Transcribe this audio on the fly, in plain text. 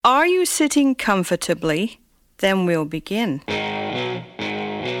Are you sitting comfortably? Then we'll begin.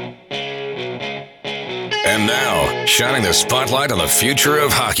 And now, shining the spotlight on the future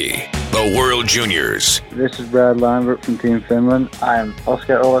of hockey, the World Juniors. This is Brad Lambert from Team Finland. I'm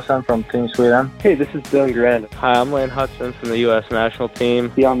Oskar Olausson from Team Sweden. Hey, this is Dylan Grant. Hi, I'm Lane Hudson from the U.S. national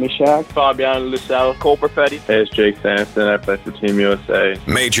team. Jan Mishak. Fabian Lucelle. Cole Perfetti. Hey, it's Jake Sampson. I play for Team USA.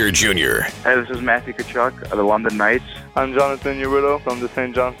 Major Junior. Hey, this is Matthew Tkachuk of the London Knights. I'm Jonathan Urillo from the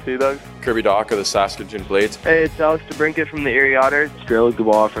St. John Sea Dogs. Kirby Dock of the Saskatoon Blades. Hey, it's Alex DeBrincat from the Erie Otters. Strelly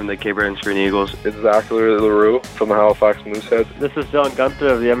Dubois from the Cape Breton Screen Eagles. It's Zachary LaRue from the Halifax Mooseheads. This is John Gunther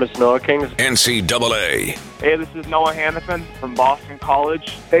of the Edmonton Oil Kings. NCAA. Hey, this is Noah Hannafin from Boston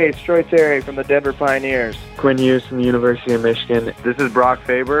College. Hey, it's Troy Terry from the Denver Pioneers. Quinn Hughes from the University of Michigan. This is Brock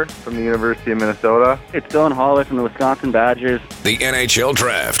Faber from the University of Minnesota. It's Dylan Holloway from the Wisconsin Badgers. The NHL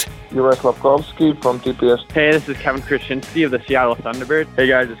Draft. Juraj Slafkovsky from TPS. Hey, this is Kevin Krasinski of the Seattle Thunderbirds. Hey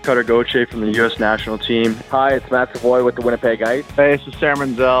guys, it's Cutter Gauthier from the U.S. national team. Hi, it's Matt Savoy with the Winnipeg ICE. Hey, this is Sam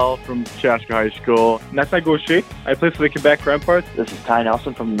Renzel from Chaska High School. Nathan Gaucher. I play for the Quebec Remparts. This is Ty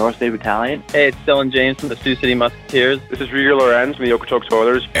Nelson from the North Bay Battalion. Hey, it's Dylan James from the Sioux City Musketeers. This is Rieger Lorenz from the Okotoks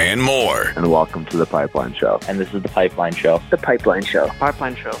Oilers. And more. And welcome to The Pipeline Show. And this is The Pipeline Show. The Pipeline Show.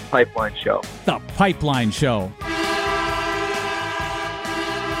 Pipeline Show. Pipeline Show. The Pipeline Show.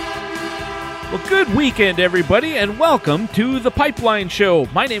 Well, good weekend, everybody, and welcome to The Pipeline Show.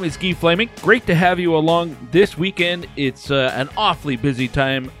 My name is Guy Flaming. Great to have you along this weekend. It's an awfully busy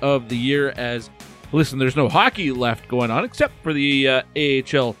time of the year as, listen, there's no hockey left going on except for the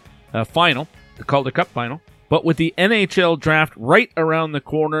AHL final, the Calder Cup final. But with the NHL draft right around the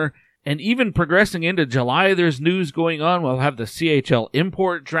corner and even progressing into July, there's news going on. We'll have the CHL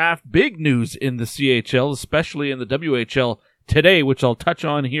import draft. Big news in the CHL, especially in the WHL today, which I'll touch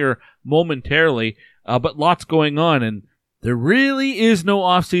on here momentarily, but lots going on, and there really is no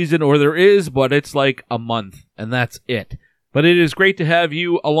off-season, or there is, but it's like a month, and that's it. But it is great to have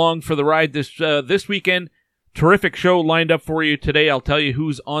you along for the ride this weekend. Terrific show lined up for you today. I'll tell you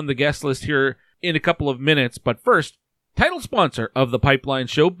who's on the guest list here in a couple of minutes, but first, title sponsor of the Pipeline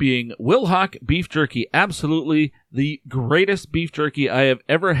Show being Wilhauk Beef Jerky. Absolutely the greatest beef jerky I have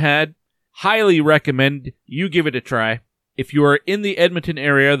ever had. Highly recommend you give it a try. If you are in the Edmonton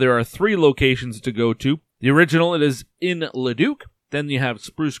area, there are 3 locations to go to. The original, it is in Leduc. Then you have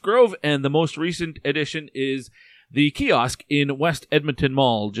Spruce Grove, and the most recent addition is the kiosk in West Edmonton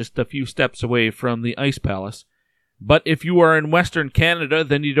Mall, just a few steps away from the Ice Palace. But if you are in Western Canada,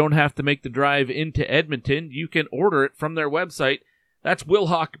 then you don't have to make the drive into Edmonton. You can order it from their website. That's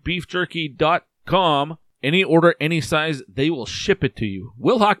WilhaukBeefJerky.com. Any order, any size, they will ship it to you.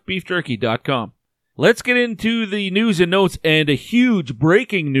 WilhaukBeefJerky.com. Let's get into the news and notes, and a huge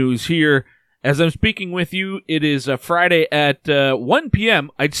breaking news here. As I'm speaking with you, it is Friday at 1 p.m.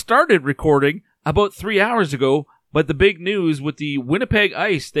 I'd started recording about 3 hours ago, but the big news with the Winnipeg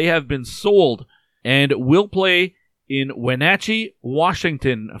ICE, they have been sold and will play in Wenatchee,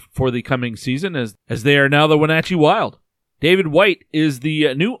 Washington for the coming season, as they are now the Wenatchee Wild. David White is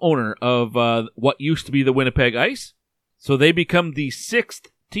the new owner of what used to be the Winnipeg ICE, so they become the 6th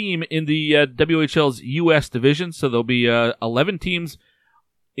team in the WHL's U.S. division, so there'll be 11 teams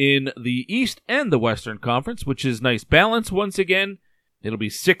in the East and the Western Conference, which is nice balance once again. It'll be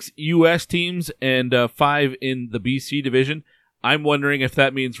 6 U.S. teams and 5 in the BC division. I'm wondering if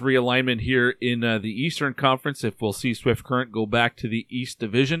that means realignment here in the Eastern Conference, if we'll see Swift Current go back to the East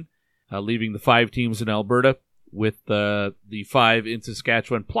division, leaving the 5 teams in Alberta with the 5 in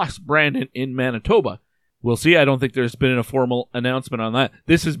Saskatchewan, plus Brandon in Manitoba. We'll see. I don't think there's been a formal announcement on that.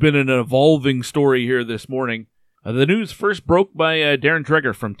 This has been an evolving story here this morning. The news first broke by Darren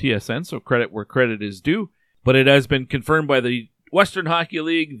Dreger from TSN, so credit where credit is due. But it has been confirmed by the Western Hockey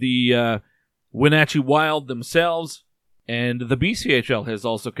League, the Wenatchee Wild themselves, and the BCHL has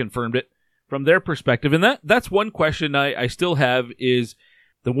also confirmed it from their perspective. And that's one question I still have is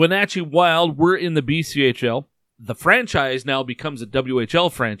the Wenatchee Wild were in the BCHL. The franchise now becomes a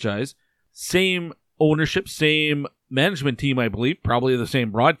WHL franchise. Same ownership, same management team, I believe, probably the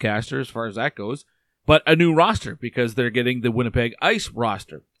same broadcaster as far as that goes, but a new roster because they're getting the Winnipeg ICE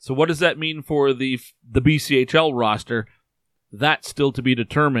roster. So what does that mean for the BCHL roster? That's still to be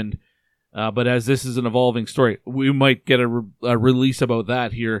determined, but as this is an evolving story, we might get a release about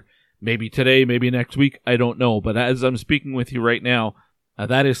that here, maybe today, maybe next week, I don't know, but as I'm speaking with you right now,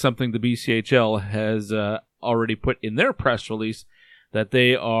 that is something the BCHL has already put in their press release, that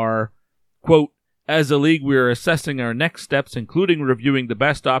they are, quote, as a league, we are assessing our next steps, including reviewing the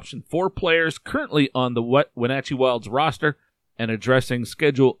best option for players currently on the Wenatchee Wild's roster and addressing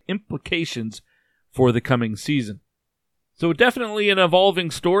schedule implications for the coming season. So definitely an evolving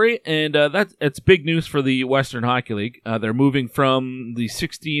story, and it's big news for the Western Hockey League. They're moving from the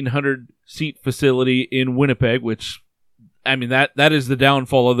 1,600-seat facility in Winnipeg, which, I mean, that is the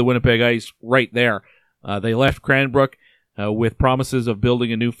downfall of the Winnipeg ICE right there. They left Cranbrook with promises of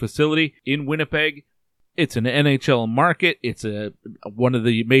building a new facility in Winnipeg. It's an NHL market. It's one of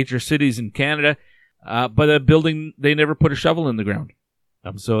the major cities in Canada, but a building they never put a shovel in the ground.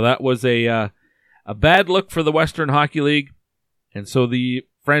 So that was a bad look for the Western Hockey League, and so the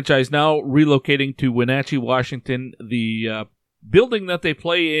franchise now relocating to Wenatchee, Washington. The building that they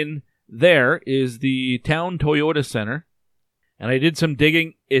play in there is the Town Toyota Center, and I did some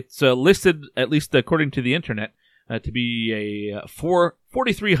digging. It's listed, at least according to the internet, to be a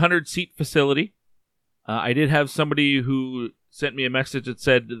 4,300-seat facility. I did have somebody who sent me a message that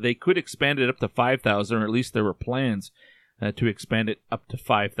said they could expand it up to 5,000, or at least there were plans to expand it up to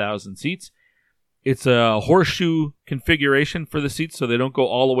 5,000 seats. It's a horseshoe configuration for the seats, so they don't go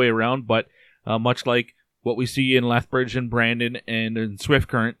all the way around, but much like what we see in Lethbridge and Brandon and in Swift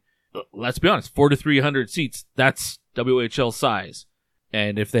Current, let's be honest, 4,300 seats, that's WHL size.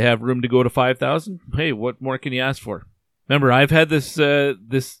 And if they have room to go to 5,000, hey, what more can you ask for? Remember, I've had this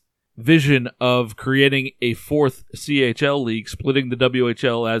vision of creating a fourth CHL league, splitting the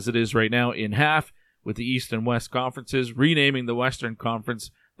WHL as it is right now in half, with the East and West conferences, renaming the Western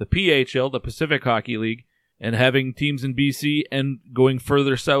Conference the PHL, the Pacific Hockey League, and having teams in BC and going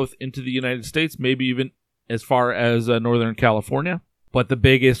further south into the United States, maybe even as far as Northern California. But the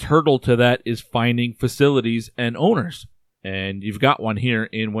biggest hurdle to that is finding facilities and owners. And you've got one here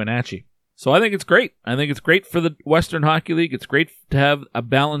in Wenatchee. So I think it's great. I think it's great for the Western Hockey League. It's great to have a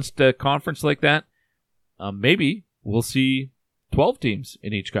balanced conference like that. Maybe we'll see 12 teams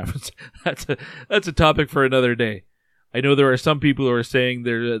in each conference. That's a topic for another day. I know there are some people who are saying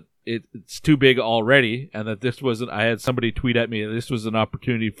it's too big already, and that this wasn't. I had somebody tweet at me that this was an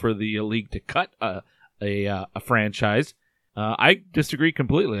opportunity for the league to cut a franchise. I disagree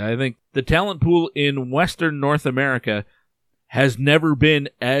completely. I think the talent pool in Western North America has never been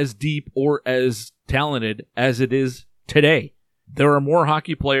as deep or as talented as it is today. There are more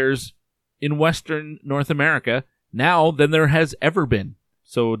hockey players in Western North America now than there has ever been.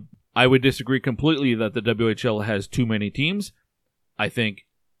 So I would disagree completely that the WHL has too many teams. I think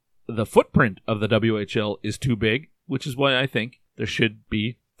the footprint of the WHL is too big, which is why I think there should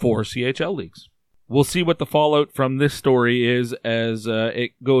be 4 CHL leagues. We'll see what the fallout from this story is as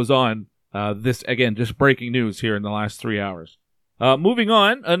it goes on. This, again, just breaking news here in the last 3 hours. Moving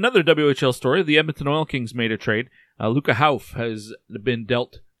on, another WHL story. The Edmonton Oil Kings made a trade. Luca Hauff has been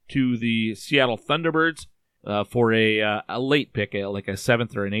dealt to the Seattle Thunderbirds for a late pick, like a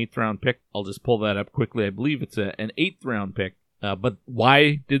 7th or an 8th round pick. I'll just pull that up quickly. I believe it's an 8th round pick. But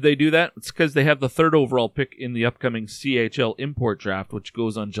why did they do that? It's because they have the 3rd overall pick in the upcoming CHL import draft, which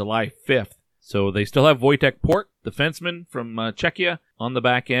goes on July 5th. So they still have Wojtek Port, defenseman from Czechia, on the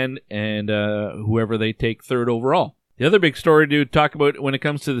back end, and whoever they take 3rd overall. The other big story to talk about when it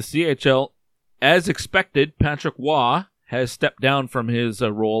comes to the CHL, as expected, Patrick Waugh has stepped down from his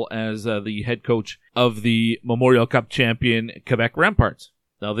role as the head coach of the Memorial Cup champion Quebec Remparts.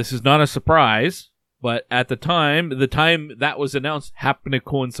 Now, this is not a surprise, but at the time that was announced happened to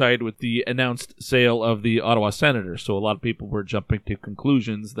coincide with the announced sale of the Ottawa Senators. So a lot of people were jumping to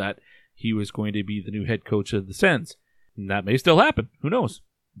conclusions that he was going to be the new head coach of the Sens. And that may still happen. Who knows?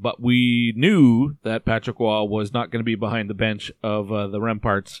 But we knew that Patrick Waugh was not going to be behind the bench of the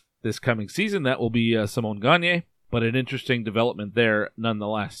Remparts this coming season. That will be Simone Gagne, but an interesting development there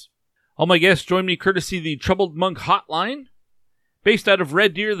nonetheless. All my guests join me courtesy the Troubled Monk Hotline. Based out of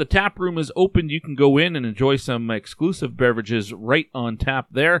Red Deer, the tap room is open. You can go in and enjoy some exclusive beverages right on tap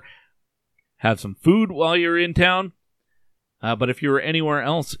there. Have some food while you're in town. But if you're anywhere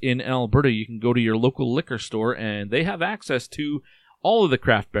else in Alberta, you can go to your local liquor store, and they have access to all of the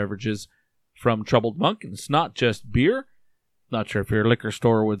craft beverages from Troubled Monk. And it's not just beer. Not sure if your liquor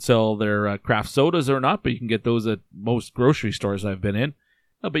store would sell their craft sodas or not, but you can get those at most grocery stores I've been in.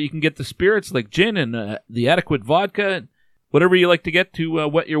 But you can get the spirits like gin and the adequate vodka. Whatever you like to get to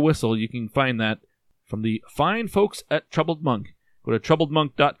wet your whistle, you can find that from the fine folks at Troubled Monk. Go to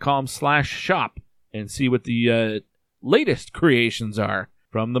troubledmonk.com/shop and see what the latest creations are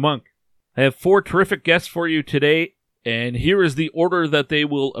from the monk. I have 4 terrific guests for you today, and here is the order that they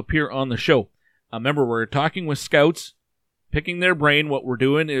will appear on the show. Remember, we're talking with scouts, picking their brain. What we're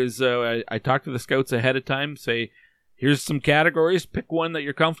doing is I talk to the scouts ahead of time, say, here's some categories, pick one that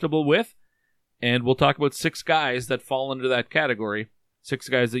you're comfortable with, and we'll talk about 6 guys that fall under that category, 6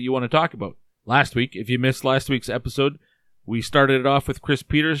 guys that you want to talk about. Last week, if you missed last week's episode, we started it off with Chris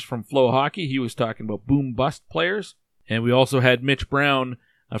Peters from Flow Hockey. He was talking about boom-bust players. And we also had Mitch Brown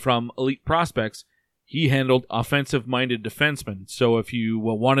from Elite Prospects. He handled offensive-minded defensemen. So if you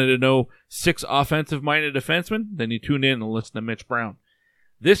wanted to know 6 offensive-minded defensemen, then you tune in and listen to Mitch Brown.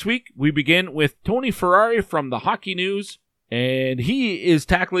 This week, we begin with Tony Ferrari from the Hockey News, and he is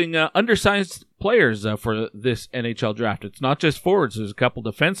tackling undersized players for this NHL draft. It's not just forwards. There's a couple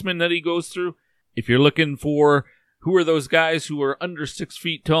defensemen that he goes through. If you're looking for who are those guys who are under 6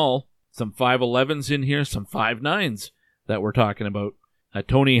 feet tall, some 5'11s in here, some 5'9s that we're talking about.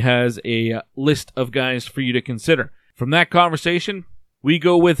 Tony has a list of guys for you to consider. From that conversation, we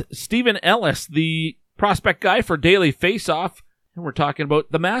go with Stephen Ellis, the prospect guy for Daily Faceoff, and we're talking about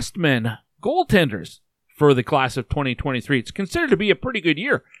the masked men, goaltenders, for the class of 2023. It's considered to be a pretty good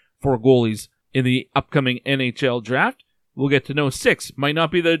year for goalies in the upcoming NHL draft. We'll get to know 6. Might not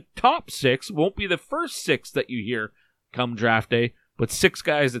be the top 6, won't be the first 6 that you hear come draft day, but 6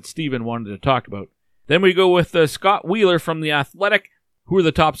 guys that Stephen wanted to talk about. Then we go with Scott Wheeler from The Athletic, who are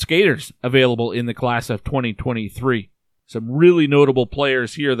the top skaters available in the class of 2023. Some really notable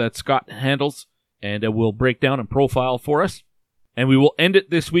players here that Scott handles, and will break down and profile for us. And we will end it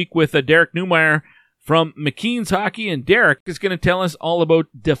this week with Derek Neumeier from McKeen's Hockey, and Derek is going to tell us all about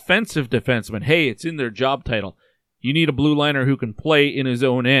defensive defensemen. Hey, it's in their job title. You need a blue liner who can play in his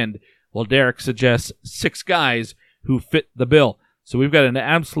own end. Well, Derek suggests 6 guys who fit the bill. So we've got an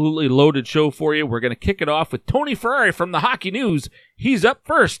absolutely loaded show for you. We're going to kick it off with Tony Ferrari from the Hockey News. He's up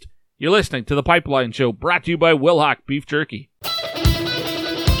first. You're listening to The Pipeline Show, brought to you by Wilhock Beef Jerky.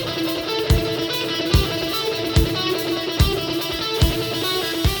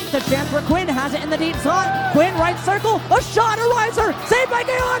 The chance for Quinn, has it in the deep slot. Quinn, right circle, a shot, a riser, saved by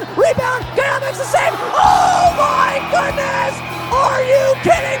Gaon, rebound, Gaon makes the save. Oh my goodness! Are you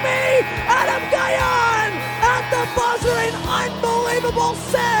kidding me? Adam Gaon at the buzzer, an unbelievable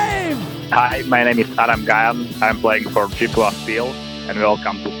save! Hi, my name is Adam Gaon. I'm playing for G+ Steel, and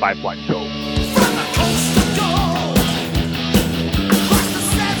welcome to Pipeline Show.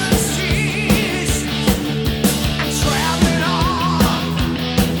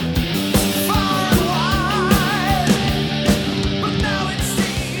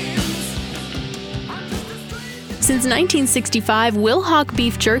 Since 1965, Wilhock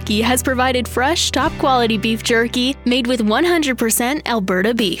Beef Jerky has provided fresh, top-quality beef jerky made with 100%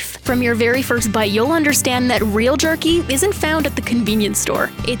 Alberta beef. From your very first bite, you'll understand that real jerky isn't found at the convenience store.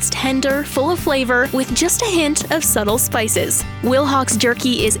 It's tender, full of flavor, with just a hint of subtle spices. Wilhock's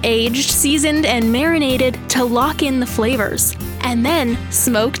jerky is aged, seasoned, and marinated to lock in the flavors, and then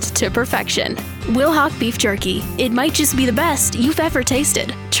smoked to perfection. Wilhock Beef Jerky. It might just be the best you've ever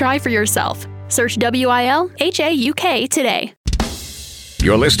tasted. Try for yourself. Search WILHAUK today.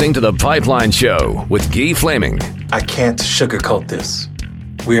 You're listening to The Pipeline Show with Guy Flaming. I can't sugarcoat this.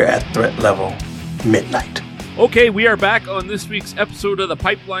 We're at threat level midnight. Okay, we are back on this week's episode of The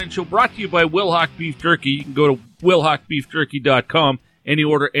Pipeline Show, brought to you by Wilhock Beef Jerky. You can go to wilhockbeefjerky.com. Any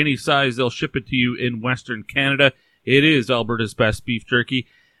order, any size, they'll ship it to you in Western Canada. It is Alberta's best beef jerky.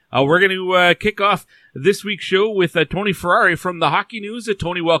 We're going to kick off this week's show with Tony Ferrari from the Hockey News.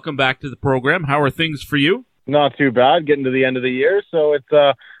 Tony, welcome back to the program. How are things for you? Not too bad. Getting to the end of the year, so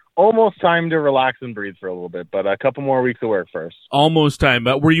it's almost time to relax and breathe for a little bit, but a couple more weeks of work first. Almost time.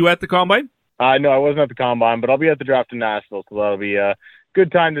 Were you at the Combine? No, I wasn't at the Combine, but I'll be at the draft in Nashville, so that'll be a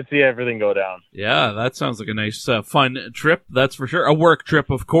good time to see everything go down. Yeah, that sounds like a nice, fun trip, that's for sure. A work trip,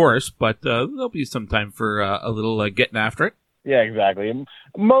 of course, but there'll be some time for a little getting after it. Yeah, exactly.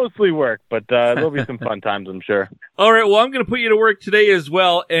 Mostly work, but there'll be some fun times, I'm sure. All right, well, I'm going to put you to work today as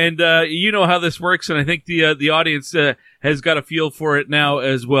well, and you know how this works, and I think the audience has got a feel for it now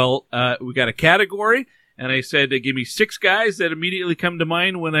as well. We got a category, and I said, give me 6 guys that immediately come to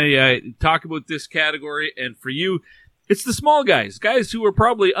mind when I talk about this category, and for you, it's the small guys who are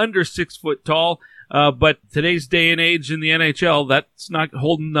probably under 6 foot tall. But today's day and age in the NHL, that's not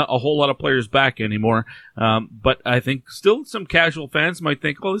holding a whole lot of players back anymore. But I think still some casual fans might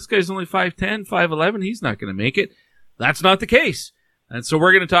think, oh, this guy's only 5'10", 5'11", he's not going to make it. That's not the case. And so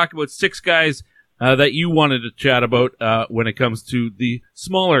we're going to talk about 6 guys that you wanted to chat about when it comes to the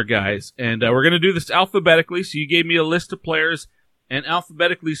smaller guys. And we're going to do this alphabetically. So you gave me a list of players, and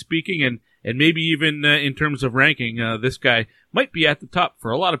alphabetically speaking, and maybe even in terms of ranking, this guy might be at the top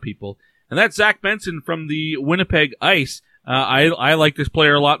for a lot of people. And that's Zach Benson from the Winnipeg ICE. I like this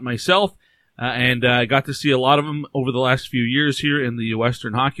player a lot myself, and I got to see a lot of him over the last few years here in the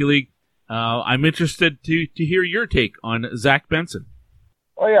Western Hockey League. I'm interested to hear your take on Zach Benson.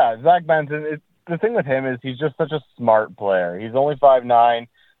 Oh, yeah, Zach Benson, the thing with him is he's just such a smart player. He's only 5'9".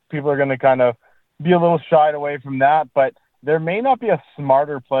 People are going to kind of be a little shied away from that, but there may not be a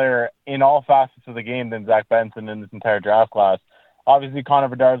smarter player in all facets of the game than Zach Benson in this entire draft class. Obviously, Connor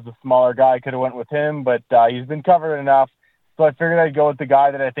Bedard's the smaller guy. Could have went with him, but he's been covered enough. So I figured I'd go with the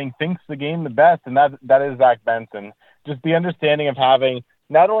guy that I think thinks the game the best, and that is Zach Benson. Just the understanding of having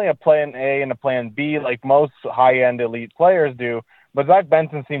not only a plan A and a plan B like most high-end elite players do, but Zach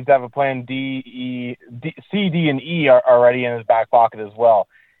Benson seems to have a plan C, D, and E already in his back pocket as well.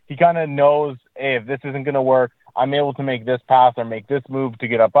 He kind of knows, hey, if this isn't going to work, I'm able to make this pass or make this move to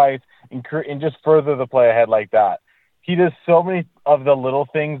get up ice and just further the play ahead like that. He does so many of the little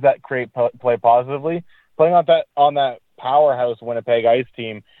things that create play positively. Playing on that powerhouse Winnipeg ICE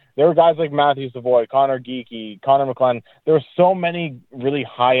team, there were guys like Matthew Savoy, Connor Geekie, Connor McLennan. There were so many really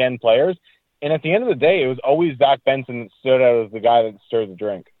high-end players. And at the end of the day, it was always Zach Benson that stood out as the guy that stirred the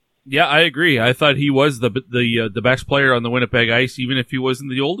drink. Yeah, I agree. I thought he was the best player on the Winnipeg ICE, even if he wasn't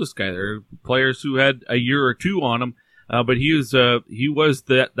the oldest guy. There are players who had a year or two on him, but he was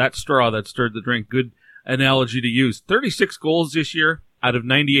that straw that stirred the drink. Good analogy to use. 36 goals this year out of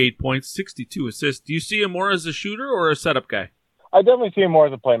 98 points, 62 assists. Do you see him more as a shooter or a setup guy? I definitely see him more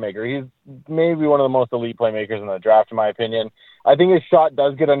as a playmaker. He's maybe one of the most elite playmakers in the draft, in my opinion. I think his shot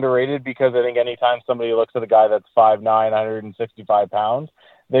does get underrated because I think anytime somebody looks at a guy that's 5'9", 165 pounds,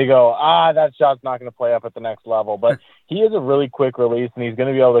 they go, that shot's not going to play up at the next level. But he has a really quick release, and he's going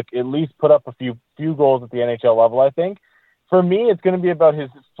to be able to at least put up a few goals at the NHL level, I think. For me, it's going to be about his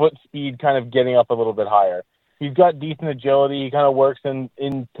foot speed kind of getting up a little bit higher. He's got decent agility. He kind of works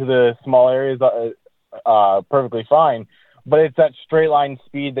into the small areas perfectly fine. But it's that straight line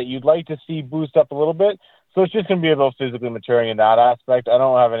speed that you'd like to see boost up a little bit. So it's just going to be about physically maturing in that aspect. I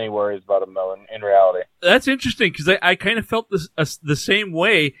don't have any worries about him, though, in reality. That's interesting because I kind of felt the same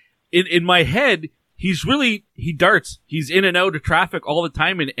way. In my head, he darts. He's in and out of traffic all the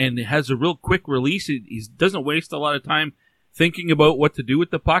time and has a real quick release. He doesn't waste a lot of time thinking about what to do with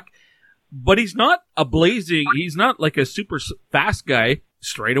the puck. But he's not he's not like a super fast guy,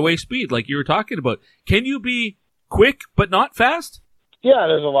 straightaway speed like you were talking about. Can you be quick but not fast? Yeah,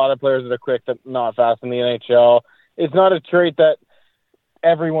 there's a lot of players that are quick but not fast in the NHL. It's not a trait that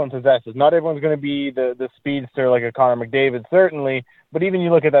everyone possesses. Not everyone's going to be the speedster like a Connor McDavid, certainly. But even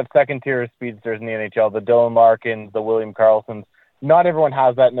you look at that second tier of speedsters in the NHL, the Dylan Larkins, the William Karlssons, not everyone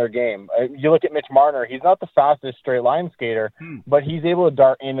has that in their game. You look at Mitch Marner, he's not the fastest straight line skater, but he's able to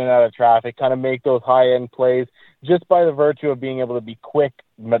dart in and out of traffic, kind of make those high-end plays just by the virtue of being able to be quick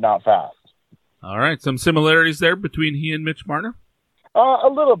but not fast. All right, some similarities there between he and Mitch Marner? A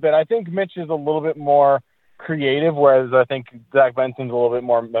little bit. I think Mitch is a little bit more creative, whereas I think Zach Benson's a little bit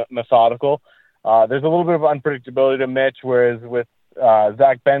more methodical. There's a little bit of unpredictability to Mitch, whereas with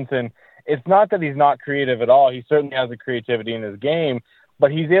Zach Benson, it's not that he's not creative at all. He certainly has the creativity in his game, but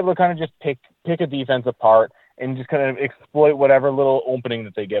he's able to kind of just pick a defense apart and just kind of exploit whatever little opening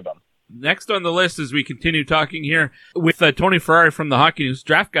that they give him. Next on the list, as we continue talking here with Tony Ferrari from the Hockey News,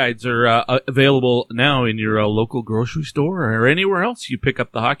 draft guides are available now in your local grocery store or anywhere else you pick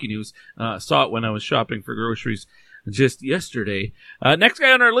up the Hockey News. Saw it when I was shopping for groceries just yesterday. Next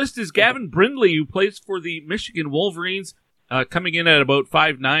guy on our list is Gavin Brindley, who plays for the Michigan Wolverines, coming in at about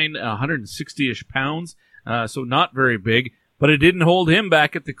 5'9", 160-ish pounds, so not very big. But it didn't hold him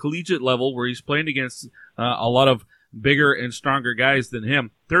back at the collegiate level where he's playing against a lot of bigger and stronger guys than him.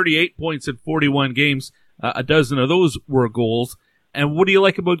 38 points in 41 games. A dozen of those were goals. And what do you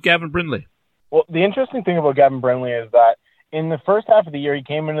like about Gavin Brindley? Well, the interesting thing about Gavin Brindley is that in the first half of the year, he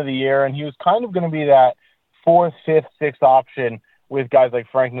came into the year and he was kind of going to be that 4th, 5th, 6th option with guys like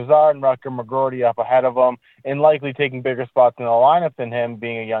Frank Nazar and Rutger McGroarty up ahead of him and likely taking bigger spots in the lineup than him,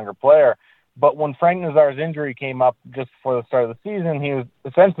 being a younger player. But when Frank Nazar's injury came up just before the start of the season, he was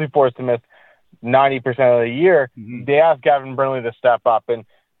essentially forced to miss 90% of the year. They asked Gavin Brindley to step up. And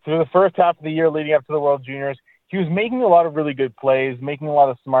through the first half of the year leading up to the World Juniors, he was making a lot of really good plays, making a lot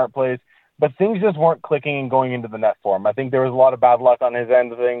of smart plays, but things just weren't clicking and going into the net for him. I think there was a lot of bad luck on his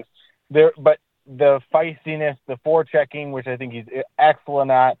end of things. But the feistiness, the forechecking, which I think he's excellent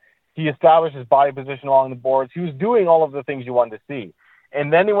at, he established his body position along the boards. He was doing all of the things you wanted to see.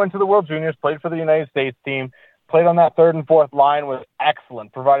 And then he went to the World Juniors, played for the United States team, played on that 3rd and 4th line, was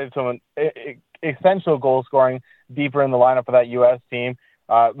excellent, provided some essential goal scoring deeper in the lineup of that U.S. team,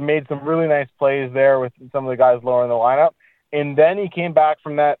 made some really nice plays there with some of the guys lower in the lineup. And then he came back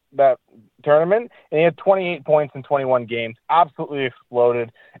from that tournament, and he had 28 points in 21 games, absolutely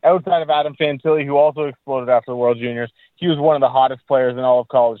exploded. Outside of Adam Fantilli, who also exploded after the World Juniors, he was one of the hottest players in all of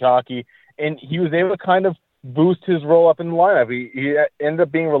college hockey, and he was able to kind of boost his role up in the lineup. He ended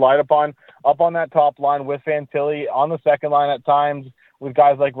up being relied upon up on that top line with Fantilli, on the second line at times, with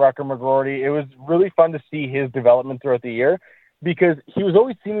guys like Rucker McGroarty. It was really fun to see his development throughout the year because he was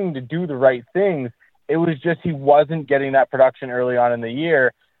always seeming to do the right things. It was just he wasn't getting that production early on in the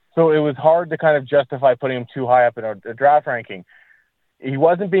year, so it was hard to kind of justify putting him too high up in a draft ranking. He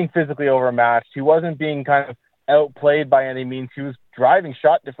wasn't being physically overmatched. He wasn't being kind of outplayed by any means. He was driving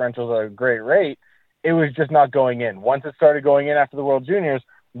shot differentials at a great rate. It was just not going in. Once it started going in after the World Juniors,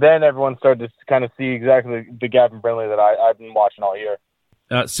 then everyone started to kind of see exactly the Gavin Brindley that I've been watching all year.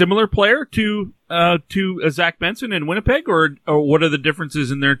 Similar player to Zach Benson in Winnipeg, or what are the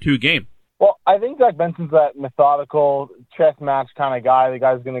differences in their two game? Well, I think Zach Benson's that methodical, chess match kind of guy. The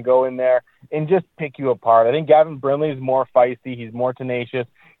guy's going to go in there and just pick you apart. I think Gavin Brindley is more feisty. He's more tenacious.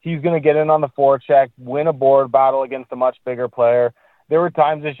 He's going to get in on the forecheck, win a board battle against a much bigger player. There were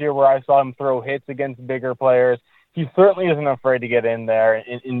times this year where I saw him throw hits against bigger players. He certainly isn't afraid to get in there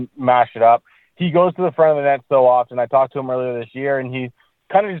and mash it up. He goes to the front of the net so often. I talked to him earlier this year, and he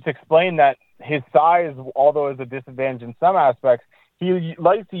kind of just explained that his size, although is a disadvantage in some aspects, he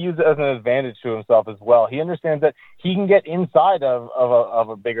likes to use it as an advantage to himself as well. He understands that he can get inside of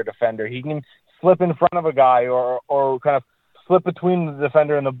a bigger defender. He can slip in front of a guy or kind of slip between the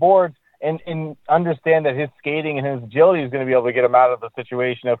defender and the boards and understand that his skating and his agility is going to be able to get him out of the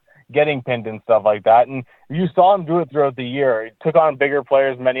situation of getting pinned and stuff like that. And you saw him do it throughout the year. He took on bigger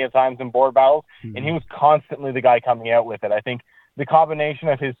players many a times in board battles, and he was constantly the guy coming out with it. I think the combination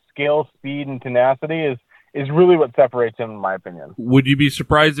of his skill, speed, and tenacity is really what separates him, in my opinion. Would you be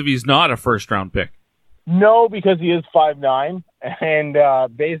surprised if he's not a first-round pick? No, because he is 5'9",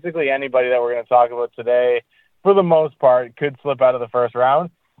 and basically anybody that we're going to talk about today, for the most part, could slip out of the first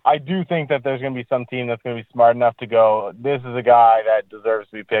round. I do think that there's going to be some team that's going to be smart enough to go, this is a guy that deserves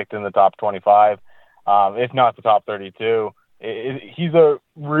to be picked in the top 25, if not the top 32. He's a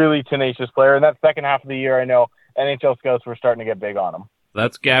really tenacious player, and that second half of the year, I know NHL scouts were starting to get big on him.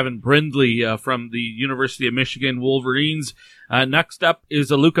 That's Gavin Brindley from the University of Michigan Wolverines. Next up is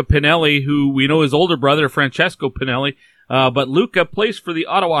Luca Pinelli, who we know his older brother, Francesco Pinelli. But Luca plays for the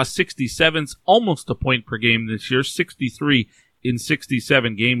Ottawa 67s, almost a point per game this year, 63 in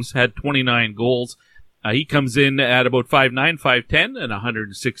 67 games, had 29 goals. He comes in at about 5'9", 5'10", and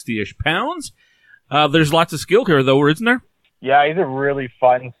 160-ish pounds. There's lots of skill here, though, isn't there? Yeah, he's a really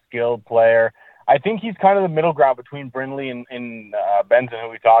fun, skilled player. I think he's kind of the middle ground between Brindley and Benson, who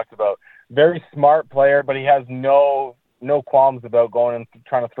we talked about. Very smart player, but he has no qualms about going and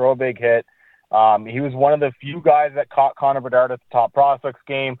trying to throw a big hit. He was one of the few guys that caught Connor Bedard at the top prospects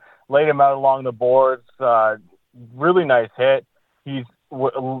game, laid him out along the boards. Really nice hit. He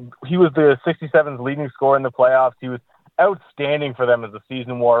was the 67's leading scorer in the playoffs. He was outstanding for them as the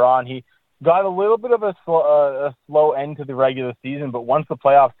season wore on. He got a little bit of a slow end to the regular season, but once the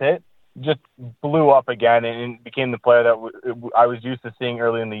playoffs hit, just blew up again and became the player that I was used to seeing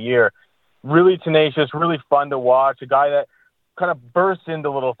early in the year. Really tenacious, really fun to watch, a guy that kind of bursts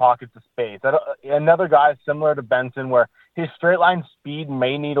into little pockets of space. Another guy similar to Benson where his straight line speed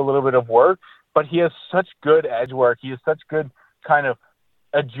may need a little bit of work, but he has such good edge work. He has such good kind of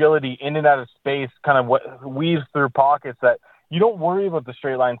agility in and out of space, kind of what weaves through pockets that you don't worry about the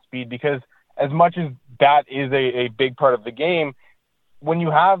straight line speed because as much as that is a big part of the game, when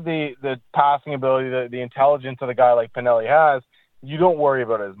you have the passing ability, the intelligence that a guy like Pinelli has, you don't worry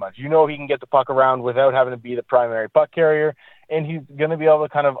about it as much. You know he can get the puck around without having to be the primary puck carrier, and he's going to be able to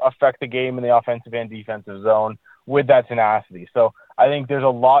kind of affect the game in the offensive and defensive zone with that tenacity. So I think there's a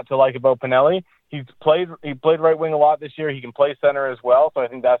lot to like about Pinelli. He played right wing a lot this year. He can play center as well, so I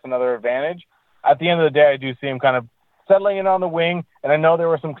think that's another advantage. At the end of the day, I do see him kind of settling in on the wing, and I know there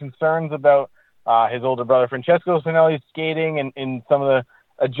were some concerns about his older brother Francesco Pinelli's skating and some of the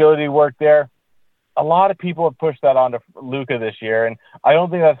agility work there. A lot of people have pushed that onto Luca this year, and I don't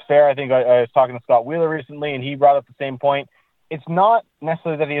think that's fair. I think I was talking to Scott Wheeler recently, and he brought up the same point. It's not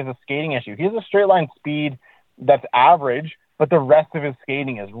necessarily that he has a skating issue. He has a straight line speed that's average, but the rest of his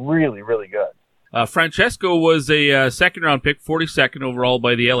skating is really, really good. Francesco was a second-round pick, 42nd overall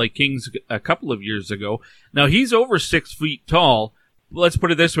by the LA Kings a couple of years ago. Now, he's over 6 feet tall. Let's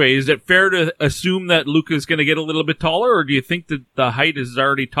put it this way. Is it fair to assume that Luca's going to get a little bit taller, or do you think that the height is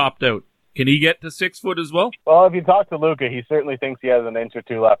already topped out? Can he get to 6 foot as well? Well, if you talk to Luca, he certainly thinks he has an inch or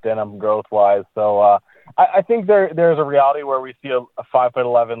two left in him growth-wise. So I think there's a reality where we see a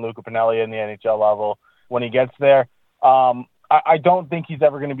 5'11" Luca Pinelli in the NHL level when he gets there. I don't think he's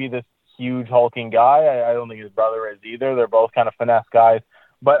ever going to be this huge hulking guy. I don't think his brother is either. They're both kind of finesse guys.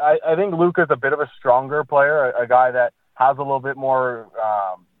 But I think Luca's a bit of a stronger player, a guy that has a little bit more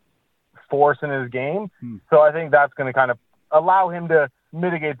force in his game. So I think that's going to kind of allow him to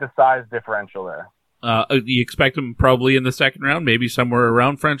mitigate the size differential there. You expect him probably in the second round, maybe somewhere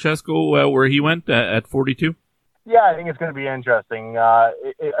around Francesco where he went at 42? Yeah, I think it's going to be interesting.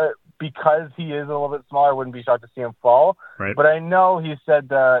 Because he is a little bit smaller, I wouldn't be shocked to see him fall. Right. But I know he said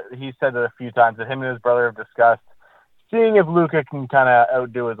that a few times that him and his brother have discussed seeing if Luka can kind of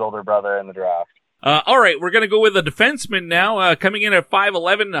outdo his older brother in the draft. All right, we're going to go with a defenseman now, coming in at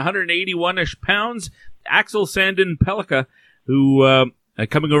 5'11", 181-ish pounds, Axel Sandin Pellikka, who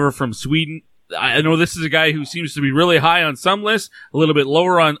coming over from Sweden. I know this is a guy who seems to be really high on some lists, a little bit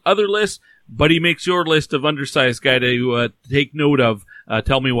lower on other lists, but he makes your list of undersized guy to take note of.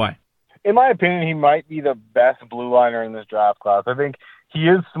 Tell me why. In my opinion, he might be the best blue liner in this draft class. I think he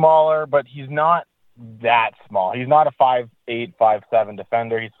is smaller, but he's not that small. He's not a 5'8", 5'7"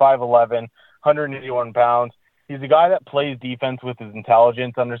 defender. He's 5'11", 181 pounds. He's a guy that plays defense with his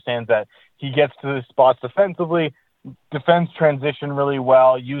intelligence, understands that he gets to the spots defensively, defense transition really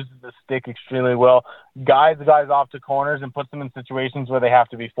well, uses the stick extremely well, guides the guys off to corners and puts them in situations where they have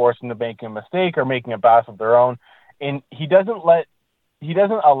to be forced into making a mistake or making a pass of their own. And he doesn't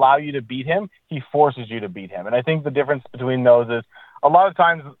allow you to beat him. He forces you to beat him. And I think the difference between those is a lot of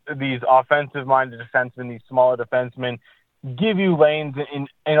times these offensive-minded defensemen, these smaller defensemen, give you lanes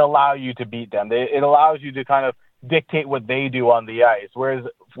and allow you to beat them. It allows you to kind of dictate what they do on the ice. Whereas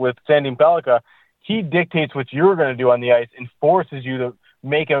with Sandin Pellikka, he dictates what you're going to do on the ice and forces you to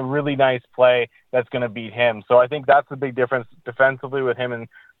make a really nice play that's going to beat him. So I think that's the big difference defensively with him and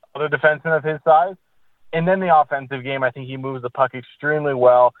other defensemen of his size. And then the offensive game, I think he moves the puck extremely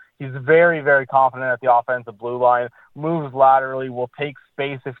well. He's very, very confident at the offensive blue line, moves laterally, will take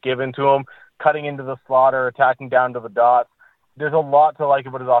space if given to him, cutting into the slot or attacking down to the dots. There's a lot to like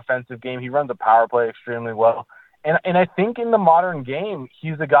about his offensive game. He runs a power play extremely well. And I think in the modern game,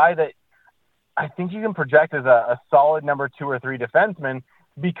 he's a guy that I think you can project as a solid number 2 or 3 defenseman,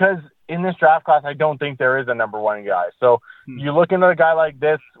 because in this draft class, I don't think there is a number 1 guy. So you look into a guy like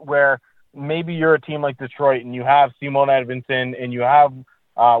this where maybe you're a team like Detroit and you have Simon Edvinsson and you have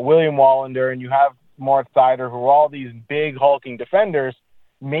William Wallander and you have Moritz Seider, who are all these big hulking defenders.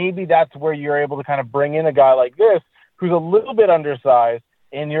 Maybe that's where you're able to kind of bring in a guy like this who's a little bit undersized,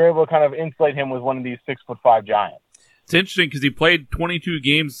 and you're able to kind of insulate him with one of these 6'5" giants. It's interesting because he played 22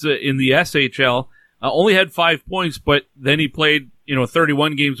 games in the SHL, only had 5 points, but then he played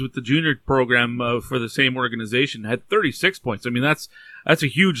 31 games with the junior program for the same organization, had 36 points. I mean, that's a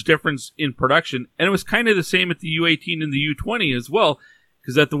huge difference in production. And it was kind of the same at the U18 and the U20 as well,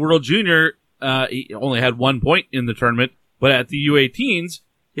 because at the World Junior, he only had 1 point in the tournament, but at the U18s,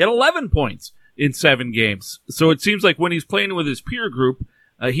 he had 11 points in 7 games. So it seems like when he's playing with his peer group,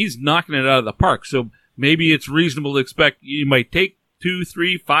 he's knocking it out of the park. So maybe it's reasonable to expect you might take 2,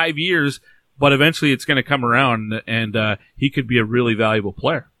 3, 5 years, but eventually it's going to come around, and he could be a really valuable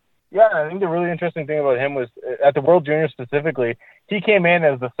player. Yeah, I think the really interesting thing about him was, at the World Junior specifically, he came in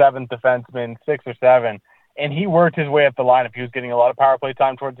as the 7th defenseman, 6 or 7, and he worked his way up the lineup. He was getting a lot of power play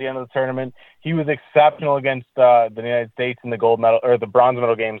time towards the end of the tournament. He was exceptional against the United States in the the bronze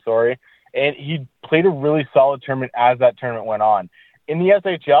medal game, and he played a really solid tournament as that tournament went on. In the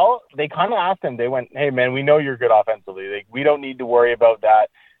SHL, they kind of asked him, they went, "Hey man, we know you're good offensively. We don't need to worry about that.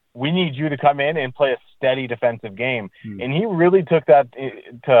 We need you to come in and play a steady defensive game." And he really took that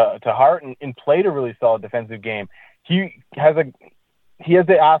to heart and played a really solid defensive game. He has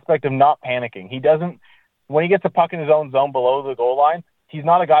the aspect of not panicking. He doesn't, when he gets a puck in his own zone below the goal line, he's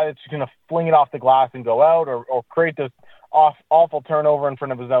not a guy that's going to fling it off the glass and go out or create this awful turnover in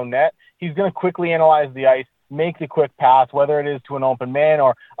front of his own net. He's going to quickly analyze the ice, make the quick pass, whether it is to an open man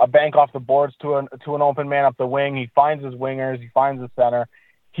or a bank off the boards to an open man up the wing. He finds his wingers, he finds his center.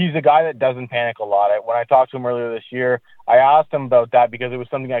 He's a guy that doesn't panic a lot. When I talked to him earlier this year, I asked him about that because it was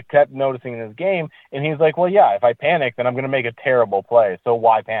something I kept noticing in his game. And he's like, well, yeah, if I panic, then I'm going to make a terrible play. So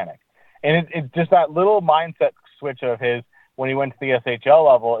why panic? And it's just that little mindset switch of his when he went to the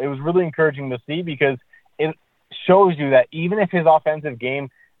SHL level. It was really encouraging to see because it shows you that even if his offensive game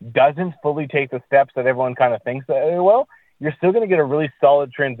doesn't fully take the steps that everyone kind of thinks that it will, you're still going to get a really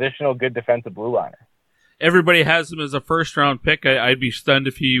solid transitional, good defensive blue liner. Everybody has him as a first-round pick. I'd be stunned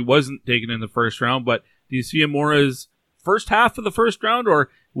if he wasn't taken in the first round, but do you see him more as first half of the first round, or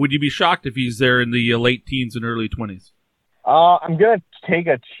would you be shocked if he's there in the late teens and early 20s? I'm going to take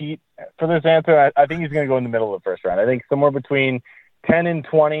a cheat for this answer. I think he's going to go in the middle of the first round. I think somewhere between 10 and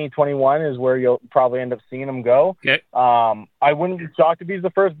 20, 21 is where you'll probably end up seeing him go. Okay. I wouldn't be shocked if he's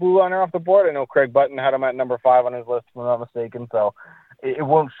the first blue liner off the board. I know Craig Button had him at number 5 on his list, if I'm not mistaken, so it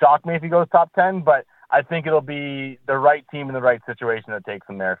won't shock me if he goes top 10, but I think it'll be the right team in the right situation that takes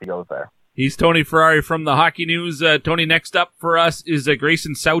him there if he goes there. He's Tony Ferrari from the Hockey News. Tony, next up for us is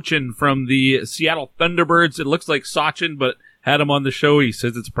Grayson Sauchin from the Seattle Thunderbirds. It looks like Sauchin, but had him on the show. He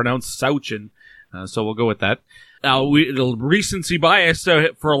says it's pronounced Sauchin, so we'll go with that. Now, the recency bias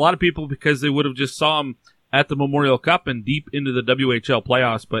for a lot of people because they would have just saw him at the Memorial Cup and deep into the WHL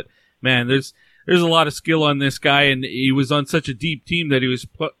playoffs. But, man, there's a lot of skill on this guy, and he was on such a deep team that he was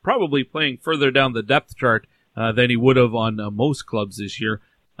probably playing further down the depth chart than he would have on most clubs this year.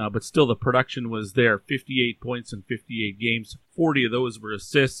 But still, the production was there. 58 points in 58 games. 40 of those were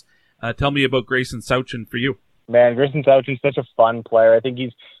assists. Tell me about Grayson Sauchin for you. Man, Grayson Sauchin's such a fun player. I think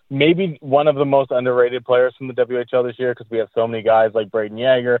he's maybe one of the most underrated players from the WHL this year because we have so many guys like Braden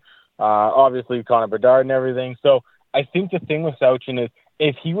Yager, obviously Connor Bedard and everything. So I think the thing with Sauchin is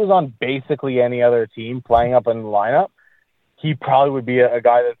if he was on basically any other team playing up in the lineup, he probably would be a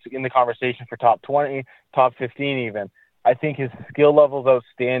guy that's in the conversation for top 20, top 15 even. I think his skill level is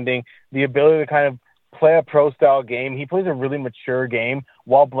outstanding. The ability to kind of play a pro-style game. He plays a really mature game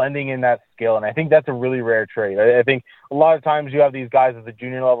while blending in that skill, and I think that's a really rare trait. I think a lot of times you have these guys at the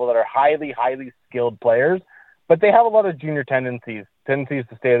junior level that are highly, highly skilled players, but they have a lot of junior tendencies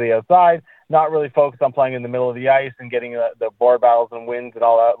to stay to the outside, not really focus on playing in the middle of the ice and getting the board battles and wins and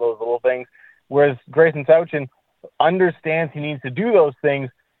all that, those little things, whereas Grayson Sauchin understands he needs to do those things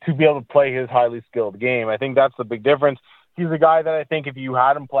to be able to play his highly skilled game. I think that's the big difference. He's a guy that I think if you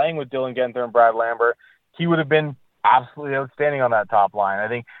had him playing with Dylan Genther and Brad Lambert, he would have been absolutely outstanding on that top line. I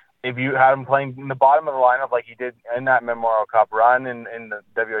think if you had him playing in the bottom of the lineup like he did in that Memorial Cup run and in the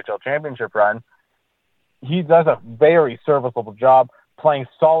WHL Championship run, he does a very serviceable job playing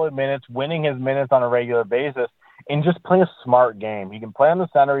solid minutes, winning his minutes on a regular basis, and just play a smart game. He can play on the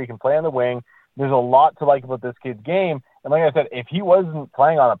center, he can play on the wing. There's a lot to like about this kid's game. And like I said, if he wasn't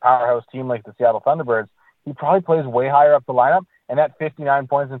playing on a powerhouse team like the Seattle Thunderbirds, he probably plays way higher up the lineup, and that 59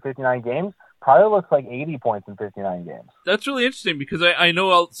 points in 59 games probably looks like 80 points in 59 games. That's really interesting because I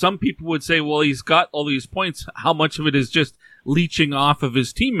know some people would say, well, he's got all these points. How much of it is just leeching off of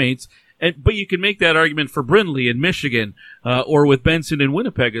his teammates? But you can make that argument for Brindley in Michigan or with Benson in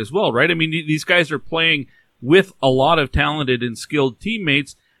Winnipeg as well, right? I mean, these guys are playing with a lot of talented and skilled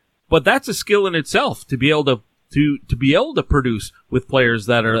teammates, but that's a skill in itself to be able to produce with players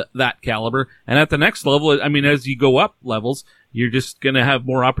that are that caliber. And at the next level, I mean, as you go up levels, you're just going to have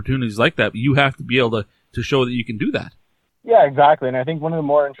more opportunities like that. But you have to be able to show that you can do that. Yeah, exactly. And I think one of the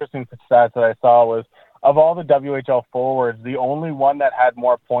more interesting stats that I saw was of all the WHL forwards, the only one that had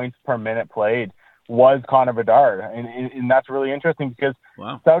more points per minute played was Connor Bedard. And that's really interesting because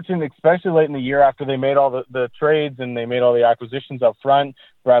Sauchin, especially late in the year after they made all the trades and they made all the acquisitions up front,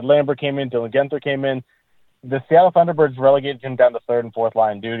 Brad Lambert came in, Dylan Genther came in, the Seattle Thunderbirds relegated him down to third and fourth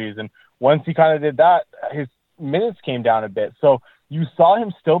line duties. And once he kind of did that, his minutes came down a bit. So you saw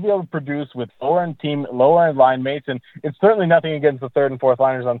him still be able to produce with lower end line mates. And it's certainly nothing against the third and fourth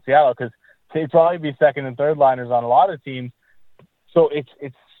liners on Seattle because they'd probably be second and third liners on a lot of teams. So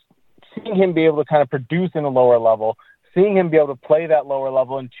it's seeing him be able to kind of produce in a lower level, seeing him be able to play that lower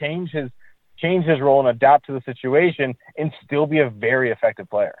level and change his role and adapt to the situation and still be a very effective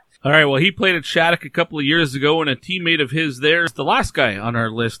player. All right, well, he played at Shattuck a couple of years ago, and a teammate of his there is the last guy on our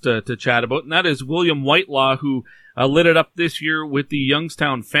list to chat about, and that is William Whitelaw, who lit it up this year with the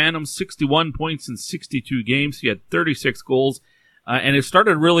Youngstown Phantoms, 61 points in 62 games. He had 36 goals, and it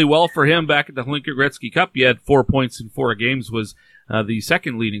started really well for him back at the Hlinka Gretzky Cup. He had 4 points in 4 games, was the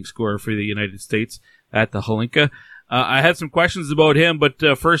second leading scorer for the United States at the Hlinka. I had some questions about him,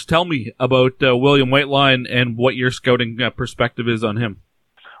 but first tell me about William Whitelaw and what your scouting perspective is on him.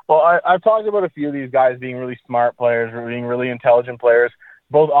 Well, I've talked about a few of these guys being really smart players, being really intelligent players,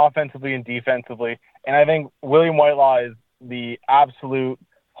 both offensively and defensively. And I think William Whitelaw is the absolute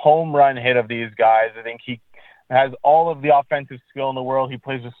home run hit of these guys. I think he has all of the offensive skill in the world. He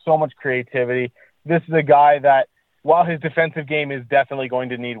plays with so much creativity. This is a guy that, while his defensive game is definitely going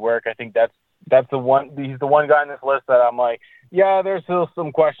to need work, I think that's the one. He's the one guy on this list that I'm like, yeah, there's still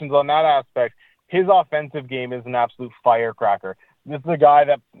some questions on that aspect. His offensive game is an absolute firecracker. This is a guy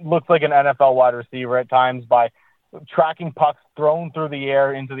that looks like an NFL wide receiver at times by tracking pucks thrown through the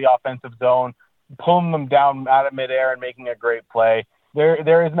air into the offensive zone, pulling them down out of midair and making a great play.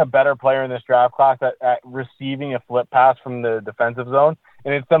 There isn't a better player in this draft class at receiving a flip pass from the defensive zone,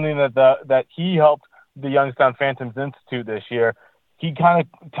 and it's something that he helped the Youngstown Phantoms Institute this year. He kind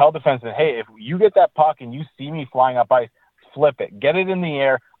of tell defensemen, hey, if you get that puck and you see me flying up ice, flip it, get it in the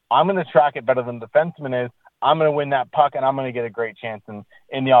air. I'm going to track it better than the defenseman is. I'm going to win that puck, and I'm going to get a great chance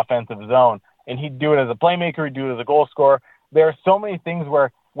in the offensive zone. And he'd do it as a playmaker. He'd do it as a goal scorer. There are so many things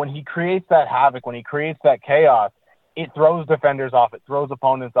where when he creates that havoc, when he creates that chaos, it throws defenders off. It throws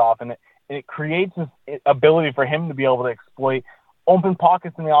opponents off. And it creates this ability for him to be able to exploit open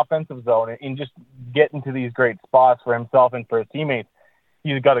pockets in the offensive zone and just get into these great spots for himself and for his teammates.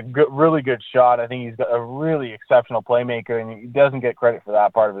 He's got a really good shot. I think he's got a really exceptional playmaker, and he doesn't get credit for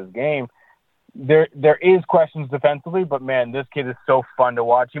that part of his game. There is questions defensively, but man, this kid is so fun to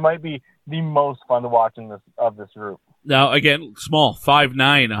watch. He might be the most fun to watch of this group. Now, again, small,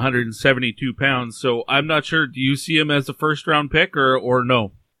 5'9", 172 pounds. So I'm not sure. Do you see him as a first-round pick or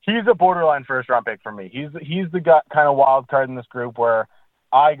no? He's a borderline first-round pick for me. He's the guy, kind of wild card in this group where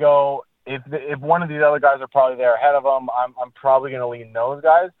I go, if one of these other guys are probably there ahead of him, I'm probably going to lean those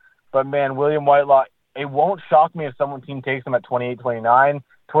guys. But man, William Whitelaw, it won't shock me if someone team takes him at 28, 29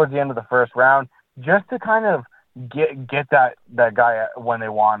 towards the end of the first round, just to kind of get that guy when they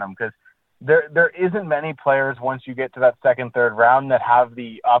want him, because there isn't many players once you get to that second, third round that have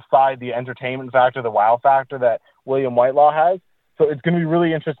the upside, the entertainment factor, the wow factor that William Whitelaw has. So it's going to be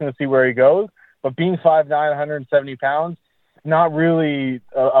really interesting to see where he goes. But being 5'9", 170 pounds, not really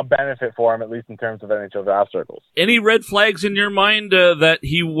a benefit for him, at least in terms of NHL draft circles. Any red flags in your mind that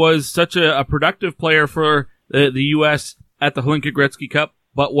he was such a productive player for the U.S. at the Hlinka Gretzky Cup,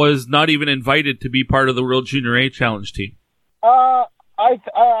 but was not even invited to be part of the World Junior A Challenge team?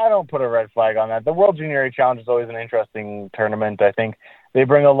 I don't put a red flag on that. The World Junior A Challenge is always an interesting tournament. I think they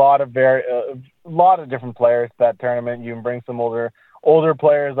bring a lot of different players to that tournament. You can bring some older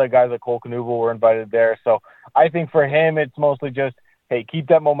players, like guys like Cole Knuble were invited there. So I think for him, it's mostly just, hey, keep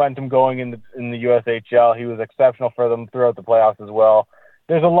that momentum going in the USHL. He was exceptional for them throughout the playoffs as well.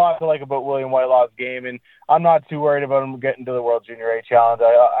 There's a lot to like about William Whitelaw's game, and I'm not too worried about him getting to the World Junior A Challenge.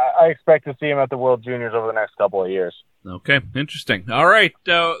 I expect to see him at the World Juniors over the next couple of years. Okay, interesting. All right,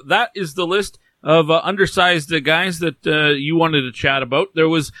 that is the list of undersized guys that you wanted to chat about. There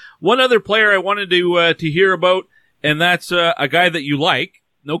was one other player I wanted to hear about, and that's a guy that you like.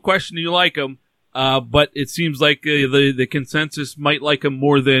 No question you like him, but it seems like the consensus might like him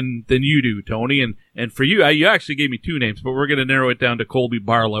more than you do, Tony. And for you, you actually gave me two names, but we're going to narrow it down to Colby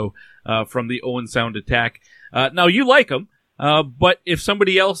Barlow from the Owen Sound Attack. Now, you like him. But if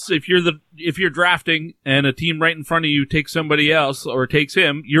somebody else, if you're drafting and a team right in front of you takes somebody else or takes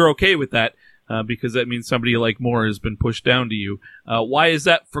him, you're okay with that because that means somebody you like more has been pushed down to you. Why is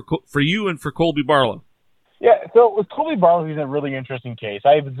that for you and for Colby Barlow? Yeah, so with Colby Barlow, he's a really interesting case.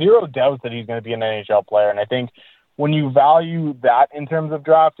 I have zero doubt that he's going to be an NHL player, and I think when you value that in terms of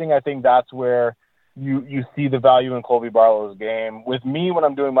drafting, I think that's where you see the value in Colby Barlow's game. With me, when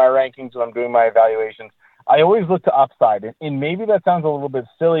I'm doing my rankings, when I'm doing my evaluations, I always look to upside, and maybe that sounds a little bit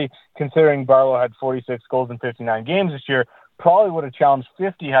silly considering Barlow had 46 goals in 59 games this year, probably would have challenged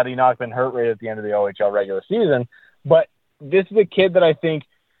 50 had he not been hurt right at the end of the OHL regular season. But this is a kid that I think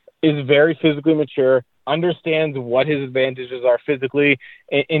is very physically mature, understands what his advantages are physically,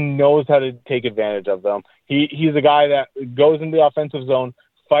 and knows how to take advantage of them. He's a guy that goes into the offensive zone,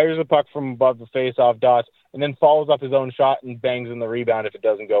 fires a puck from above the face-off dots, and then follows up his own shot and bangs in the rebound if it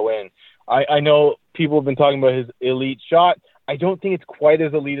doesn't go in. I know people have been talking about his elite shot. I don't think it's quite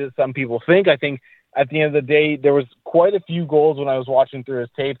as elite as some people think. I think at the end of the day, there was quite a few goals when I was watching through his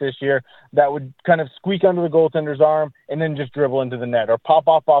tape this year that would kind of squeak under the goaltender's arm and then just dribble into the net, or pop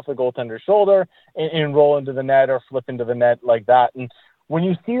off the goaltender's shoulder and roll into the net, or flip into the net like that. And when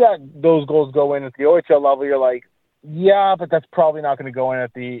you see those goals go in at the OHL level, you're like, yeah, but that's probably not going to go in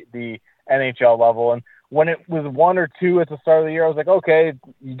at the NHL level. And when it was one or two at the start of the year, I was like, okay,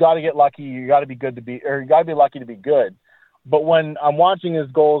 you got to get lucky. You got to be lucky to be good. But when I'm watching his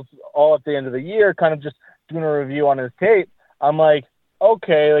goals all at the end of the year, kind of just doing a review on his tape, I'm like,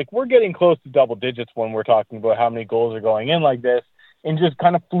 okay, like we're getting close to double digits when we're talking about how many goals are going in like this in just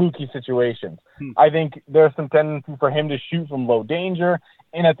kind of fluky situations. I think there's some tendency for him to shoot from low danger,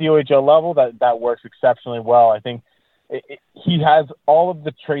 and at the OHL level, that works exceptionally well. I think he has all of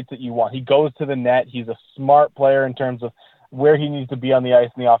the traits that you want. He goes to the net. He's a smart player in terms of where he needs to be on the ice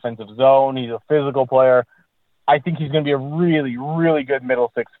in the offensive zone. He's a physical player. I think he's going to be a really, really good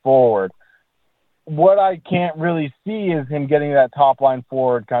middle six forward. What I can't really see is him getting that top line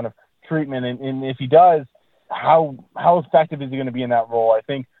forward kind of treatment. And if he does, how effective is he going to be in that role? I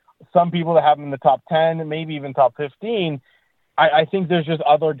think some people that have him in the top 10, maybe even top 15, I think there's just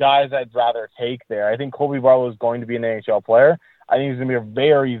other guys I'd rather take there. I think Colby Barlow is going to be an NHL player. I think he's going to be a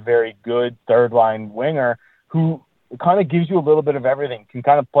very, very good third-line winger who kind of gives you a little bit of everything, can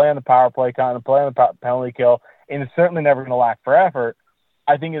kind of play on the power play, kind of play on the penalty kill, and is certainly never going to lack for effort.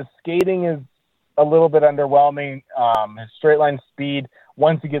 I think his skating is a little bit underwhelming. His straight-line speed,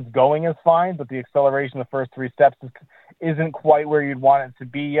 once he gets going, is fine, but the acceleration the first three steps isn't quite where you'd want it to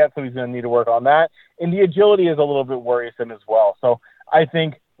be yet, so he's going to need to work on that. And the agility is a little bit worrisome as well. So I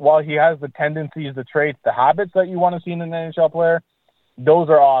think while he has the tendencies, the traits, the habits that you want to see in an NHL player, those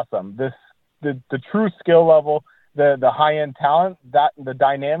are awesome. The true skill level, the high-end talent, that the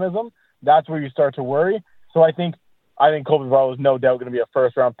dynamism, that's where you start to worry. So I think Colby Barlow is no doubt going to be a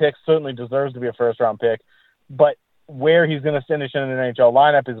first-round pick, certainly deserves to be a first-round pick. But where he's going to finish in an NHL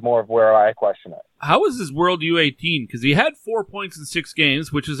lineup is more of where I question it. How was his World U18? Because he had 4 points in 6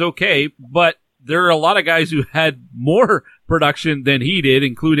 games, which is okay, but there are a lot of guys who had more production than he did,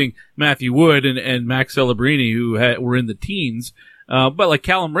 including Matthew Wood and Max Celebrini, who were in the teens. But like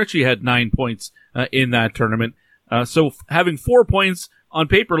Callum Ritchie had 9 points in that tournament. So having 4 points on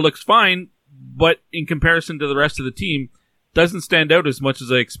paper looks fine, but in comparison to the rest of the team, doesn't stand out as much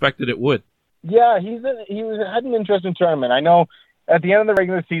as I expected it would. Yeah, he had an interesting tournament. I know at the end of the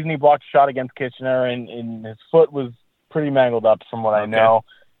regular season, he blocked a shot against Kitchener, and his foot was pretty mangled up from what I know.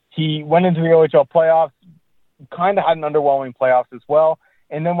 He went into the OHL playoffs, kind of had an underwhelming playoffs as well,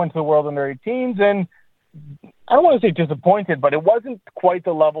 and then went to the World Under 18s, and I don't want to say disappointed, but it wasn't quite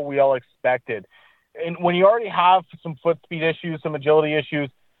the level we all expected. And when you already have some foot speed issues, some agility issues,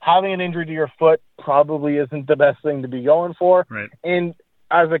 having an injury to your foot probably isn't the best thing to be going for. Right. And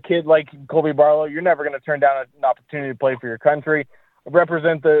as a kid like Colby Barlow, you're never going to turn down an opportunity to play for your country,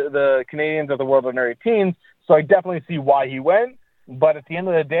 represent the Canadians at the World Under 18s. So I definitely see why he went. But at the end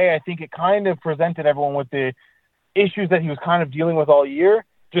of the day, I think it kind of presented everyone with the issues that he was kind of dealing with all year,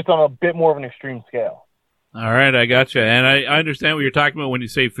 just on a bit more of an extreme scale. All right, I gotcha. And I understand what you're talking about when you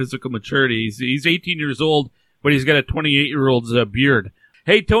say physical maturity. He's 18 years old, but he's got a 28-year-old's beard.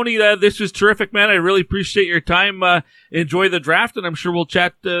 Hey, Tony, this was terrific, man. I really appreciate your time. Enjoy the draft, and I'm sure we'll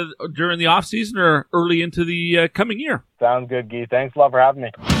chat during the offseason or early into the coming year. Sounds good, Guy. Thanks a lot for having me.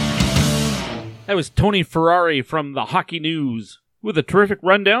 That was Tony Ferrari from the Hockey News with a terrific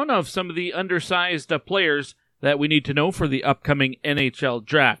rundown of some of the undersized players that we need to know for the upcoming NHL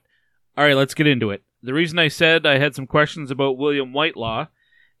draft. All right, let's get into it. The reason I said I had some questions about William Whitelaw,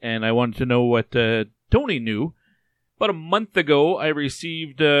 and I wanted to know what Tony knew, about a month ago, I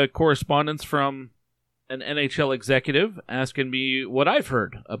received correspondence from an NHL executive asking me what I've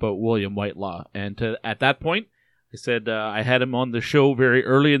heard about William Whitelaw. And at that point, I said I had him on the show very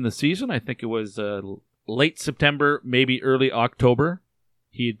early in the season. I think it was late September, maybe early October.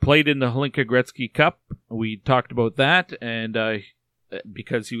 He had played in the Hlinka Gretzky Cup. We talked about that, and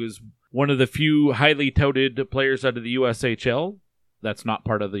because he was one of the few highly touted players out of the USHL, that's not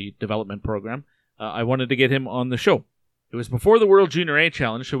part of the development program, I wanted to get him on the show. It was before the World Junior A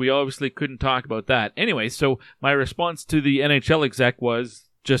Challenge, so we obviously couldn't talk about that. Anyway, so my response to the NHL exec was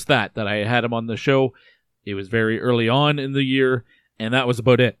just that I had him on the show. It was very early on in the year, and that was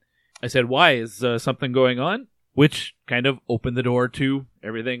about it. I said, why? Is something going on? Which kind of opened the door to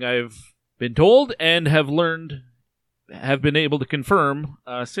everything I've been told and have been able to confirm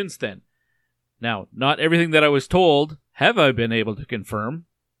since then. Now, not everything that I was told have I been able to confirm.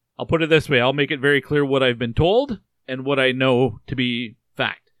 I'll put it this way. I'll make it very clear what I've been told and what I know to be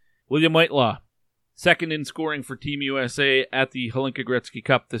fact. William Whitelaw, second in scoring for Team USA at the Hlinka Gretzky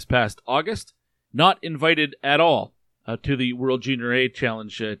Cup this past August. Not invited at all to the World Junior A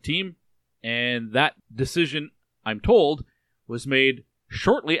Challenge team. And that decision, I'm told, was made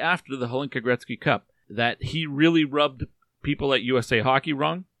shortly after the Hlinka Gretzky Cup. That he really rubbed people at USA Hockey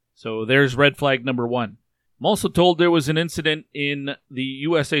wrong. So there's red flag number one. I'm also told there was an incident in the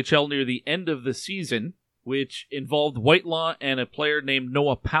USHL near the end of the season which involved Whitelaw and a player named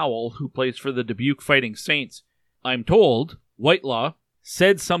Noah Powell, who plays for the Dubuque Fighting Saints. I'm told Whitelaw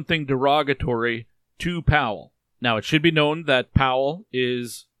said something derogatory to Powell. Now, it should be known that Powell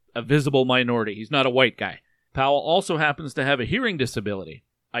is a visible minority. He's not a white guy. Powell also happens to have a hearing disability.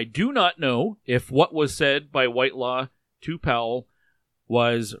 I do not know if what was said by Whitelaw to Powell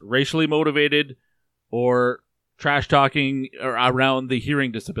was racially motivated or trash-talking around the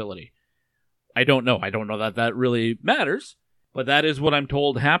hearing disability. I don't know. I don't know that that really matters, but that is what I'm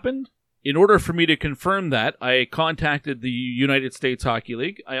told happened. In order for me to confirm that, I contacted the United States Hockey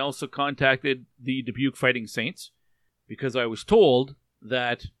League. I also contacted the Dubuque Fighting Saints because I was told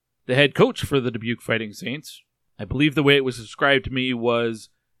that the head coach for the Dubuque Fighting Saints, I believe the way it was described to me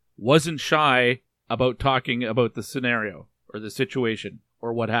wasn't shy about talking about the scenario or the situation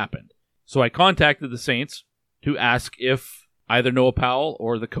or what happened. So I contacted the Saints to ask if either Noah Powell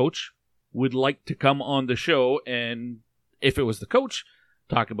or the coach would like to come on the show, and if it was the coach,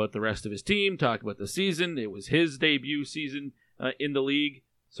 talk about the rest of his team, talk about the season. It was his debut season in the league,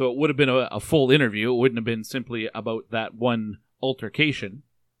 so it would have been a full interview. It wouldn't have been simply about that one altercation.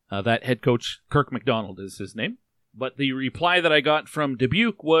 That head coach, Kirk McDonald is his name. But the reply that I got from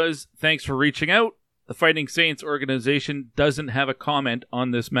Dubuque was, thanks for reaching out. the Fighting Saints organization doesn't have a comment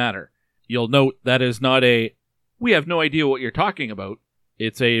on this matter. You'll note that is not a, we have no idea what you're talking about.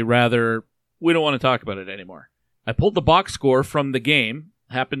 It's a rather, we don't want to talk about it anymore. I pulled the box score from the game,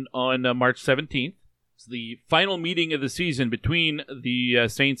 happened on March 17th. It's the final meeting of the season between the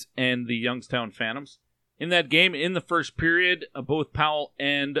Saints and the Youngstown Phantoms. In that game, in the first period, both Powell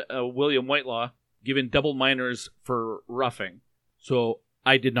and William Whitelaw given double minors for roughing. So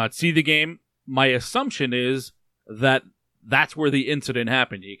I did not see the game. My assumption is that that's where the incident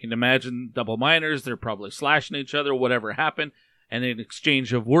happened. You can imagine double minors, they're probably slashing each other, whatever happened, and an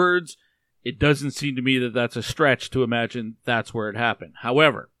exchange of words. It doesn't seem to me that that's a stretch to imagine that's where it happened.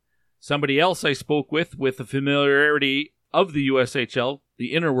 However, somebody else I spoke with the familiarity of the USHL,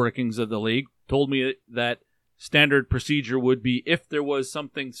 the inner workings of the league, told me that standard procedure would be if there was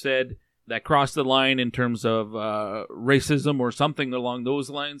something said that crossed the line in terms of racism or something along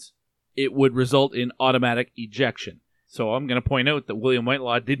those lines, it would result in automatic ejection. So I'm going to point out that William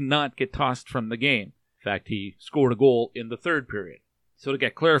Whitelaw did not get tossed from the game. In fact, he scored a goal in the third period. So to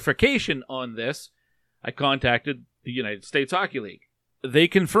get clarification on this, I contacted the United States Hockey League. They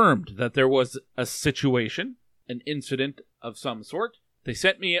confirmed that there was a situation, an incident of some sort. They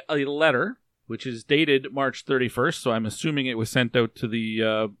sent me a letter, which is dated March 31st, so I'm assuming it was sent out to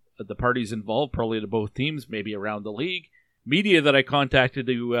the parties involved, probably to both teams, maybe around the league. Media that I contacted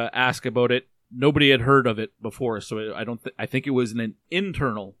to ask about it, nobody had heard of it before, so I think it was an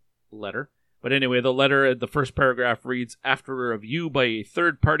internal letter. But anyway, the letter, the first paragraph reads, after a review by a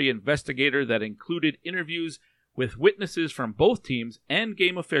third-party investigator that included interviews with witnesses from both teams and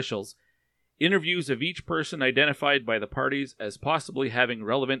game officials, interviews of each person identified by the parties as possibly having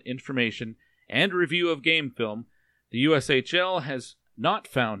relevant information, and review of game film, the USHL has not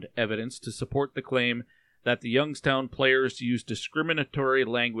found evidence to support the claim that the Youngstown players used discriminatory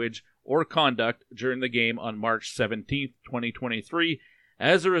language or conduct during the game on March 17, 2023.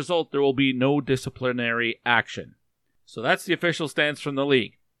 As a result, there will be no disciplinary action. So that's the official stance from the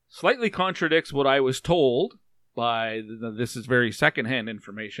league. Slightly contradicts what I was told by, this is very secondhand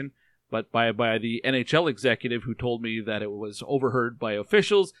information, but by the NHL executive who told me that it was overheard by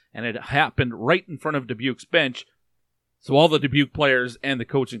officials and it happened right in front of Dubuque's bench. So all the Dubuque players and the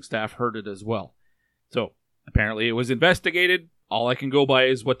coaching staff heard it as well. So apparently it was investigated. All I can go by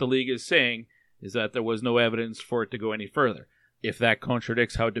is what the league is saying, is that there was no evidence for it to go any further. If that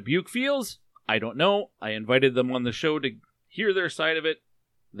contradicts how Dubuque feels, I don't know. I invited them on the show to hear their side of it.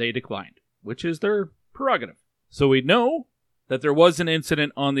 They declined, which is their prerogative. So we know that there was an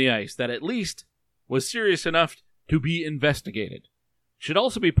incident on the ice that at least was serious enough to be investigated. It should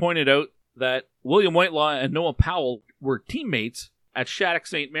also be pointed out that William Whitelaw and Noah Powell were teammates at Shattuck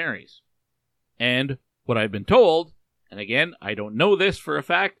St. Mary's. And what I've been told, and again, I don't know this for a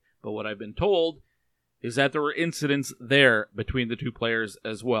fact, but what I've been told is that there were incidents there between the two players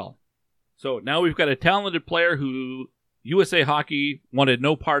as well. So now we've got a talented player who USA Hockey wanted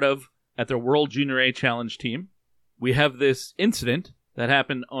no part of at their World Junior A Challenge team. We have this incident that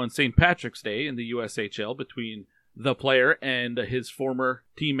happened on St. Patrick's Day in the USHL between the player and his former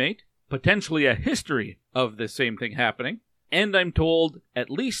teammate. Potentially a history of the same thing happening. And I'm told at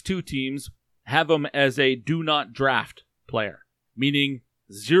least two teams have him as a do not draft player, meaning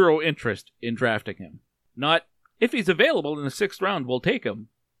zero interest in drafting him. Not, if he's available in the 6th round, we'll take him.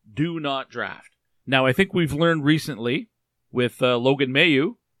 Do not draft. Now, I think we've learned recently with Logan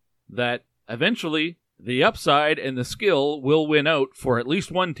Mailloux that eventually the upside and the skill will win out for at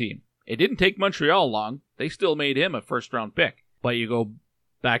least one team. It didn't take Montreal long. They still made him a first-round pick. But you go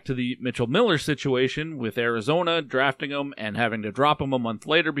back to the Mitchell Miller situation with Arizona drafting him and having to drop him a month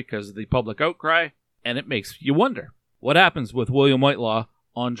later because of the public outcry, and it makes you wonder what happens with William Whitelaw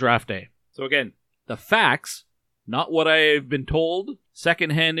on draft day. So again, the facts, not what I've been told,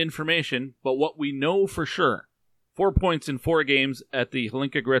 secondhand information, but what we know for sure. 4 points in 4 games at the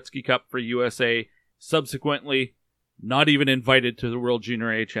Hlinka Gretzky Cup for USA, subsequently not even invited to the World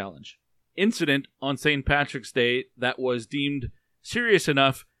Junior A Challenge. Incident on St. Patrick's Day that was deemed serious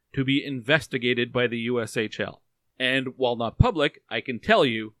enough to be investigated by the USHL. And while not public, I can tell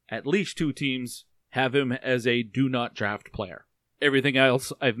you at least 2 teams have him as a do not draft player. Everything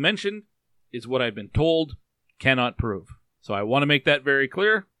else I've mentioned is what I've been told, cannot prove. So I want to make that very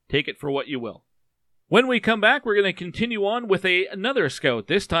clear. Take it for what you will. When we come back, we're going to continue on with another scout.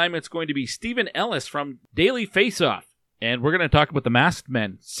 This time it's going to be Stephen Ellis from Daily Faceoff. And we're going to talk about the masked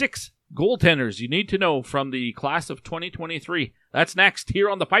men. 6 goaltenders you need to know from the class of 2023. That's next here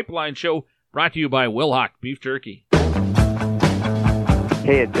on The Pipeline Show, brought to you by Wilhock Beef Jerky.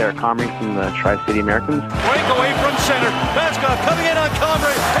 Hey, it's Eric Comrie from the Tri-City Americans. Break away from center. Baskov coming in on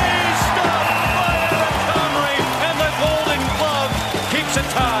Comrie. He's stopped by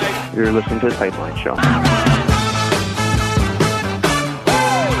You're listening to The Pipeline Show.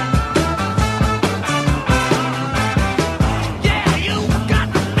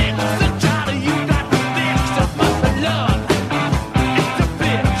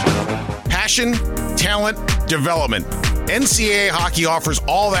 Passion, talent, development. NCAA hockey offers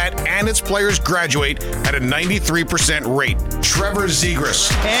all that, and its players graduate at a 93% rate. Trevor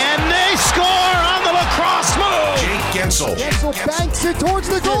Zegras. And they score on the lacrosse move! Jake Gensel. Gensel banks it towards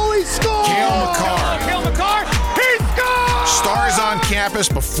the goalie. Score! Cale Makar. Cale Makar, he scores! Stars on campus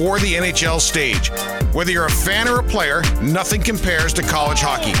before the NHL stage. Whether you're a fan or a player, nothing compares to college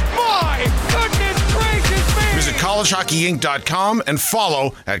hockey. My goodness gracious me! Visit collegehockeyinc.com and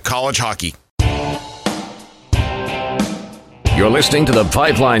follow at College Hockey. You're listening to The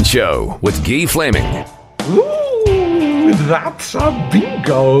Pipeline Show with Guy Flaming. Ooh, that's a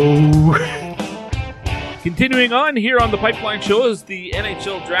bingo. Continuing on here on The Pipeline Show as the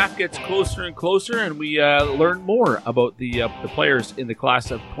NHL draft gets closer and closer, and we learn more about the players in the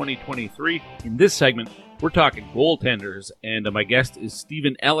class of 2023. In this segment, we're talking goaltenders, and my guest is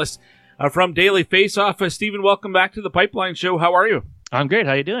Stephen Ellis from Daily Faceoff. Stephen, welcome back to The Pipeline Show. How are you? I'm great.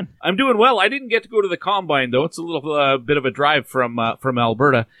 How you doing? I'm doing well. I didn't get to go to the Combine, though. It's a little bit of a drive from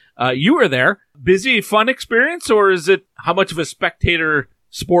Alberta. You were there. Busy, fun experience, or is it how much of a spectator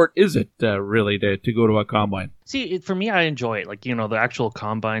sport is it really to go to a Combine? See, for me, I enjoy it. Like, the actual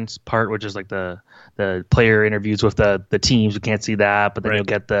Combines part, which is like the player interviews with the teams. We can't see that, but then you'll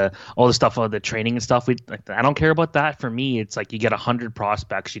get all the stuff on the training and stuff. I don't care about that. For me, it's like you get 100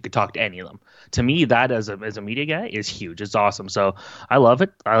 prospects. You could talk to any of them. To me, that as a media guy is huge. It's awesome. So I love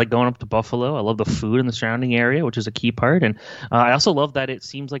it. I like going up to Buffalo. I love the food in the surrounding area, which is a key part. And I also love that it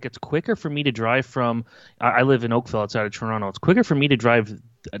seems like it's quicker for me to drive from. I live in Oakville outside of Toronto. It's quicker for me to drive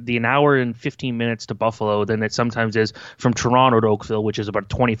an hour and 15 minutes to Buffalo than it sometimes is from Toronto to Oakville, which is about a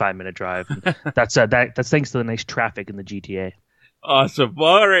 25-minute drive. And that's thanks to the nice traffic in the GTA. Awesome.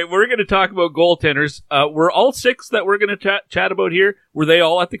 All right, we're going to talk about goaltenders. Were all six that we're going to chat about here, were they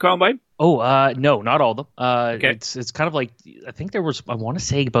all at the Combine? Oh, no, not all of them. Okay. It's kind of like, I think there was, I want to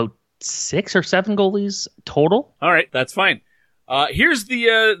say about 6 or 7 goalies total. All right, that's fine. Here's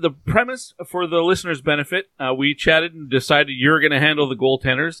the premise for the listeners' benefit. We chatted and decided you're going to handle the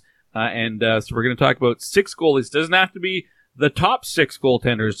goaltenders, so we're going to talk about 6 goalies. Doesn't have to be the top 6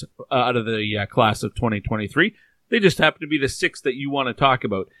 goaltenders out of the class of 2023. They just happen to be the 6 that you want to talk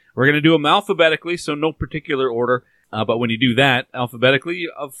about. We're going to do them alphabetically, so no particular order. But when you do that alphabetically,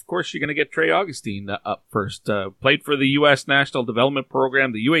 of course, you're going to get Trey Augustine up first. Played for the U.S. National Development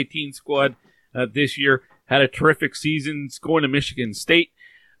Program, the U18 squad this year. Had a terrific season going to Michigan State.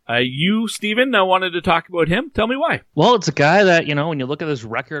 You, Stephen, wanted to talk about him. Tell me why. Well, it's a guy that, when you look at his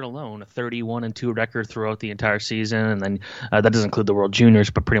record alone, a 31-2 record throughout the entire season, and then that doesn't include the World Juniors,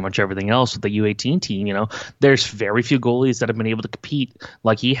 but pretty much everything else with the U18 team, there's very few goalies that have been able to compete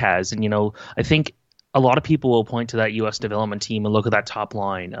like he has. And, I think a lot of people will point to that U.S. development team and look at that top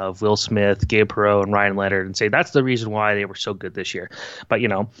line of Will Smith, Gabe Perreault, and Ryan Leonard and say that's the reason why they were so good this year. But,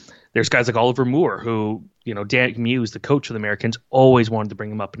 there's guys like Oliver Moore who, Dan Muse, the coach of the Americans, always wanted to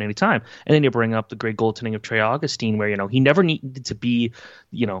bring him up at any time. And then you bring up the great goaltending of Trey Augustine where, he never needed to be,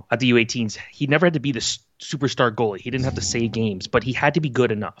 at the U18s. He never had to be the superstar goalie. He didn't have to save games, but he had to be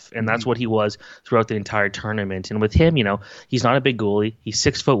good enough. And that's what he was throughout the entire tournament. And with him, he's not a big goalie. He's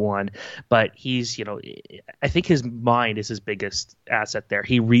 6'1", but he's, I think his mind is his biggest asset there.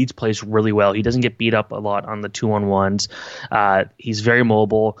 He reads plays really well. He doesn't get beat up a lot on the 2-on-1s. He's very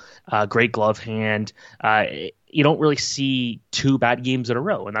mobile, great glove hand. You don't really see 2 bad games in a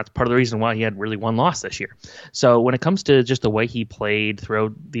row, and that's part of the reason why he had really 1 loss this year. So when it comes to just the way he played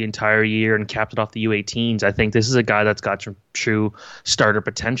throughout the entire year and capped it off the U18s, I think this is a guy that's got some true starter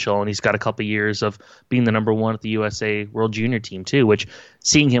potential, and he's got a couple of years of being the number 1 at the USA World Junior team too, which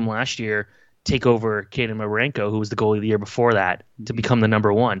seeing him last year take over Kaden Marenko, who was the goalie the year before that, to become the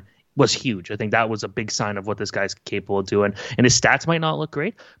number 1 was huge. I think that was a big sign of what this guy's capable of doing. And his stats might not look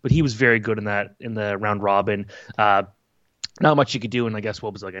great, but he was very good in the round robin. Not much you could do in, I guess,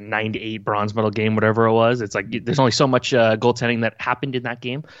 what was like a 9-8 bronze medal game, whatever it was. It's like there's only so much goaltending that happened in that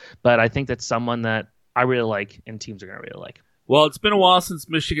game. But I think that's someone that I really like and teams are going to really like. Well, it's been a while since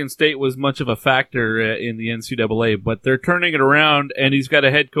Michigan State was much of a factor in the NCAA, but they're turning it around, and he's got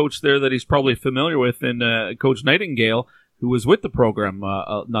a head coach there that he's probably familiar with in Coach Nightingale, who was with the program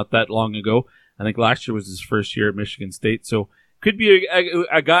not that long ago. I think last year was his first year at Michigan State. So could be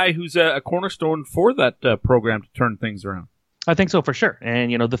a guy who's a cornerstone for that program to turn things around. I think so for sure.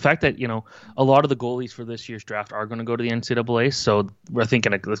 And, the fact that, a lot of the goalies for this year's draft are going to go to the NCAA. So we're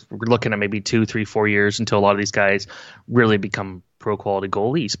looking at maybe 2, 3, 4 years until a lot of these guys really become pro quality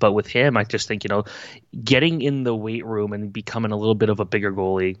goalies. But with him, I just think, getting in the weight room and becoming a little bit of a bigger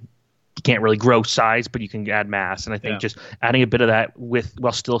goalie, you can't really grow size, but you can add mass. And I think just adding a bit of that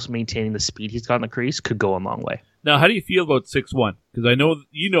while still maintaining the speed he's got in the crease could go a long way. Now, how do you feel about 6'1"? Because I know,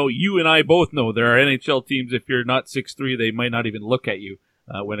 you and I both know there are NHL teams, if you're not 6'3", they might not even look at you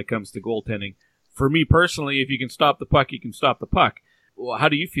when it comes to goaltending. For me personally, if you can stop the puck, you can stop the puck. Well, how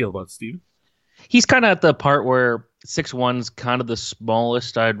do you feel about Steven? He's kind of at the part where 6'1's kind of the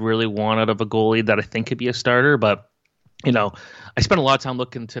smallest I'd really want out of a goalie that I think could be a starter, but I spent a lot of time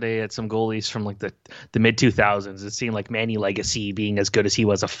looking today at some goalies from like the mid 2000s. It seemed like Manny Legacy being as good as he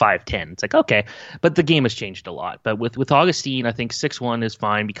was a 5'10". It's like, okay, but the game has changed a lot. But with Augustine, I think 6'1 is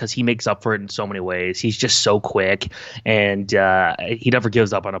fine because he makes up for it in so many ways. He's just so quick, and he never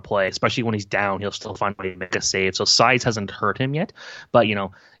gives up on a play, especially when he's down. He'll still find a way to make a save. So size hasn't hurt him yet, but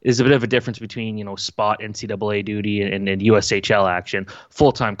there's a bit of a difference between spot NCAA duty and USHL action.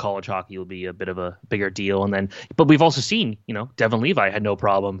 Full-time college hockey will be a bit of a bigger deal, but we've also seen Devin Levi had no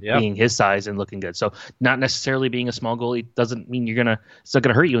problem being his size and looking good. So not necessarily being a small goalie doesn't mean it's not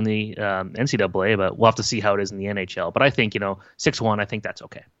gonna hurt you in the NCAA, but we'll have to see how it is in the NHL. But I think 6'1", I think that's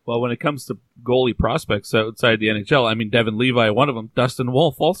okay. Well, when it comes to goalie prospects outside the NHL, I mean Devin Levi, one of them, Dustin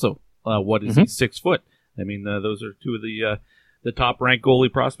Wolf also. What is he, 6 foot? I mean those are two of the top-ranked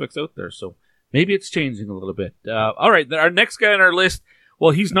goalie prospects out there. So maybe it's changing a little bit. All right, our next guy on our list,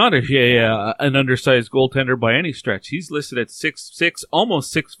 well, he's not an undersized goaltender by any stretch. He's listed at 6'6",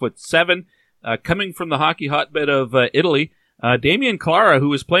 almost 6'7", coming from the hockey hotbed of Italy. Damian Clara,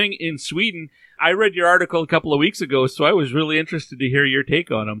 who is playing in Sweden. I read your article a couple of weeks ago, so I was really interested to hear your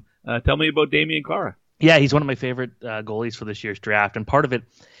take on him. Tell me about Damian Clara. Yeah, he's one of my favorite goalies for this year's draft, and part of it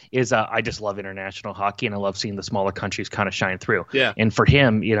is I just love international hockey, and I love seeing the smaller countries kind of shine through. Yeah. And for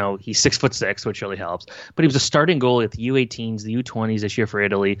him, he's 6'6", which really helps. But he was a starting goalie at the U18s, the U20s this year for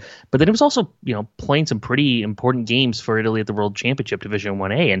Italy. But then he was also, playing some pretty important games for Italy at the World Championship Division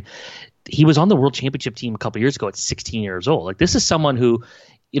 1A, and he was on the World Championship team a couple years ago at 16 years old. Like, this is someone who,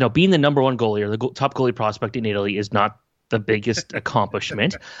 being the number one goalie or the top goalie prospect in Italy is not the biggest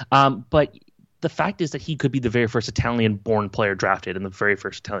accomplishment, but the fact is that he could be the very first Italian-born player drafted and the very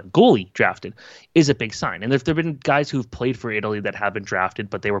first Italian goalie drafted is a big sign. And there have been guys who've played for Italy that have been drafted,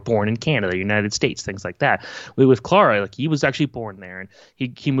 but they were born in Canada, United States, things like that. With Clara, he was actually born there, and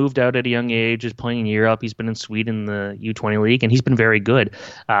he moved out at a young age, is playing in Europe. He's been in Sweden, the U20 league, and he's been very good.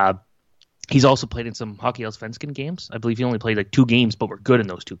 He's also played in some Hockey Allsvenskan games. I believe he only played 2 games, but were good in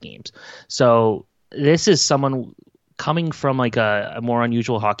those 2 games. So this is someone coming from a more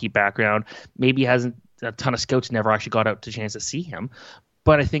unusual hockey background, maybe hasn't a ton of scouts never actually got out to chance to see him.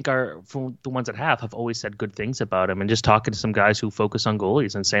 But I think from the ones that have always said good things about him, and just talking to some guys who focus on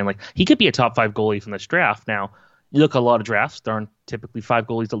goalies and saying he could be a top 5 goalie from this draft. Now, you look at a lot of drafts, there aren't typically 5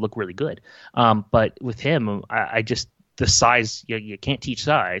 goalies that look really good. But with him, I just, the size, you can't teach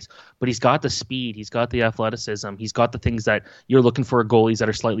size, but he's got the speed, he's got the athleticism, he's got the things that you're looking for goalies that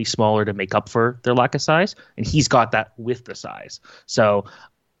are slightly smaller to make up for their lack of size, and he's got that with the size. So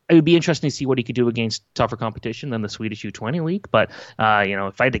it would be interesting to see what he could do against tougher competition than the Swedish U20 league. But if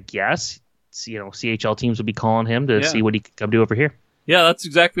I had to guess, CHL teams would be calling him to see what he could come do over here. Yeah, that's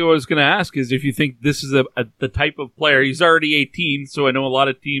exactly what I was going to ask, is if you think this is the type of player. He's already 18, so I know a lot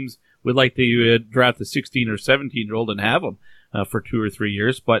of teams would like to draft a 16 or 17-year-old and have him for 2 or 3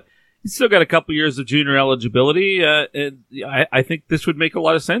 years, but he's still got a couple years of junior eligibility. And I think this would make a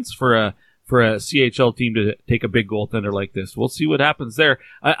lot of sense for a CHL team to take a big goaltender like this. We'll see what happens there.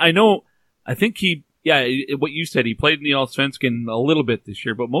 I think what you said, he played in the Allsvenskan a little bit this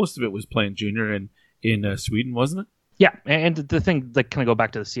year, but most of it was playing junior in Sweden, wasn't it? Yeah, and the thing that kind of go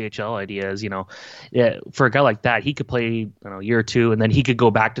back to the CHL idea is, for a guy like that, he could play a year or two, and then he could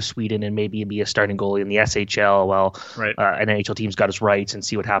go back to Sweden and maybe be a starting goalie in the SHL while an NHL team's got his rights and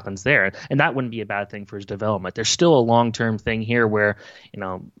see what happens there. And that wouldn't be a bad thing for his development. There's still a long-term thing here where,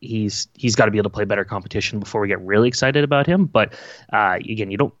 he's got to be able to play better competition before we get really excited about him. But again,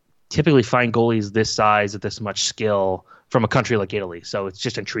 you don't typically find goalies this size with this much skill from a country like Italy. So it's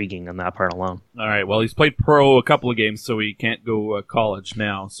just intriguing on that part alone. All right. Well, he's played pro a couple of games, so he can't go college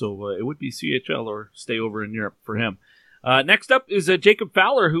now. So it would be CHL or stay over in Europe for him. Next up is Jacob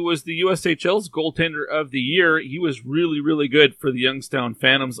Fowler, who was the USHL's goaltender of the year. He was really, really good for the Youngstown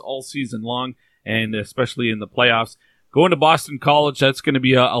Phantoms all season long, and especially in the playoffs. Going to Boston College, that's going to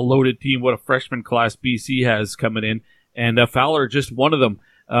be a loaded team. What a freshman class BC has coming in. And Fowler, just one of them.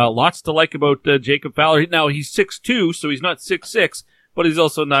 Lots to like about Jacob Fowler. Now, he's 6'2", so he's not 6'6", but he's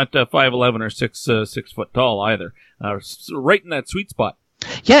also not 5'11" or 6 foot tall either. Right in that sweet spot.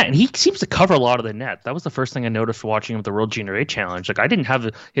 Yeah, and he seems to cover a lot of the net. That was the first thing I noticed watching him at the World Junior A Challenge. Like, I didn't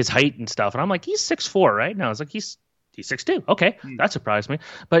have his height and stuff, and I'm like, he's 6'4", right? Now, I was like, he's 6'2". Okay, that surprised me.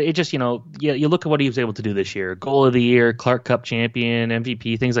 But it just, you look at what he was able to do this year. Goal of the year, Clark Cup champion,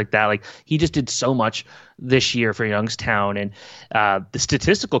 MVP, things like that. Like, he just did so much this year for Youngstown. And the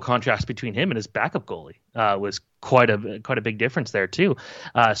statistical contrast between him and his backup goalie was quite a big difference there, too.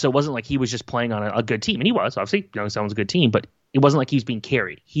 So it wasn't like he was just playing on a good team. And he was, obviously. Youngstown was a good team. But it wasn't like he was being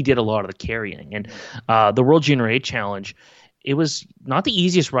carried. He did a lot of the carrying. And the World Junior A Challenge, it was not the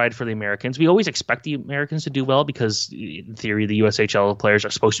easiest ride for the Americans. We always expect the Americans to do well because, in theory, the USHL players are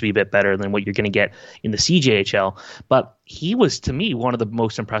supposed to be a bit better than what you're going to get in the CJHL. But he was, to me, one of the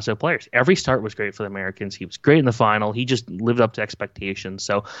most impressive players. Every start was great for the Americans. He was great in the final. He just lived up to expectations.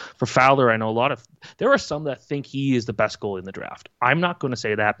 So for Fowler, I know there are some that think he is the best goalie in the draft. I'm not going to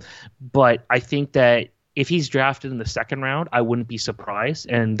say that, but I think that if he's drafted in the second round, I wouldn't be surprised.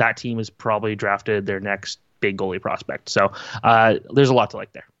 And that team has probably drafted their next big goalie prospect. So there's a lot to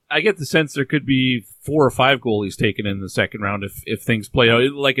like there. I get the sense there could be 4 or 5 goalies taken in the second round if things play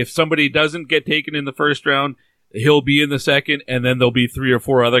out. Like, if somebody doesn't get taken in the first round, he'll be in the second, and then there'll be 3 or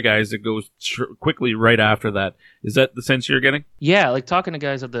 4 other guys that go quickly right after that. Is that the sense you're getting? Yeah, like talking to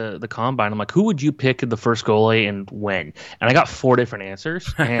guys at the Combine, I'm like, who would you pick in the first goalie and when? And I got 4 different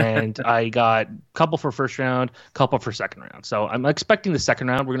answers, and I got a couple for first round, a couple for second round. So I'm expecting the second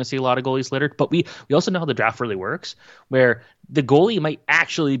round we're going to see a lot of goalies littered, but we also know how the draft really works, where the goalie might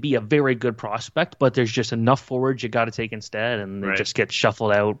actually be a very good prospect, but there's just enough forwards you got to take instead, and they just get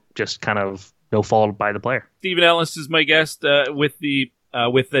shuffled out, just kind of no fault by the player. Stephen Ellis is my guest with the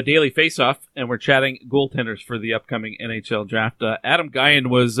Daily Faceoff, and we're chatting goaltenders for the upcoming NHL Draft. Adam Guyan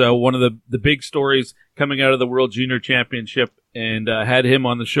was one of the big stories coming out of the World Junior Championship, and had him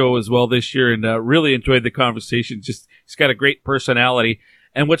on the show as well this year, and really enjoyed the conversation. He's got a great personality,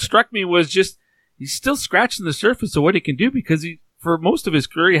 and what struck me was just he's still scratching the surface of what he can do, because for most of his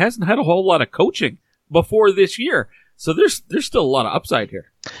career he hasn't had a whole lot of coaching before this year. So there's still a lot of upside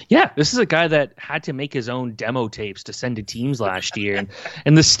here. Yeah, this is a guy that had to make his own demo tapes to send to teams last year.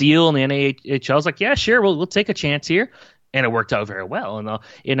 And the Steel and the NHL was like, yeah, sure, we'll take a chance here. And it worked out very well.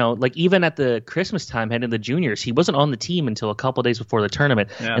 And, like even at the Christmas time, heading to the juniors, he wasn't on the team until a couple of days before the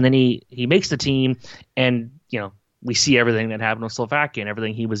tournament. Yeah. And then he makes the team, and, we see everything that happened with Slovakia and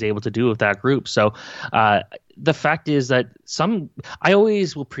everything he was able to do with that group. So the fact is that I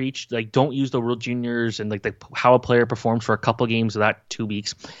always will preach, like, don't use the World Juniors and like how a player performed for a couple of games of that 2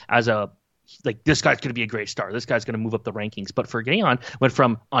 weeks as this guy's going to be a great star. This guy's going to move up the rankings. But for Guyan, went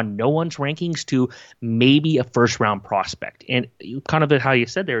from on no one's rankings to maybe a first round prospect. And kind of how you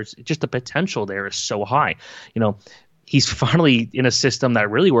said, there's just the potential there is so high. He's finally in a system that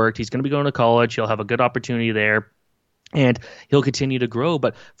really worked. He's going to be going to college. He'll have a good opportunity there, and he'll continue to grow.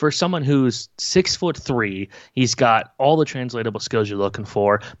 But for someone who's 6'3", he's got all the translatable skills you're looking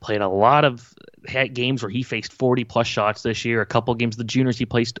for. Played a lot of games where he faced 40-plus shots this year. A couple of games the juniors he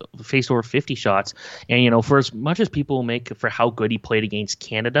faced over 50 shots. And, for as much as people make for how good he played against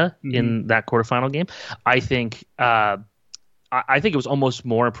Canada in that quarterfinal game, I think it was almost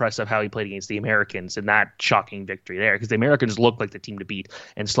more impressive how he played against the Americans in that shocking victory there, because the Americans looked like the team to beat,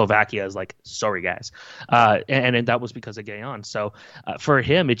 and Slovakia is like, sorry, guys. And that was because of Guyan. So for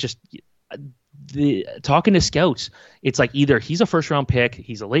him, it just talking to scouts, it's like either he's a first-round pick,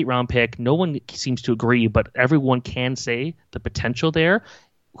 he's a late-round pick. No one seems to agree, but everyone can say the potential there.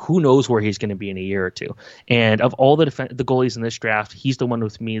 Who knows where he's going to be in a year or two. And of all the goalies in this draft, he's the one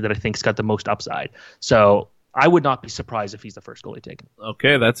with me that I think's got the most upside. So I would not be surprised if he's the first goalie taken.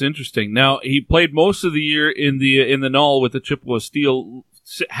 Okay, that's interesting. Now, he played most of the year in the Null with the Chippewa Steel,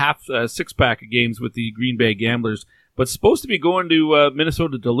 six-pack of games with the Green Bay Gamblers, but supposed to be going to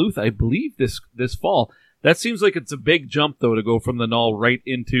Minnesota Duluth, I believe, this fall. That seems like it's a big jump, though, to go from the Null right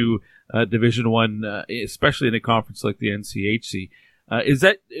into Division I, especially in a conference like the NCHC. Is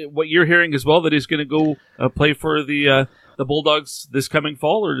that what you're hearing as well, that he's going to go play for the Bulldogs this coming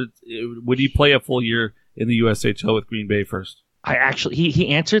fall, or would he play a full year in the USHL with Green Bay first? He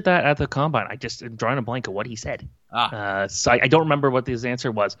answered that at the Combine. I just am drawing a blank of what he said. So I don't remember what his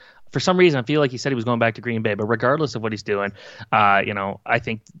answer was. For some reason, I feel like he said he was going back to Green Bay. But regardless of what he's doing, I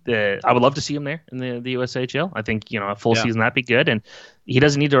think I would love to see him there in the USHL. I think a full season, that'd be good. And he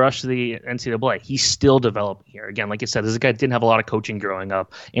doesn't need to rush to the NCAA. He's still developing here. Again, like I said, this guy didn't have a lot of coaching growing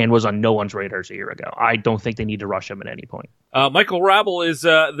up and was on no one's radars a year ago. I don't think they need to rush him at any point. Michael Rabel is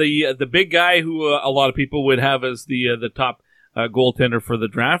the big guy who a lot of people would have as the top goaltender for the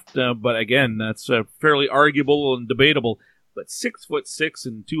draft. But again, that's fairly arguable and debatable. But 6'6"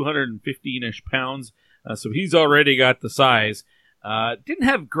 and 215-ish pounds. So he's already got the size. Didn't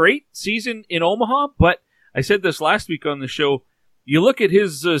have great season in Omaha, but I said this last week on the show. You look at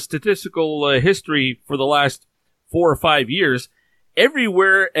his statistical history for the last 4 or 5 years.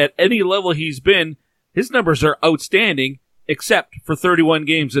 Everywhere at any level he's been, his numbers are outstanding, except for 31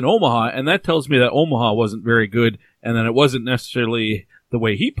 games in Omaha, and that tells me that Omaha wasn't very good, and that it wasn't necessarily the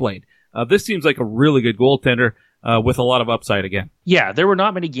way he played. This seems like a really good goaltender with a lot of upside again. Yeah, there were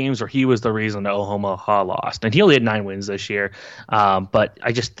not many games where he was the reason that Omaha lost, and he only had 9 wins this year. But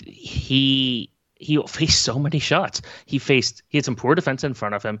he faced so many shots. He had some poor defense in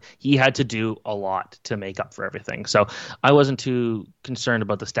front of him. He had to do a lot to make up for everything. So I wasn't too concerned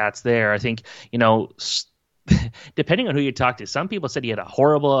about the stats there. I think, depending on who you talk to, some people said he had a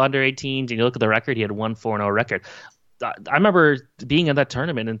horrible under-18s, and you look at the record, he had a 1-4-0 record. I remember being in that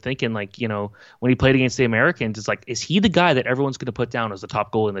tournament and thinking, when he played against the Americans, it's like, is he the guy that everyone's going to put down as the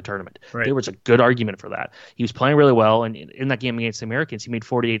top goalie in the tournament? Right. There was a good argument for that. He was playing really well, and in that game against the Americans, he made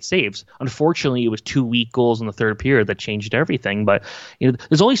 48 saves. Unfortunately, it was 2 weak goals in the third period that changed everything. But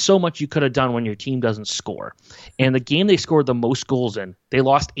there's only so much you could have done when your team doesn't score. And the game they scored the most goals in, they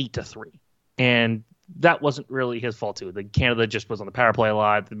lost 8-3. And that wasn't really his fault too. Canada just was on the power play a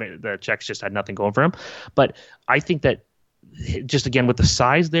lot. The Czechs just had nothing going for him. But I think that just again with the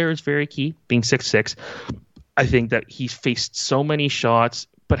size there is very key. Being 6'6", I think that he's faced so many shots,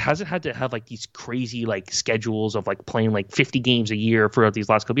 but hasn't had to have these crazy schedules of playing 50 games a year throughout these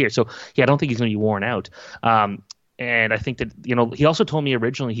last couple of years. So yeah, I don't think he's going to be worn out. And I think that, he also told me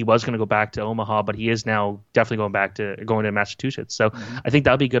originally he was going to go back to Omaha, but he is now definitely going to Massachusetts. So I think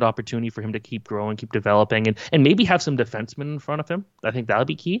that'll be a good opportunity for him to keep growing, keep developing, and maybe have some defensemen in front of him. I think that'll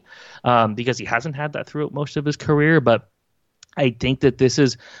be key because he hasn't had that throughout most of his career. But I think that this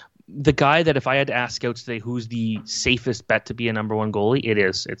is the guy that if I had to ask scouts today who's the safest bet to be a number one goalie,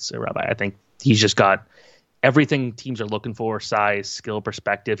 it's Rabbi. I think he's just got everything teams are looking for: size, skill,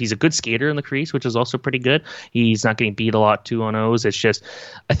 perspective. He's a good skater in the crease, which is also pretty good. He's not getting beat a lot 2-on-0s. It's just,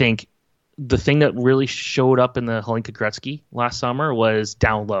 I think the thing that really showed up in the Hlinka Gretzky last summer was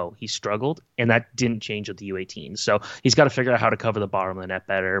down low. He struggled, and that didn't change with the U18. So he's got to figure out how to cover the bottom of the net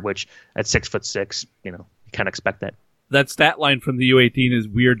better, which at 6'6", you can't expect that. That stat line from the U18 is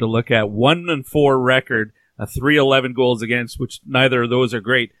weird to look at. 1-4 record, a 311 goals against, which neither of those are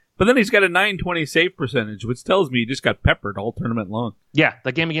great. But then he's got a .920 save percentage, which tells me he just got peppered all tournament long. Yeah,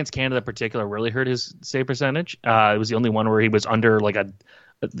 that game against Canada in particular really hurt his save percentage. It was the only one where he was under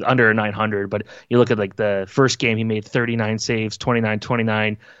a 900. But you look at the first game, he made 39 saves, 29,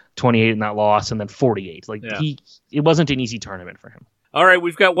 29, 28 in that loss, and then 48. It wasn't an easy tournament for him. All right,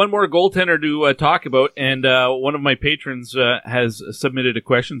 we've got one more goaltender to talk about, and one of my patrons has submitted a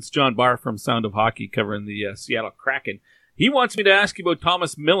question. It's John Barr from Sound of Hockey covering the Seattle Kraken. He wants me to ask you about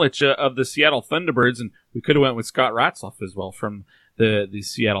Thomas Milic of the Seattle Thunderbirds, and we could have went with Scott Ratzlaff as well from the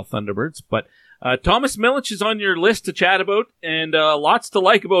Seattle Thunderbirds. But Thomas Milic is on your list to chat about, and lots to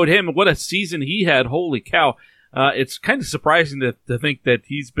like about him. What a season he had. Holy cow. It's kind of surprising to think that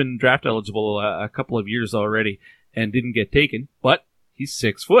he's been draft eligible a couple of years already and didn't get taken, but he's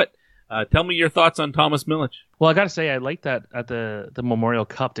 6 foot. Tell me your thoughts on Thomas Milic. Well, I got to say, I like that at the Memorial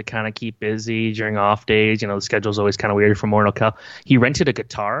Cup to kind of keep busy during off days. The schedule's always kind of weird for Memorial Cup. He rented a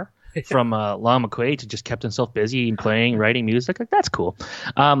guitar from Lon McQuaid to just kept himself busy and playing, writing music. That's cool.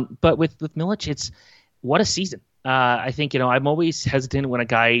 But with Milic, what a season. I think, I'm always hesitant when a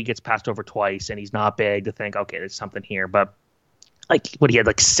guy gets passed over twice and he's not big to think, okay, there's something here. But he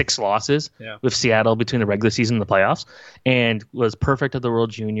had 6 losses with Seattle between the regular season and the playoffs, and was perfect at the World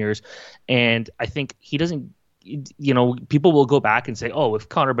Juniors. And I think he doesn't, people will go back and say, oh, if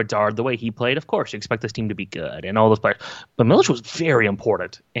Connor Bedard, the way he played, of course you expect this team to be good and all those players. But Milic was very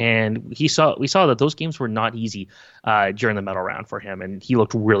important, and we saw that those games were not easy during the medal round for him, and he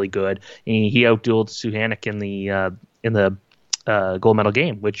looked really good. And he outdueled Suhanik in the gold medal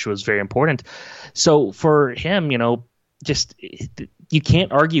game, which was very important. So for him, just you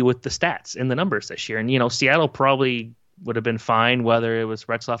can't argue with the stats and the numbers this year. And, Seattle probably would have been fine whether it was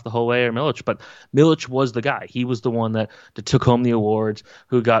Retzlaff the whole way or Milic, but Milic was the guy. He was the one that took home the awards,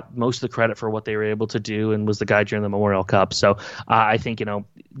 who got most of the credit for what they were able to do, and was the guy during the Memorial Cup. So I think,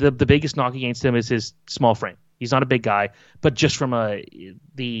 the biggest knock against him is his small frame. He's not a big guy, but just from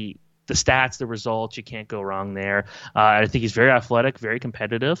the stats, the results, you can't go wrong there. I think he's very athletic, very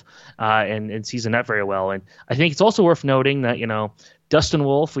competitive, and sees the net very well. And I think it's also worth noting that, Dustin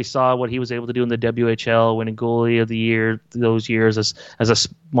Wolf, we saw what he was able to do in the WHL, winning goalie of the year those years as a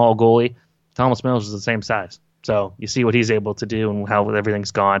small goalie. Thomas Milic is the same size. So you see what he's able to do and how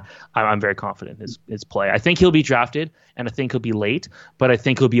everything's gone. I'm very confident in his play. I think he'll be drafted, and I think he'll be late, but I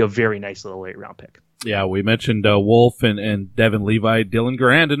think he'll be a very nice little late-round pick. Yeah, we mentioned Wolf and Devin Levi. Dylan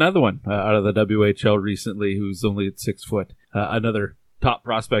Garand, another one out of the WHL recently, who's only at 6 foot. Another top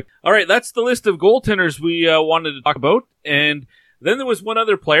prospect. All right, that's the list of goaltenders we wanted to talk about. And then there was one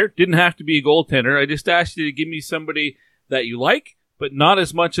other player. Didn't have to be a goaltender. I just asked you to give me somebody that you like, but not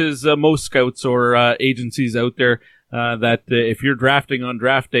as much as most scouts or agencies out there that if you're drafting on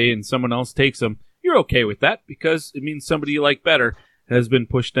draft day and someone else takes them, you're okay with that because it means somebody you like better has been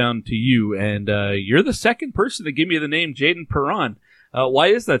pushed down to you. And you're the second person to give me the name Jayden Perron. Why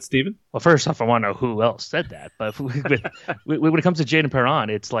is that, Steven? Well, first off, I want to know who else said that. But when it comes to Jayden Perron,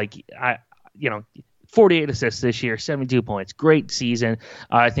 it's like, 48 assists this year, 72 points. Great season.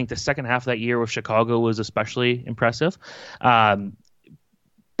 I think the second half of that year with Chicago was especially impressive.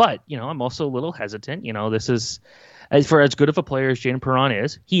 But, I'm also a little hesitant. This is, for as good of a player as Jayden Perron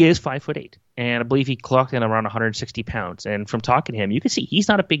is, he is 5'8", and I believe he clocked in around 160 pounds. And from talking to him, you can see he's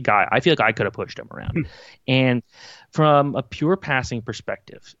not a big guy. I feel like I could have pushed him around. And from a pure passing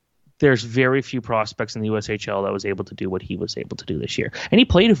perspective, there's very few prospects in the USHL that was able to do what he was able to do this year. And he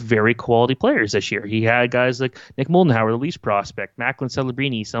played with very quality players this year. He had guys like Nick Moldenhauer, the Leafs prospect, Macklin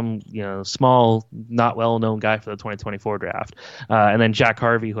Celebrini, some small, not well-known guy for the 2024 draft. And then Jack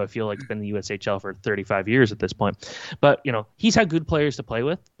Harvey, who I feel like has been in the USHL for 35 years at this point. But, he's had good players to play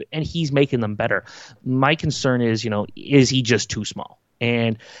with, and he's making them better. My concern is, is he just too small?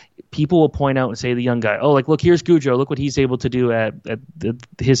 And people will point out and say the young guy, look, here's Goudreau. Look what he's able to do at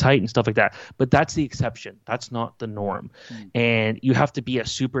his height and stuff like that. But that's the exception. That's not the norm. And you have to be a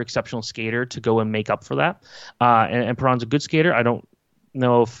super exceptional skater to go and make up for that. And Perron's a good skater. I don't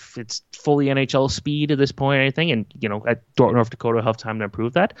know if it's fully NHL speed at this point or anything. And, at North Dakota, he'll have time to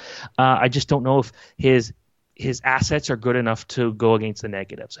improve that. I just don't know if his assets are good enough to go against the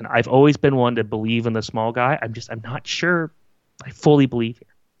negatives. And I've always been one to believe in the small guy. I'm not sure I fully believe here.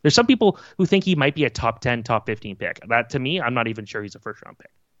 There's some people who think he might be a top 10, top 15 pick. That, to me, I'm not even sure he's a first-round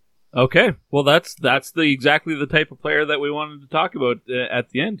pick. Okay. Well, that's exactly the type of player that we wanted to talk about at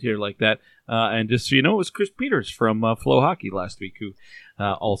the end here like that. And just so you know, it was Chris Peters from Flow Hockey last week who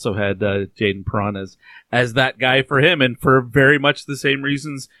also had Jayden Perron as that guy for him, and for very much the same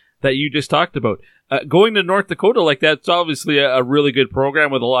reasons that you just talked about. Going to North Dakota like that, it's obviously a really good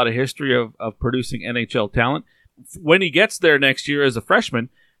program with a lot of history of producing NHL talent. When he gets there next year as a freshman,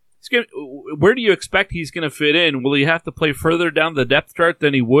 where do you expect he's going to fit in? Will he have to play further down the depth chart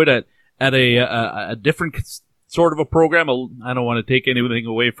than he would at a different sort of a program? I don't want to take anything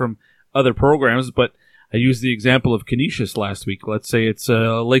away from other programs, but I used the example of Canisius last week. Let's say it's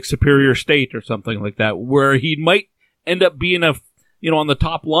Lake Superior State or something like that, where he might end up being on the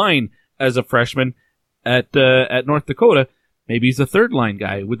top line as a freshman at North Dakota. Maybe he's a third line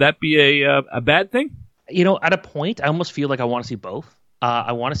guy. Would that be a bad thing? At a point, I almost feel like I want to see both.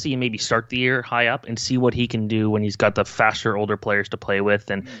 I want to see him maybe start the year high up and see what he can do when he's got the faster, older players to play with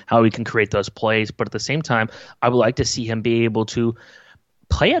and how he can create those plays. But at the same time, I would like to see him be able to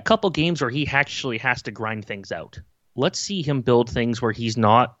play a couple games where he actually has to grind things out. Let's see him build things where he's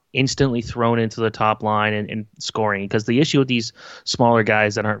not instantly thrown into the top line and scoring. Because the issue with these smaller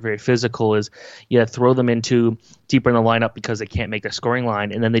guys that aren't very physical is you throw them into deeper in the lineup because they can't make the scoring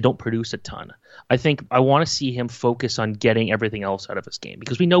line, and then they don't produce a ton. I think I want to see him focus on getting everything else out of his game,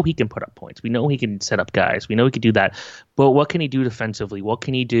 because we know he can put up points. We know he can set up guys. We know he can do that. But what can he do defensively? What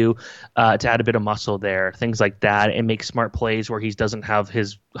can he do to add a bit of muscle there? Things like that, and make smart plays where he doesn't have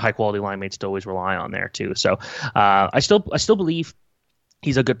his high-quality line mates to always rely on there too. So I still believe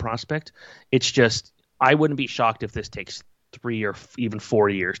he's a good prospect. It's just I wouldn't be shocked if this takes 3 or even 4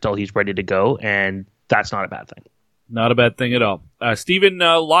 years till he's ready to go, and that's not a bad thing. Not a bad thing at all. Steven,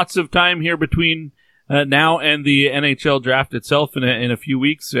 lots of time here between now and the NHL draft itself in a few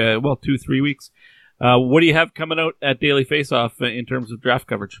weeks, 2-3 weeks. What do you have coming out at Daily Faceoff in terms of draft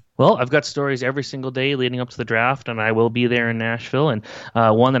coverage? Well, I've got stories every single day leading up to the draft, and I will be there in Nashville. And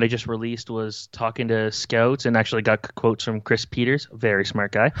one that I just released was talking to scouts, and actually got quotes from Chris Peters, a very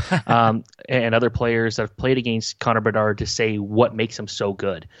smart guy, and other players that have played against Connor Bedard to say what makes him so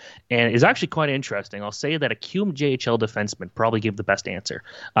good. And it's actually quite interesting. I'll say that a QMJHL defenseman probably gave the best answer.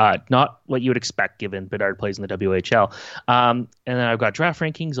 Not what you would expect given Bedard plays in the WHL. And then I've got draft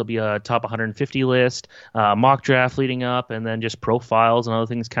rankings. There'll be a top 150 list, mock draft leading up, and then just profiles and other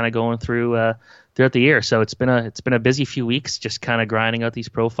things kind of going through throughout the year. So it's been a busy few weeks just kind of grinding out these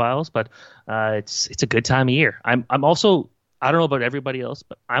profiles, but it's a good time of year. I'm also I don't know about everybody else,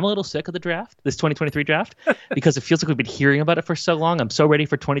 but I'm a little sick of the draft, this 2023 draft, because it feels like we've been hearing about it for so long. I'm so ready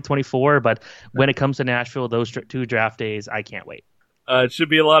for 2024, but when it comes to Nashville, those 2 draft days, I can't wait. It should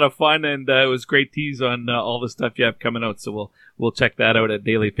be a lot of fun, and it was great tease on all the stuff you have coming out, so we'll check that out at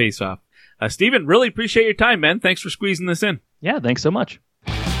Daily Faceoff. Steven, really appreciate your time, man. Thanks for squeezing this in. Yeah, thanks so much.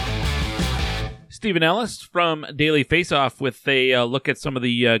 Steven Ellis from Daily Faceoff with a look at some of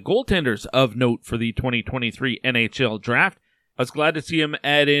the goaltenders of note for the 2023 NHL Draft. I was glad to see him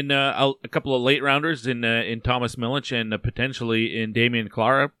add in a couple of late rounders in Thomas Milic and potentially in Damian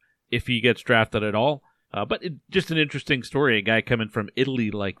Clara if he gets drafted at all. But just an interesting story, a guy coming from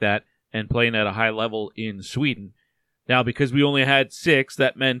Italy like that and playing at a high level in Sweden. Now, because we only had 6,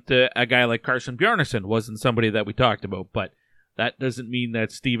 that meant a guy like Carson Bjarnason wasn't somebody that we talked about. But that doesn't mean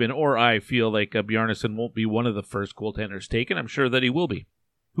that Steven or I feel like Bjarnason won't be one of the first goaltenders taken. I'm sure that he will be.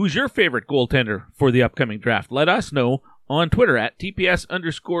 Who's your favorite goaltender for the upcoming draft? Let us know on Twitter at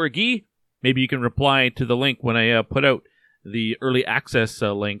TPS_Guy. Maybe you can reply to the link when I put out the early access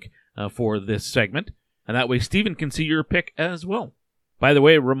link for this segment. And that way Steven can see your pick as well. By the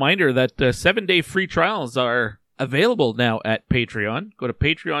way, a reminder that 7-day free trials are available now at Patreon. Go to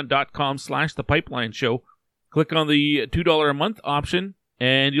patreon.com/thepipelineshow. Click on the $2 a month option,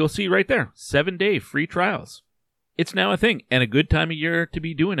 and you'll see right there, 7-day free trials. It's now a thing, and a good time of year to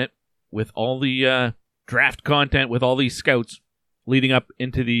be doing it with all the draft content, with all these scouts leading up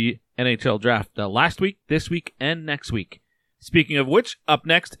into the NHL draft last week, this week, and next week. Speaking of which, up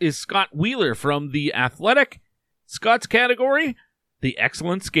next is Scott Wheeler from The Athletic. Scott's category, the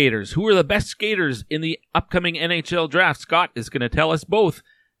excellent skaters. Who are the best skaters in the upcoming NHL draft? Scott is going to tell us both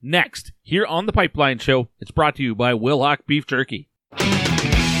next here on The Pipeline Show. It's brought to you by Wilhauk Beef Jerky.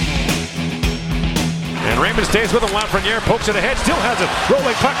 And Raymond stays with him. Lafreniere pokes it ahead, still has it.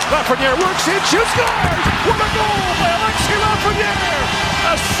 Rolling puck. Lafreniere works in, shoots, scores! What a goal by Alexis Lafreniere!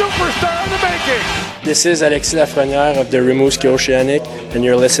 A superstar in the making! This is Alexis Lafreniere of the Rimouski Oceanic, and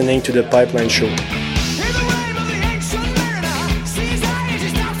you're listening to The Pipeline Show.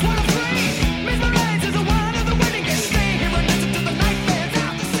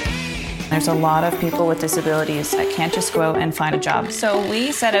 There's a lot of people with disabilities that can't just go out and find a job. So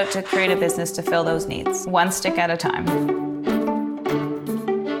we set out to create a business to fill those needs, one stick at a time.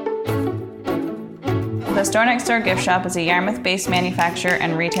 The Store Next Door Gift Shop is a Yarmouth-based manufacturer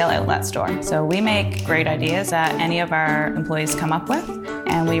and retail outlet store. So we make great ideas that any of our employees come up with,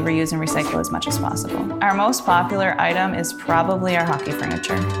 and we reuse and recycle as much as possible. Our most popular item is probably our hockey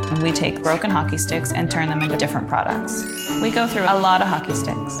furniture. We take broken hockey sticks and turn them into different products. We go through a lot of hockey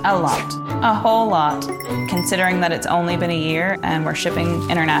sticks, a whole lot. Considering that it's only been a year and we're shipping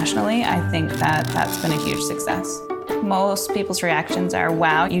internationally, I think that that's been a huge success. Most people's reactions are,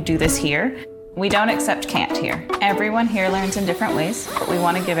 wow, you do this here? We don't accept can't here. Everyone here learns in different ways, but we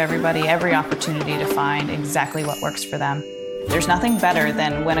want to give everybody every opportunity to find exactly what works for them. There's nothing better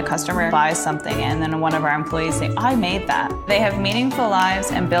than when a customer buys something and then one of our employees say, I made that. They have meaningful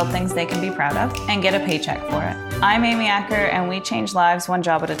lives and build things they can be proud of and get a paycheck for it. I'm Amy Acker, and we change lives one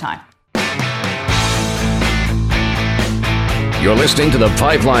job at a time. You're listening to The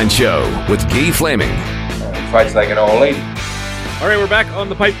Pipeline Show with Guy Flaming. Fights like an old lady. All right, we're back on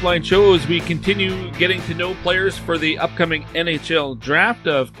The Pipeline Show as we continue getting to know players for the upcoming NHL Draft.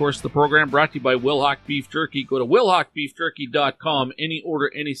 Of course, the program brought to you by Wilhauk Beef Jerky. Go to wilhaukbeefjerky.com. Any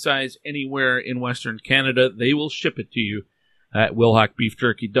order, any size, anywhere in Western Canada, they will ship it to you at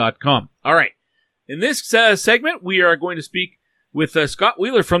wilhaukbeefjerky.com. All right, in this segment, we are going to speak with Scott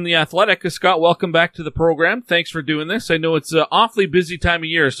Wheeler from The Athletic. Scott, welcome back to the program. Thanks for doing this. I know it's an awfully busy time of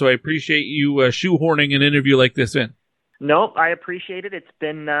year, so I appreciate you shoehorning an interview like this in. Nope, I appreciate it. It's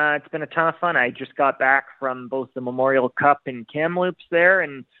been a ton of fun. I just got back from both the Memorial Cup in Kamloops there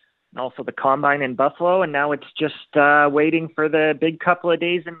and also the Combine in Buffalo, and now it's just waiting for the big couple of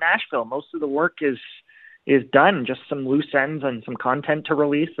days in Nashville. Most of the work is done, just some loose ends and some content to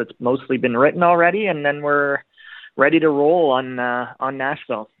release that's mostly been written already, and then we're ready to roll on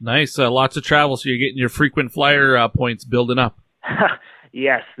Nashville. Nice, lots of travel, so you're getting your frequent flyer points building up.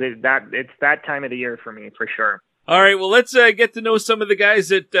 Yes, it's that time of the year for me, for sure. All right, well, let's get to know some of the guys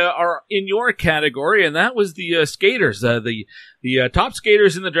that are in your category, and that was the skaters. The top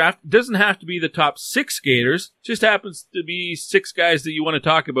skaters in the draft. It doesn't have to be the top 6 skaters. It just happens to be 6 guys that you want to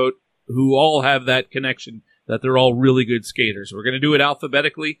talk about who all have that connection, that they're all really good skaters. We're going to do it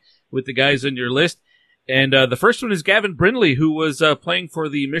alphabetically with the guys on your list. And the first one is Gavin Brindley, who was playing for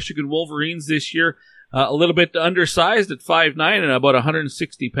the Michigan Wolverines this year, a little bit undersized at 5'9" and about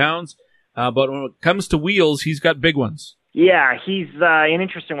 160 pounds. But when it comes to wheels, he's got big ones. Yeah, he's an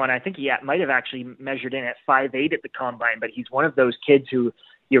interesting one. I think he might have actually measured in at 5'8" at the Combine, but he's one of those kids who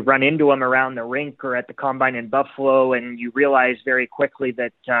you run into him around the rink or at the Combine in Buffalo, and you realize very quickly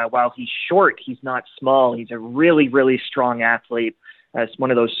that while he's short, he's not small. He's a really, really strong athlete. It's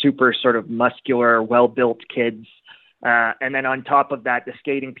one of those super sort of muscular, well-built kids. And then on top of that, the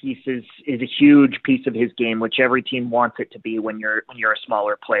skating piece is a huge piece of his game, which every team wants it to be when you're a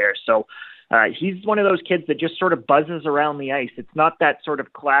smaller player. So he's one of those kids that just sort of buzzes around the ice. It's not that sort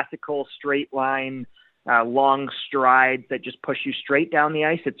of classical straight line, long stride that just push you straight down the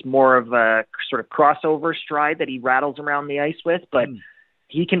ice. It's more of a sort of crossover stride that he rattles around the ice with, but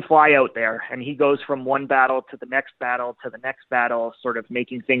he can fly out there, and he goes from one battle to the next battle to the next battle, sort of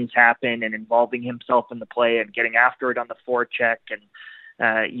making things happen and involving himself in the play and getting after it on the forecheck.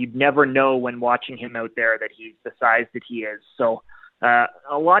 And you'd never know when watching him out there that he's the size that he is. So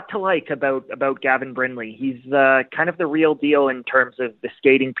a lot to like about Gavin Brindley. He's kind of the real deal in terms of the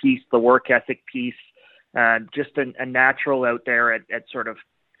skating piece, the work ethic piece, just a natural out there at sort of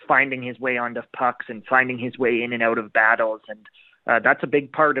finding his way onto pucks and finding his way in and out of battles. And that's a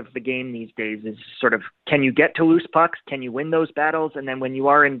big part of the game these days is sort of, can you get to loose pucks? Can you win those battles? And then when you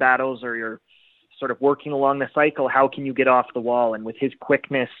are in battles or you're sort of working along the cycle, how can you get off the wall? And with his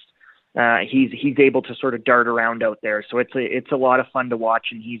quickness, he's able to sort of dart around out there. So it's a lot of fun to watch.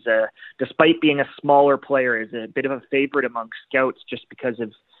 And he's despite being a smaller player, is a bit of a favorite among scouts just because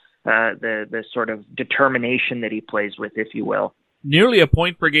of the sort of determination that he plays with, if you will. Nearly a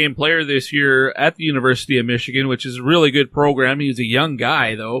point-per-game player this year at the University of Michigan, which is a really good program. He's a young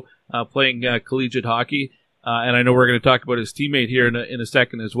guy, though, playing collegiate hockey. And I know we're going to talk about his teammate here in a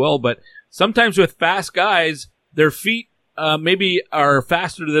second as well. But sometimes with fast guys, their feet maybe are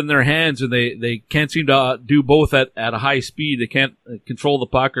faster than their hands, and they can't seem to do both at a high speed. They can't control the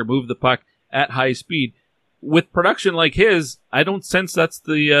puck or move the puck at high speed. With production like his, I don't sense that's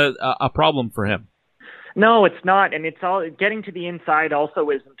a problem for him. No, it's not. And it's all getting to the inside also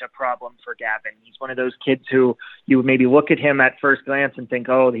isn't a problem for Gavin. He's one of those kids who you would maybe look at him at first glance and think,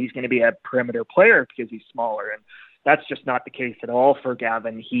 oh, he's going to be a perimeter player because he's smaller. And that's just not the case at all for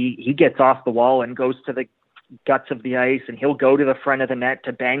Gavin. He gets off the wall and goes to the guts of the ice, and he'll go to the front of the net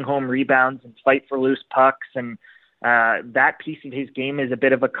to bang home rebounds and fight for loose pucks. And that piece of his game is a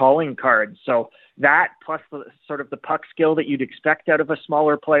bit of a calling card. So that plus the sort of the puck skill that you'd expect out of a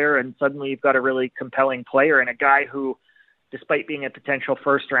smaller player, and suddenly you've got a really compelling player and a guy who, despite being a potential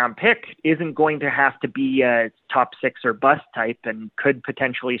first-round pick, isn't going to have to be a top six or bust type and could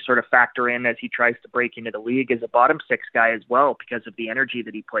potentially sort of factor in as he tries to break into the league as a bottom six guy as well because of the energy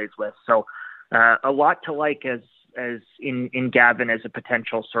that he plays with. So a lot to like as in Gavin as a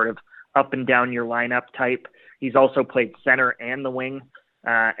potential sort of up and down your lineup type. He's also played center and the wing.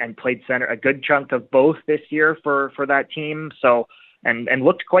 And played center a good chunk of both this year for that team. So and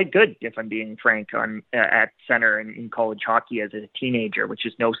looked quite good, if I'm being frank, at center in college hockey as a teenager, which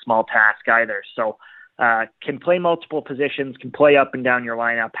is no small task either. So can play multiple positions, can play up and down your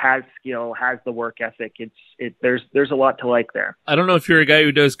lineup, has skill, has the work ethic. There's a lot to like there. I don't know if you're a guy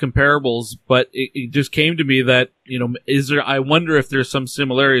who does comparables, but it just came to me that I wonder if there's some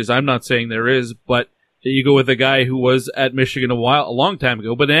similarities. I'm not saying there is, but you go with a guy who was at Michigan a long time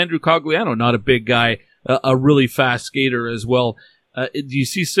ago, but Andrew Cogliano, not a big guy, a really fast skater as well. Do you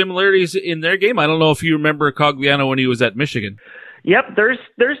see similarities in their game? I don't know if you remember Cogliano when he was at Michigan. Yep, there's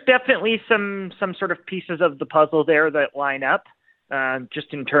definitely some sort of pieces of the puzzle there that line up,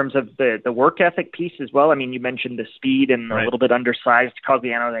 just in terms of the work ethic piece as well. I mean, you mentioned the speed and a little bit undersized.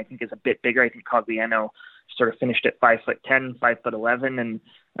 Cogliano, I think, is a bit bigger. I think Cogliano sort of finished at 5'10", 5'11", and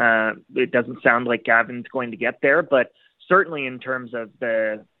it doesn't sound like Gavin's going to get there, but certainly in terms of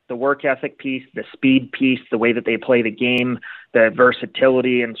the work ethic piece, the speed piece, the way that they play the game, the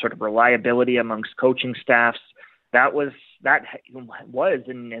versatility and sort of reliability amongst coaching staffs, that was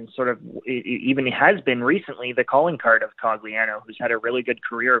and sort of even has been recently the calling card of Cogliano, who's had a really good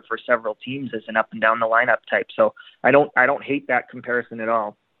career for several teams as an up and down the lineup type. So I don't hate that comparison at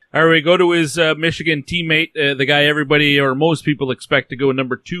all. All right, we go to his Michigan teammate, the guy everybody or most people expect to go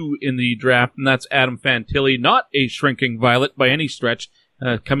number 2 in the draft, and that's Adam Fantilli. Not a shrinking violet by any stretch,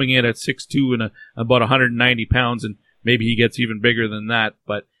 coming in at 6'2" and about 190 pounds, and maybe he gets even bigger than that.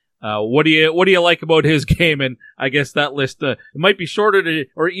 But what do you like about his game? And I guess that list it might be shorter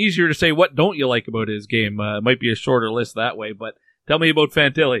or easier to say what don't you like about his game. It might be a shorter list that way, but. Tell me about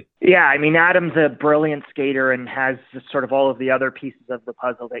Fantilli. Yeah, I mean, Adam's a brilliant skater and has sort of all of the other pieces of the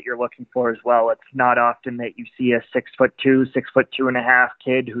puzzle that you're looking for as well. It's not often that you see a 6'2", 6'2.5"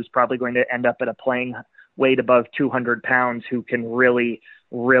 kid who's probably going to end up at a playing weight above 200 pounds who can really,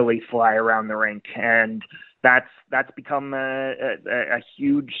 really fly around the rink. And that's become a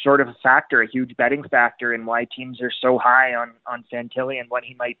huge sort of factor, a huge betting factor in why teams are so high on Fantilli and what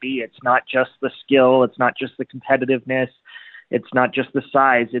he might be. It's not just the skill, it's not just the competitiveness, it's not just the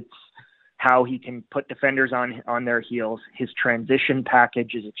size, it's how he can put defenders on their heels. His transition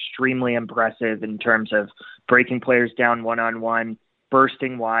package is extremely impressive in terms of breaking players down one-on-one,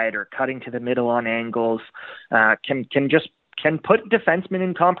 bursting wide or cutting to the middle on angles, can put defensemen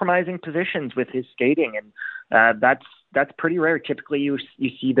in compromising positions with his skating. And that's pretty rare. Typically you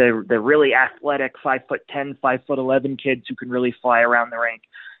see the really athletic 5'10", 5'11" kids who can really fly around the rink.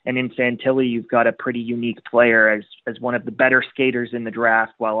 And in Fantilli, you've got a pretty unique player as one of the better skaters in the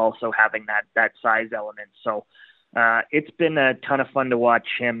draft while also having that size element. So it's been a ton of fun to watch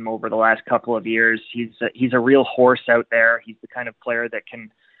him over the last couple of years. He's a real horse out there. He's the kind of player that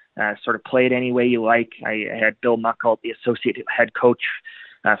can sort of play it any way you like. I had Bill Muckalt, the associate head coach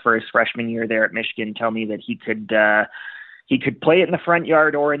for his freshman year there at Michigan, tell me that he could play it in the front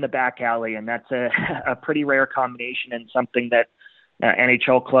yard or in the back alley, and that's a pretty rare combination and something that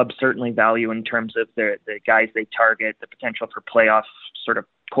NHL clubs certainly value in terms of the guys they target, the potential for playoff, sort of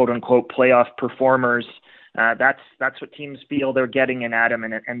quote-unquote playoff performers. That's what teams feel they're getting in Adam,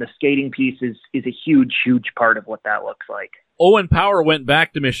 and the skating piece is a huge, huge part of what that looks like. Owen Power went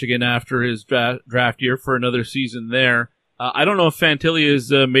back to Michigan after his draft year for another season there. I don't know if Fantilli has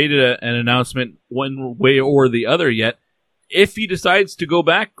made an announcement one way or the other yet. If he decides to go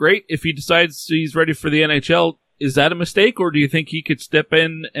back, great. If he decides he's ready for the NHL, is that a mistake, or do you think he could step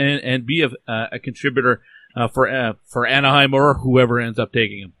in and be a contributor for Anaheim or whoever ends up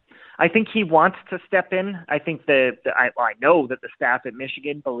taking him? I think he wants to step in. I think I know that the staff at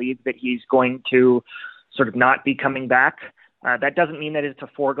Michigan believes that he's going to sort of not be coming back. That doesn't mean that it's a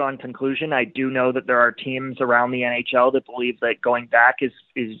foregone conclusion. I do know that there are teams around the NHL that believe that going back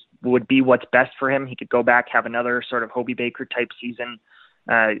would be what's best for him. He could go back, have another sort of Hobey Baker type season,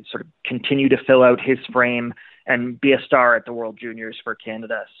 sort of continue to fill out his frame and be a star at the World Juniors for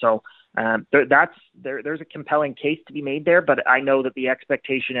Canada. So there's a compelling case to be made there, but I know that the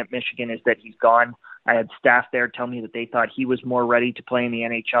expectation at Michigan is that he's gone. I had staff there tell me that they thought he was more ready to play in the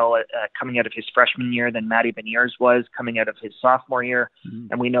NHL coming out of his freshman year than Matty Beniers was coming out of his sophomore year. Mm-hmm.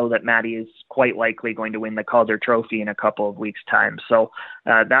 And we know that Matty is quite likely going to win the Calder Trophy in a couple of weeks' time. So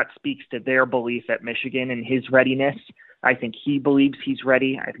that speaks to their belief at Michigan and his readiness. I think he believes he's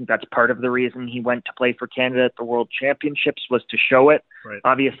ready. I think that's part of the reason he went to play for Canada at the World Championships, was to show it. Right.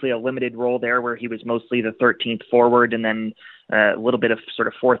 Obviously a limited role there where he was mostly the 13th forward and then a little bit of sort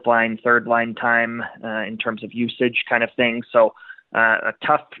of fourth line, third line time in terms of usage kind of thing. So a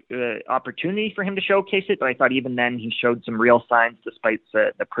tough opportunity for him to showcase it. But I thought even then he showed some real signs despite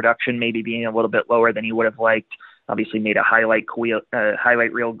the production maybe being a little bit lower than he would have liked. Obviously made a highlight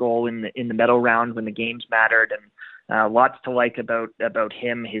reel goal in the medal round when the games mattered, and lots to like about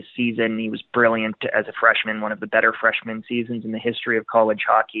him, his season. He was brilliant as a freshman, one of the better freshman seasons in the history of college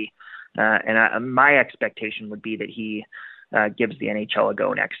hockey. And my expectation would be that he gives the NHL a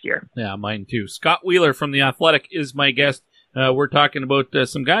go next year. Yeah, mine too. Scott Wheeler from The Athletic is my guest. We're talking about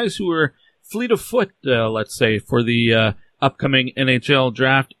some guys who are fleet of foot, let's say, for the upcoming NHL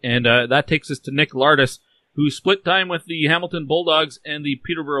draft. And that takes us to Nick Lardis, who split time with the Hamilton Bulldogs and the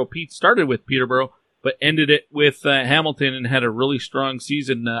Peterborough Petes. Started with Peterborough, but ended it with Hamilton and had a really strong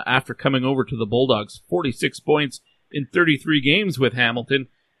season after coming over to the Bulldogs. 46 points in 33 games with Hamilton.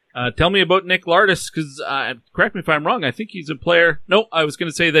 Tell me about Nick Lardis, because correct me if I'm wrong, I think he's a player. No, I was going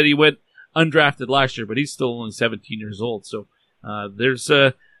to say that he went undrafted last year, but he's still only 17 years old. So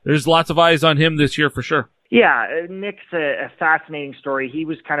there's lots of eyes on him this year for sure. Yeah, Nick's a fascinating story. He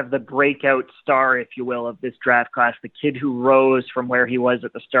was kind of the breakout star, if you will, of this draft class, the kid who rose from where he was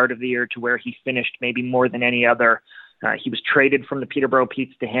at the start of the year to where he finished maybe more than any other. He was traded from the Peterborough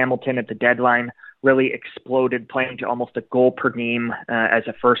Petes to Hamilton at the deadline, really exploded, playing to almost a goal per game as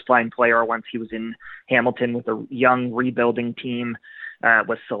a first-line player once he was in Hamilton with a young rebuilding team.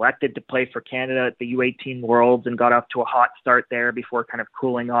 Was selected to play for Canada at the U18 Worlds and got off to a hot start there before kind of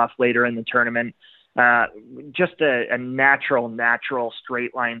cooling off later in the tournament. Just a natural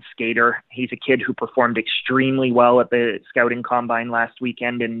straight line skater. He's a kid who performed extremely well at the scouting combine last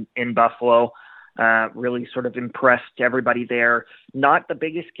weekend in Buffalo. Really sort of impressed everybody there. Not the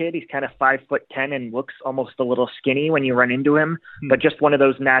biggest kid. He's kind of 5'10" and looks almost a little skinny when you run into him, but just one of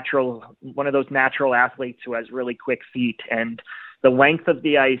those natural athletes who has really quick feet, and the length of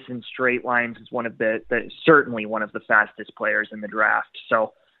the ice in straight lines is one of the certainly one of the fastest players in the draft.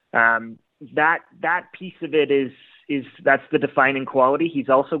 So, that piece of it is that's the defining quality. He's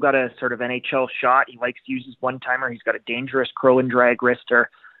also got a sort of NHL shot. He likes to use his one-timer. He's got a dangerous curl and drag wrister.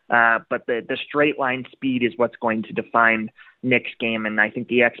 But the straight line speed is what's going to define Nick's game. And I think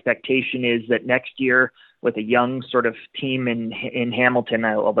the expectation is that next year, with a young sort of team in Hamilton,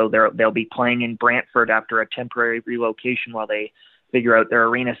 although they'll be playing in Brantford after a temporary relocation while they figure out their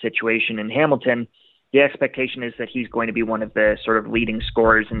arena situation in Hamilton, the expectation is that he's going to be one of the sort of leading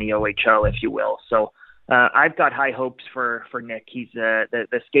scorers in the OHL, if you will. So I've got high hopes for Nick. He's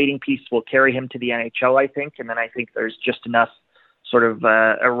the skating piece will carry him to the NHL, I think, and then I think there's just enough sort of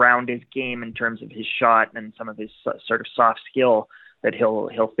around his game in terms of his shot and some of his sort of soft skill that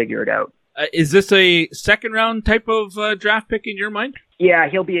he'll figure it out. Is this a second round type of draft pick in your mind? Yeah,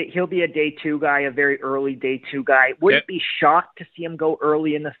 he'll be a day 2 guy, a very early day 2 guy. Wouldn't be shocked to see him go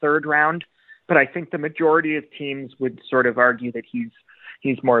early in the third round, but I think the majority of teams would sort of argue that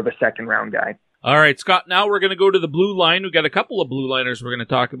he's more of a second round guy. All right, Scott, now we're going to go to the blue line. We've got a couple of blue liners we're going to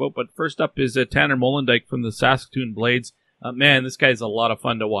talk about, but first up is Tanner Molendyk from the Saskatoon Blades. Man, this guy's a lot of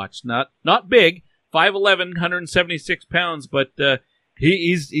fun to watch. Not big, 5'11", 176 pounds, but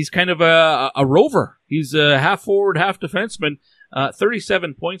he's kind of a rover. He's a half forward, half defenseman.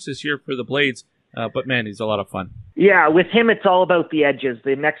 37 points this year for the Blades, but man, he's a lot of fun. Yeah, with him, it's all about the edges.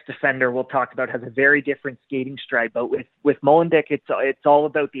 The next defender we'll talk about has a very different skating stride, but with Molendyk, it's all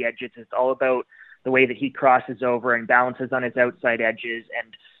about the edges. It's all about the way that he crosses over and balances on his outside edges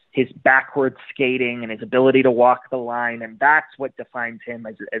and his backward skating and his ability to walk the line, and that's what defines him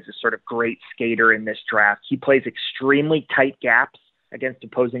as a sort of great skater in this draft. He plays extremely tight gaps against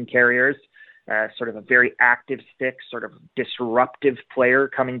opposing carriers, sort of a very active stick, sort of disruptive player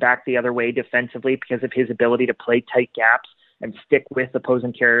coming back the other way defensively because of his ability to play tight gaps and stick with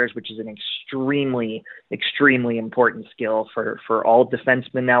opposing carriers, which is an extremely, extremely important skill for all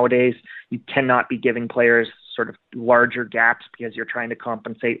defensemen nowadays. You cannot be giving players sort of larger gaps because you're trying to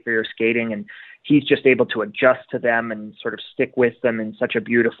compensate for your skating, and he's just able to adjust to them and sort of stick with them in such a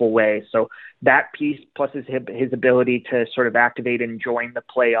beautiful way. So that piece, plus his ability to sort of activate and join the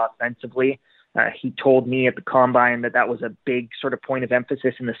play offensively, he told me at the Combine that was a big sort of point of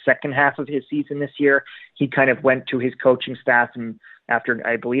emphasis in the second half of his season this year. He kind of went to his coaching staff, and after,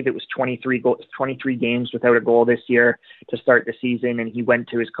 I believe it was 23 games without a goal this year to start the season, and he went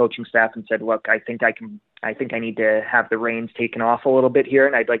to his coaching staff and said, look, I think I need to have the reins taken off a little bit here,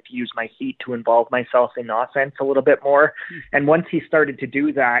 and I'd like to use my feet to involve myself in offense a little bit more. And once he started to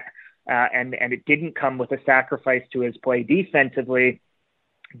do that, and it didn't come with a sacrifice to his play defensively,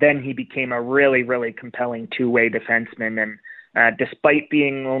 then he became a really, really compelling two-way defenseman. And despite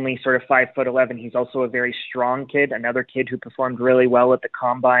being only sort of 5'11", he's also a very strong kid, another kid who performed really well at the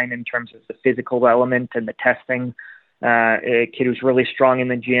Combine in terms of the physical element and the testing. A kid who's really strong in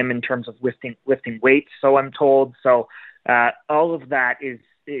the gym in terms of lifting weights, so I'm told. So all of that is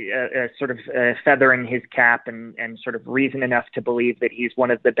sort of feathering his cap and sort of reason enough to believe that he's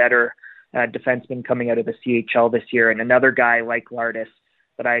one of the better defensemen coming out of the CHL this year. And another guy like Lardis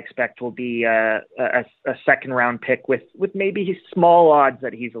that I expect will be a second round pick with maybe small odds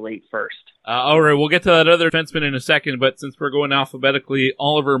that he's a late first. All right, we'll get to that other defenseman in a second, but since we're going alphabetically,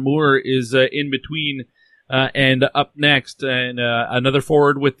 Oliver Moore is in between and up next, and another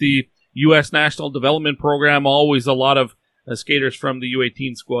forward with the U.S. National Development Program. Always a lot of skaters from the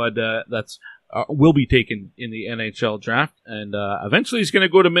U18 squad that's will be taken in the NHL draft, and eventually he's going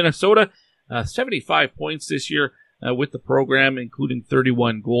to go to Minnesota. 75 points this year with the program, including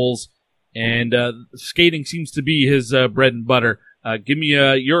 31 goals, and skating seems to be his bread and butter. Give me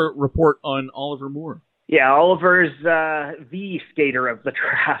your report on Oliver Moore. Yeah, Oliver's the skater of the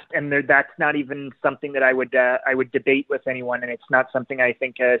draft, and that's not even something that I would debate with anyone, and it's not something I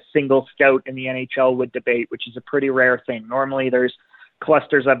think a single scout in the NHL would debate, which is a pretty rare thing. Normally there's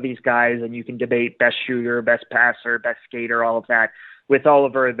clusters of these guys, and you can debate best shooter, best passer, best skater, all of that. With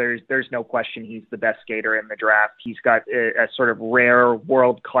Oliver, there's no question he's the best skater in the draft. He's got a sort of rare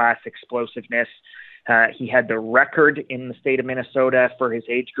world-class explosiveness. He had the record in the state of Minnesota for his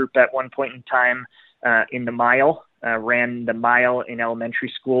age group at one point in time in the mile, ran the mile in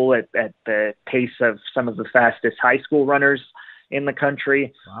elementary school at the pace of some of the fastest high school runners in the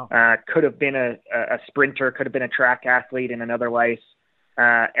country. Wow. Could have been a sprinter, could have been a track athlete in another life.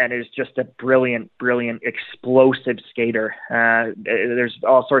 And is just a brilliant, explosive skater. There's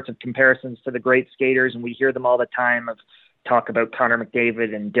all sorts of comparisons to the great skaters, and we hear them all the time of talk about Connor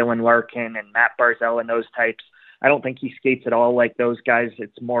McDavid and Dylan Larkin and Matt Barzal and those types. I don't think he skates at all like those guys.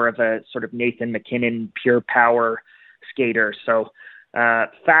 It's more of a sort of Nathan McKinnon, pure power skater. So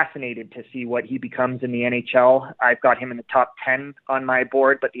fascinated to see what he becomes in the NHL. I've got him in the top 10 on my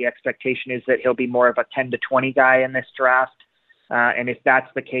board, but the expectation is that he'll be more of a 10 to 20 guy in this draft. And if that's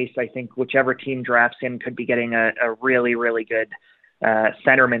the case, I think whichever team drafts him could be getting a really, really good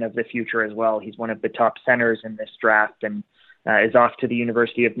centerman of the future as well. He's one of the top centers in this draft, and is off to the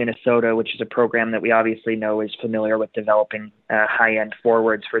University of Minnesota, which is a program that we obviously know is familiar with developing high-end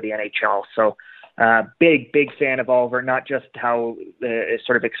forwards for the NHL. So big fan of Oliver, not just how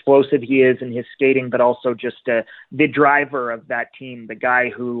sort of explosive he is in his skating, but also just the driver of that team, the guy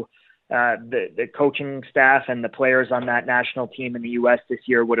who the coaching staff and the players on that national team in the U.S. this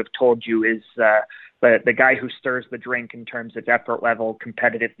year would have told you is the guy who stirs the drink in terms of effort level,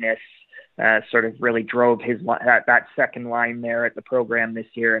 competitiveness, sort of really drove that second line there at the program this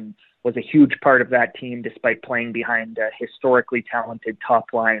year and was a huge part of that team despite playing behind a historically talented top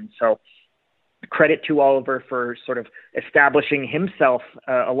line. So credit to Oliver for sort of establishing himself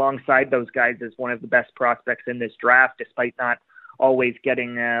alongside those guys as one of the best prospects in this draft, despite not always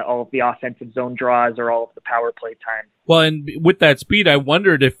getting all of the offensive zone draws or all of the power play time. Well, and with that speed, I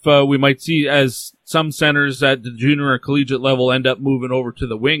wondered if we might see, as some centers at the junior or collegiate level end up moving over to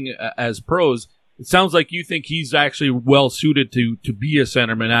the wing as pros. It sounds like you think he's actually well suited to be a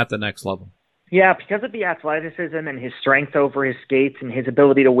centerman at the next level. Yeah, because of the athleticism and his strength over his skates and his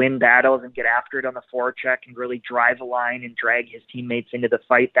ability to win battles and get after it on the forecheck and really drive a line and drag his teammates into the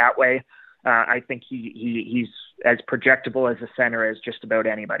fight that way. I think he's as projectable as a center as just about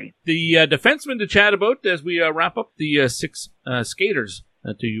anybody. The defenseman to chat about as we wrap up the six skaters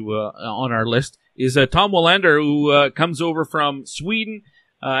on our list is Tom Willander, who comes over from Sweden,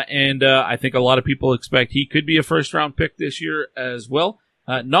 and I think a lot of people expect he could be a first-round pick this year as well.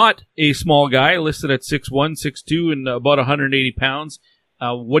 Not a small guy, listed at 6'1", 6'2", and about 180 pounds.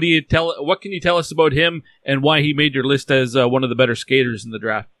 What can you tell us about him and why he made your list as one of the better skaters in the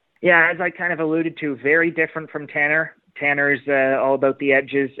draft? Yeah, as I kind of alluded to, very different from Tanner. Tanner's all about the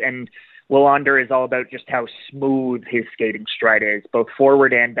edges, and Willander is all about just how smooth his skating stride is, both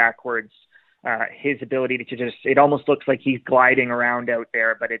forward and backwards. His ability to just, it almost looks like he's gliding around out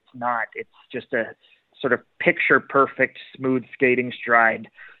there, but it's not. It's just a sort of picture-perfect, smooth skating stride.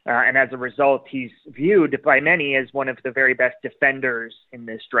 And as a result, he's viewed by many as one of the very best defenders in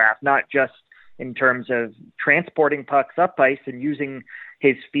this draft, not just in terms of transporting pucks up ice and using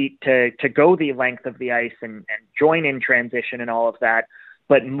his feet to go the length of the ice and join in transition and all of that,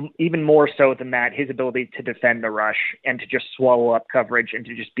 but even more so than that, his ability to defend the rush and to just swallow up coverage and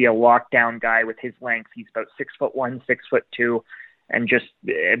to just be a lockdown guy with his length. He's about 6'1", 6'2", and just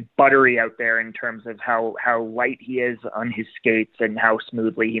buttery out there in terms of how light he is on his skates and how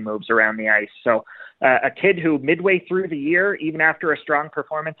smoothly he moves around the ice. So a kid who midway through the year, even after a strong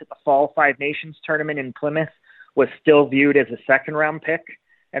performance at the Fall Five Nations tournament in Plymouth, was still viewed as a second-round pick.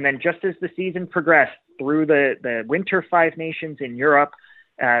 And then just as the season progressed through the Winter Five Nations in Europe,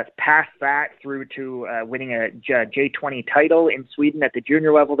 past that through to winning a J20 title in Sweden at the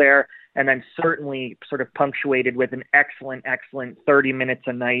junior level there, and then certainly sort of punctuated with an excellent 30 minutes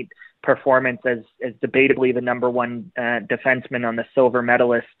a night performance as debatably the number one defenseman on the silver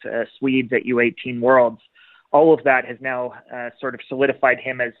medalist Swedes at U18 Worlds. All of that has now sort of solidified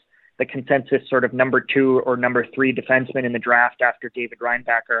him as the consensus sort of number 2 or number 3 defenseman in the draft after David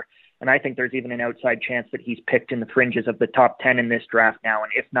Reinbacher. And I think there's even an outside chance that he's picked in the fringes of the top 10 in this draft now.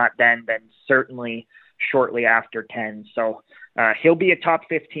 And if not then certainly shortly after 10. So he'll be a top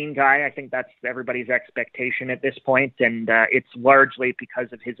 15 guy. I think that's everybody's expectation at this point. And it's largely because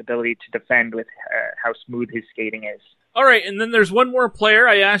of his ability to defend with how smooth his skating is. All right, and then there's one more player.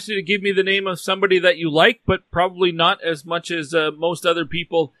 I asked you to give me the name of somebody that you like, but probably not as much as most other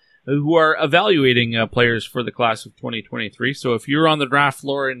people who are evaluating players for the class of 2023. So if you're on the draft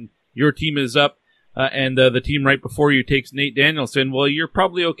floor and your team is up and the team right before you takes Nate Danielson, well, you're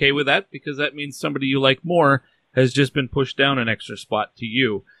probably okay with that because that means somebody you like more has just been pushed down an extra spot to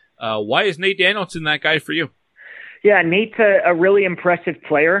you. Why is Nate Danielson that guy for you? Yeah, Nate's a really impressive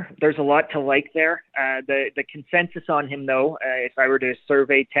player. There's a lot to like there. The consensus on him, though, if I were to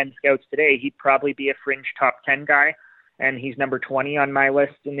survey 10 scouts today, he'd probably be a fringe top 10 guy. And he's number 20 on my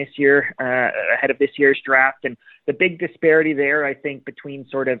list in this year, ahead of this year's draft. And the big disparity there, I think, between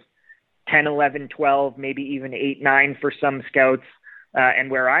sort of 10, 11, 12, maybe even 8, 9 for some scouts,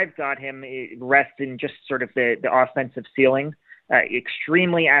 and where I've got him rests in just sort of the offensive ceiling.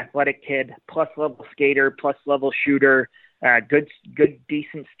 Extremely athletic kid, plus-level skater, plus-level shooter, good,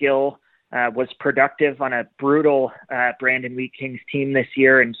 decent skill, was productive on a brutal Brandon Wheat Kings team this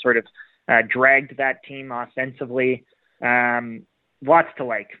year and sort of dragged that team offensively. Lots to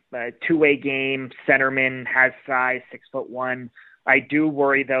like. Two-way game, centerman, has size, 6'1". I do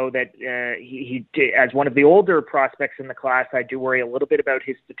worry, though, that he as one of the older prospects in the class, I do worry a little bit about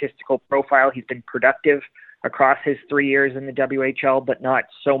his statistical profile. He's been productive across his 3 years in the WHL, but not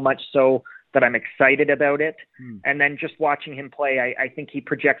so much so that I'm excited about it. And then just watching him play, I think he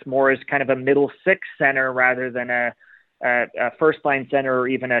projects more as kind of a middle six center rather than a first line center or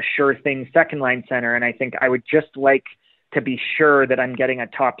even a sure thing second line center. And I think I would just like to be sure that I'm getting a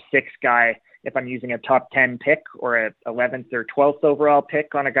top 6 guy if I'm using a top 10 pick or a 11th or 12th overall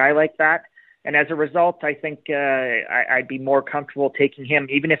pick on a guy like that. And as a result, I think I'd be more comfortable taking him,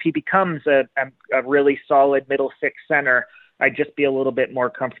 even if he becomes a really solid middle 6 center. I'd just be a little bit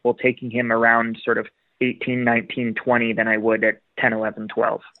more comfortable taking him around sort of 18, 19, 20 than I would at 10, 11,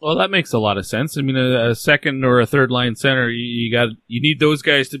 12. Well, that makes a lot of sense. I mean, a second or a third line center, you need those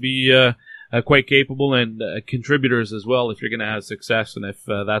guys to be quite capable and contributors as well if you're going to have success, and if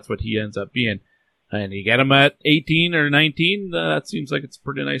that's what he ends up being. And you get him at 18 or 19, that seems like it's a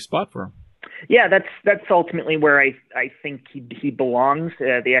pretty nice spot for him. Yeah, that's ultimately where I think he belongs.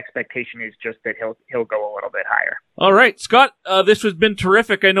 The expectation is just that he'll go a little bit higher. All right, Scott, this has been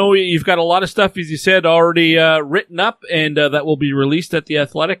terrific. I know you've got a lot of stuff, as you said, already written up, and that will be released at The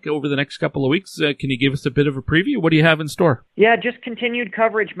Athletic over the next couple of weeks. Can you give us a bit of a preview? What do you have in store? Yeah, just continued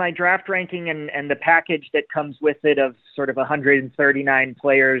coverage, my draft ranking and the package that comes with it of sort of 139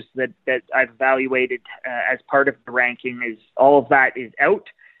 players that I've evaluated as part of the ranking. Is all of that is out.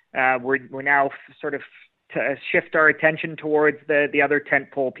 We're now sort of to shift our attention towards the other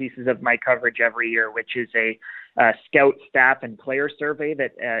tentpole pieces of my coverage every year, which is a scout, staff, and player survey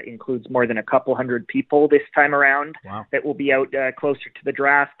that includes more than a couple hundred people this time around. Wow. That will be out closer to the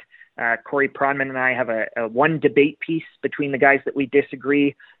draft. Corey Pronman and I have a one debate piece between the guys that we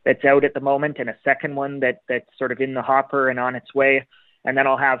disagree that's out at the moment, and a second one that's sort of in the hopper and on its way. And then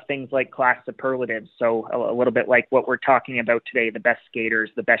I'll have things like class superlatives. So a little bit like what we're talking about today, the best skaters,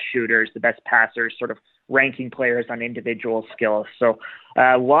 the best shooters, the best passers, sort of ranking players on individual skills. So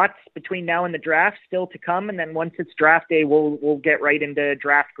lots between now and the draft still to come. And then once it's draft day, we'll get right into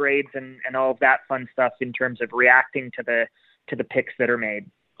draft grades and all of that fun stuff in terms of reacting to the picks that are made.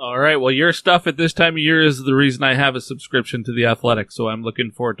 All right. Well, your stuff at this time of year is the reason I have a subscription to The Athletic, so I'm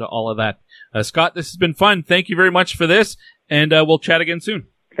looking forward to all of that. Scott, this has been fun. Thank you very much for this, and we'll chat again soon.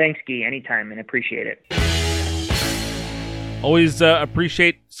 Thanks, Guy. Anytime, and appreciate it. Always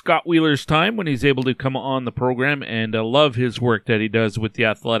appreciate Scott Wheeler's time when he's able to come on the program, and love his work that he does with The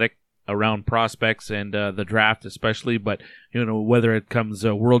Athletic around prospects and the draft especially. But, whether it comes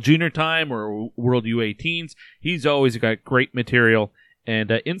World Junior time or World U18s, he's always got great material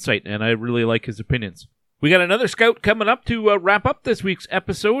and insight, and I really like his opinions. We got another scout coming up to wrap up this week's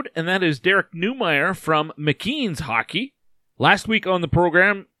episode, and that is Derek Neumeier from McKeen's Hockey. Last week on the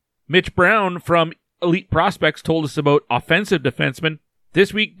program, Mitch Brown from Elite Prospects told us about offensive defensemen.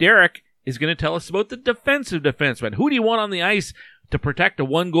 This week, Derek is going to tell us about the defensive defenseman. Who do you want on the ice to protect a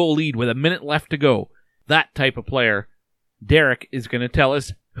one-goal lead with a minute left to go? That type of player. Derek is going to tell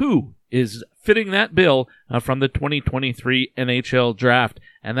us who is fitting that bill from the 2023 NHL Draft.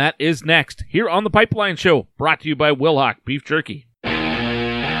 And that is next here on The Pipeline Show, brought to you by Wilhock Beef Jerky.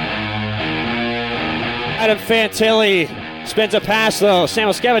 Adam Fantilli spins a pass, though.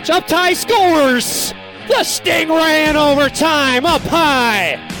 Samoskevich up high, scores! The Stingray in overtime, up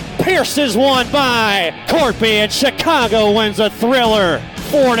high! Pierces one by Corpy, and Chicago wins a thriller.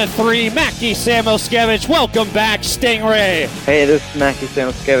 4-3, Mackie Samoskevich. Welcome back, Stingray. Hey, this is Mackie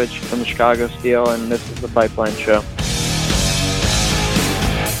Samoskevich from the Chicago Steel, and this is The Pipeline Show.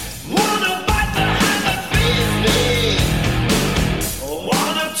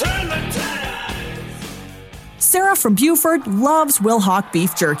 Sarah from Buford loves Wilhock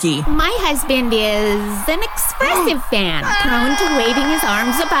Beef Jerky. My husband is an expressive fan, prone to waving his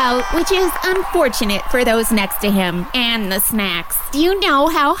arms about, which is unfortunate for those next to him and the snacks. Do you know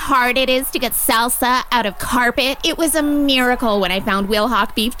how hard it is to get salsa out of carpet? It was a miracle when I found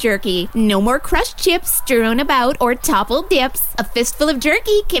Wilhock Beef Jerky. No more crushed chips strewn about or toppled dips. A fistful of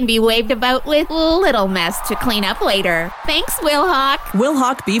jerky can be waved about with little mess to clean up later. Thanks, Wilhock.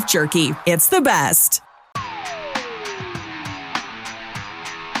 Wilhock Beef Jerky. It's the best.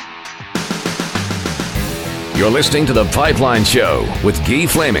 You're listening to The Pipeline Show with Guy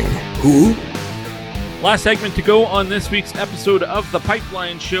Flaming. Who? Last segment to go on this week's episode of The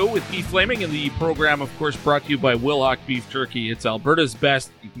Pipeline Show with Guy Flaming, and the program, of course, brought to you by Wilhock Beef Jerky. It's Alberta's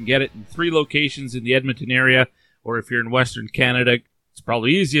best. You can get it in 3 locations in the Edmonton area, or if you're in Western Canada, it's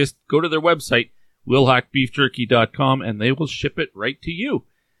probably easiest. Go to their website, wilhockbeefjerky.com, and they will ship it right to you.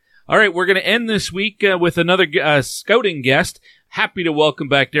 All right, we're going to end this week with another scouting guest. Happy to welcome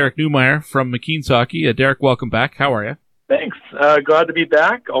back Derek Neumeier from McKeen's Hockey. Derek, welcome back. How are you? Thanks. Glad to be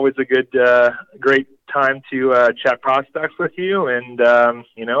back. Always a great time to chat prospects with you. And,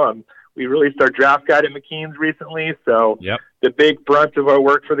 We released our draft guide at McKeen's recently, so yep. The big brunt of our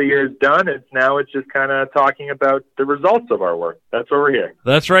work for the year is done. It's just kind of talking about the results of our work. That's what we're here.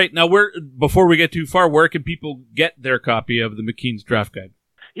 That's right. Now, before we get too far, where can people get their copy of the McKeen's draft guide?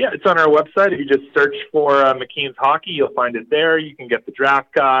 Yeah, it's on our website. If you just search for McKeen's Hockey, you'll find it there. You can get the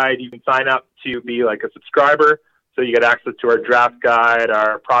draft guide. You can sign up to be like a subscriber, so you get access to our draft guide,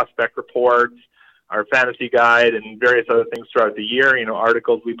 our prospect reports, our fantasy guide, and various other things throughout the year,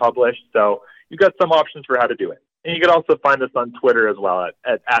 articles we publish. So you've got some options for how to do it. And you can also find us on Twitter as well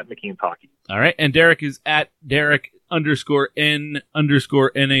at McKeen's Hockey. All right. And Derek is at Derek_N_NHL.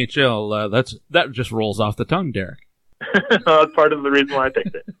 That just rolls off the tongue, Derek. That's part of the reason why I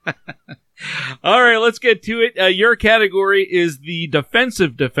picked it. All right, let's get to it. Your category is the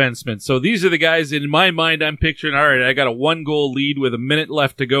defensive defensemen. So these are the guys in my mind I'm picturing, all right, I got a 1-goal lead with a minute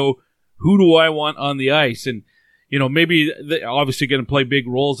left to go. Who do I want on the ice? And, maybe they're obviously going to play big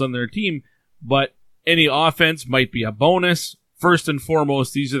roles on their team, but any offense might be a bonus. First and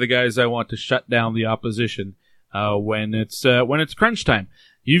foremost, these are the guys I want to shut down the opposition when it's crunch time.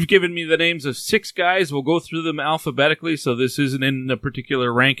 You've given me the names of 6 guys. We'll go through them alphabetically, so this isn't in a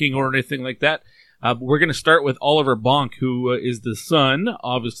particular ranking or anything like that. We're going to start with Oliver Bonk, who is the son,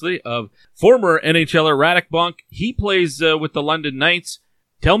 obviously, of former NHLer Radek Bonk. He plays with the London Knights.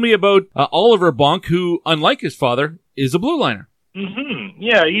 Tell me about Oliver Bonk, who, unlike his father, is a blue liner. Mm-hmm.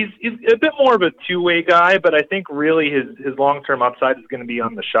 Yeah, he's a bit more of a two-way guy, but I think really his long-term upside is going to be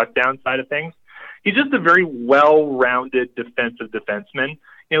on the shutdown side of things. He's just a very well-rounded defensive defenseman.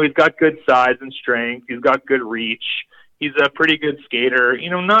 He's got good size and strength. He's got good reach. He's a pretty good skater.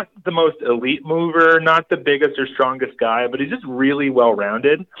 Not the most elite mover, not the biggest or strongest guy, but he's just really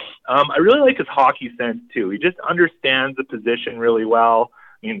well-rounded. I really like his hockey sense, too. He just understands the position really well.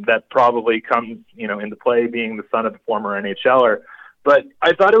 That probably comes, into play being the son of a former NHLer. But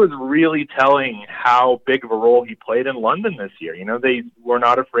I thought it was really telling how big of a role he played in London this year. They were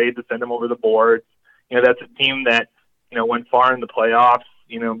not afraid to send him over the boards. That's a team that, went far in the playoffs,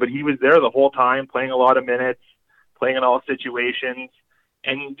 but he was there the whole time, playing a lot of minutes, playing in all situations.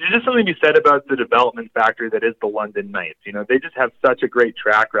 And there's just something to be said about the development factor that is the London Knights. They just have such a great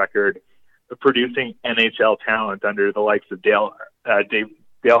track record of producing NHL talent under the likes of Dale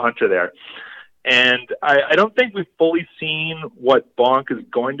Hunter there. And I don't think we've fully seen what Bonk is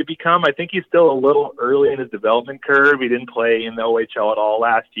going to become. I think he's still a little early in his development curve. He didn't play in the OHL at all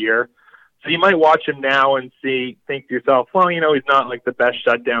last year. So you might watch him now and think to yourself, well, he's not like the best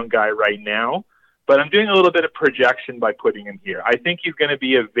shutdown guy right now. But I'm doing a little bit of projection by putting him here. I think he's going to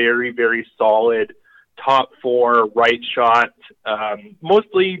be a very, very solid top 4 right shot,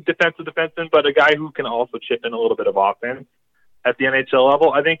 mostly defensive defenseman, but a guy who can also chip in a little bit of offense at the NHL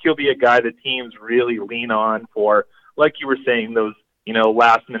level. I think he'll be a guy that teams really lean on for, like you were saying, those,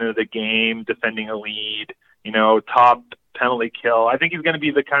 last minute of the game, defending a lead, top penalty kill. I think he's going to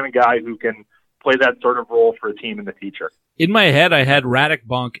be the kind of guy who can play that sort of role for a team in the future. In my head, I had Radek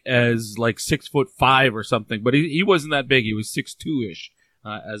Bonk as like 6'5" or something, but he wasn't that big. He was 6'2"-ish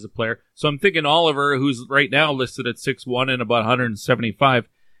as a player. So I'm thinking Oliver, who's right now listed at 6'1" and about 175,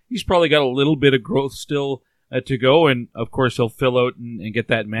 he's probably got a little bit of growth still to go, and of course he'll fill out and get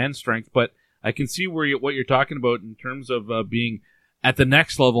that man strength. But I can see what you're talking about in terms of being at the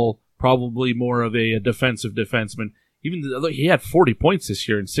next level, probably more of a defensive defenseman. Even though he had 40 points this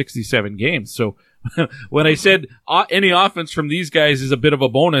year in 67 games. So when I said any offense from these guys is a bit of a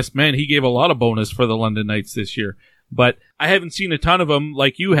bonus, man, he gave a lot of bonus for the London Knights this year. But I haven't seen a ton of them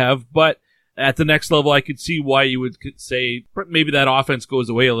like you have, but at the next level, I could see why you would say maybe that offense goes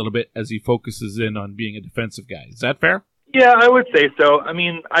away a little bit as he focuses in on being a defensive guy. Is that fair? Yeah, I would say so. I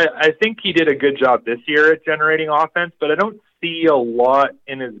mean, I think he did a good job this year at generating offense, but I don't see a lot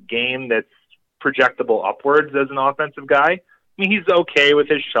in his game that's projectable upwards as an offensive guy. I mean, he's okay with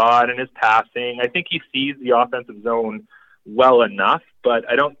his shot and his passing. I think he sees the offensive zone well enough, but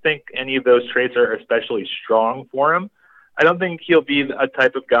I don't think any of those traits are especially strong for him. I don't think he'll be a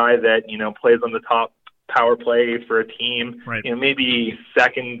type of guy that, plays on the top power play for a team, right. Maybe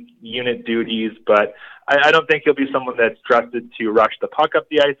second unit duties, but I don't think he'll be someone that's trusted to rush the puck up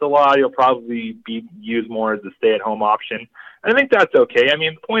the ice a lot. He'll probably be used more as a stay-at-home option. And I think that's okay. I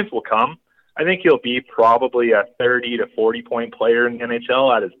mean, the points will come. I think he'll be probably a 30 to 40-point player in the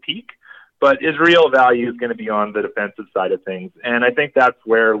NHL at his peak, but his real value is going to be on the defensive side of things. And I think that's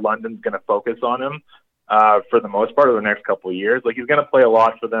where London's going to focus on him for the most part over the next couple of years. Like, he's going to play a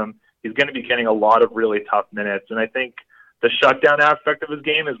lot for them. He's going to be getting a lot of really tough minutes. And I think the shutdown aspect of his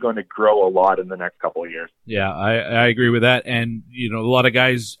game is going to grow a lot in the next couple of years. Yeah, I agree with that. And, a lot of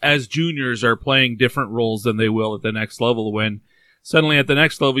guys as juniors are playing different roles than they will at the next level when suddenly at the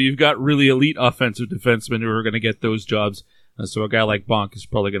next level, you've got really elite offensive defensemen who are going to get those jobs. So a guy like Bonk is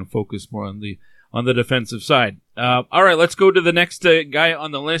probably going to focus more on the defensive side. All right, let's go to the next guy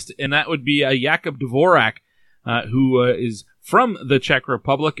on the list, and that would be Jakub Dvorak, who is from the Czech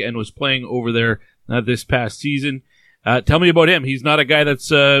Republic and was playing over there this past season. Tell me about him. He's not a guy that's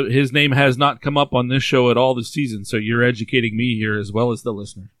his name has not come up on this show at all this season, so you're educating me here as well as the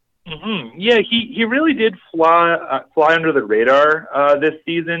listener. Mm-hmm. Yeah, he really did fly under the radar this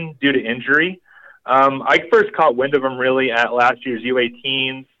season due to injury. I first caught wind of him really at last year's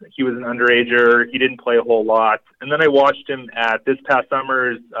U18s. He was an underager. He didn't play a whole lot. And then I watched him at this past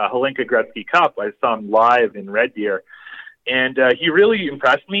summer's Hlinka Gretzky Cup. I saw him live in Red Deer. And he really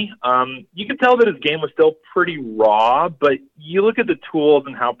impressed me. You could tell that his game was still pretty raw, but you look at the tools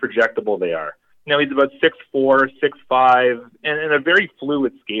and how projectable they are. You know, he's about 6'4", 6'5", and a very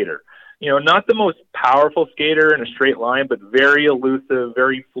fluid skater. You know, not the most powerful skater in a straight line, but very elusive,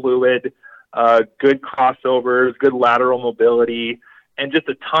 very fluid, good crossovers, good lateral mobility, and just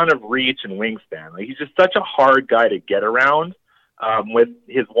a ton of reach and wingspan. Like, he's just such a hard guy to get around with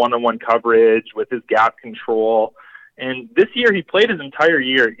his one-on-one coverage, with his gap control. And this year, he played his entire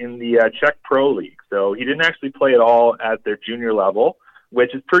year in the Czech Pro League. So he didn't actually play at all at their junior level,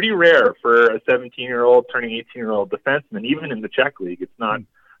 which is pretty rare for a 17-year-old turning 18-year-old defenseman. Even in the Czech League, it's not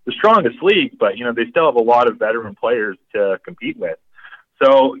the strongest league, but, you know, they still have a lot of veteran players to compete with.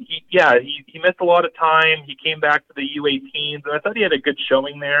 So, he missed a lot of time. He came back to the U18s, and I thought he had a good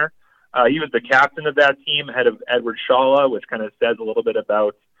showing there. He was the captain of that team, ahead of Edward Shala, which kind of says a little bit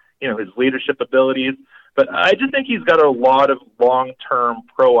about, you know, his leadership abilities. But I just think he's got a lot of long-term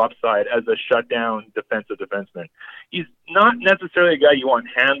pro upside as a shutdown defensive defenseman. He's not necessarily a guy you want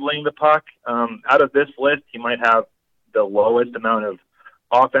handling the puck. Out of this list, he might have the lowest amount of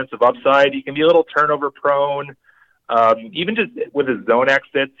offensive upside. He can be a little turnover prone. Even just with his zone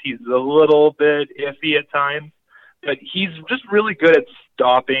exits, he's a little bit iffy at times. But he's just really good at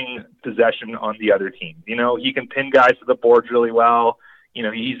stopping possession on the other team. You know, he can pin guys to the boards really well. You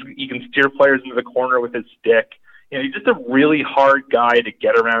know, he can steer players into the corner with his stick. You know, he's just a really hard guy to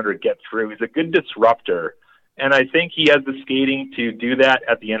get around or get through. He's a good disruptor. And I think he has the skating to do that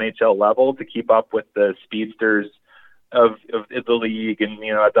at the NHL level, to keep up with the speedsters of the league and,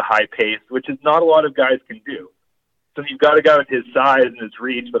 you know, at the high pace, which is not a lot of guys can do. So you've got a guy with his size and his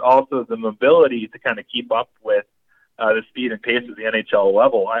reach, but also the mobility to kind of keep up with the speed and pace of the NHL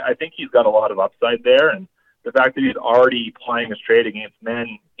level. I think he's got a lot of upside there, and the fact that he's already playing a trade against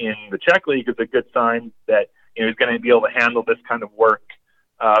men in the Czech League is a good sign that, you know, he's going to be able to handle this kind of work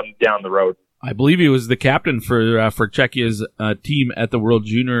down the road. I believe he was the captain for Czechia's team at the World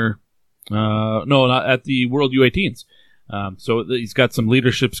Junior, not at the World U18s. So he's got some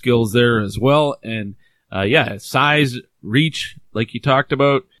leadership skills there as well, and size, reach, like you talked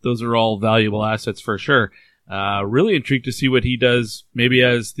about, those are all valuable assets for sure. Really intrigued to see what he does, maybe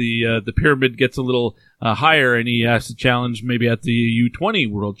as the pyramid gets a little higher and he has to challenge maybe at the U20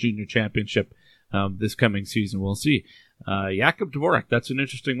 World Junior Championship this coming season. We'll see. Jakub Dvorak, that's an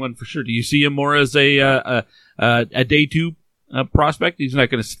interesting one for sure. Do you see him more as a day two prospect? He's not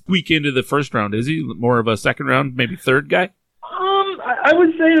going to squeak into the first round, is he? More of a second round, maybe third guy? I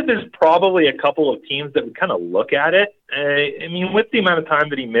would say that there's probably a couple of teams that would kind of look at it. I mean, with the amount of time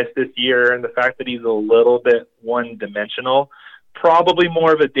that he missed this year and the fact that he's a little bit one-dimensional, probably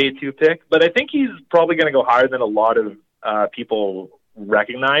more of a day two pick. But I think he's probably going to go higher than a lot of people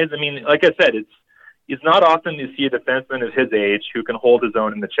recognize. I mean, like I said, it's not often you see a defenseman of his age who can hold his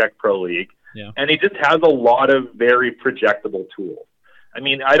own in the Czech Pro League. Yeah. And he just has a lot of very projectable tools. I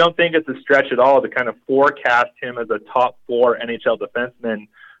mean, I don't think it's a stretch at all to kind of forecast him as a top 4 NHL defenseman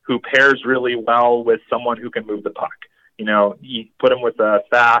who pairs really well with someone who can move the puck. You know, you put him with a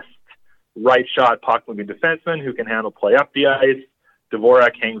fast, right shot puck moving defenseman who can handle play up the ice.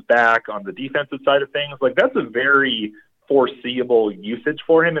 Dvorak hangs back on the defensive side of things. Like, that's a very foreseeable usage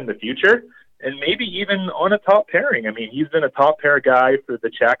for him in the future, and maybe even on a top pairing. I mean, he's been a top pair guy for the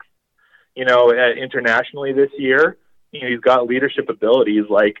Czechs, you know, internationally this year. You know, he's got leadership abilities.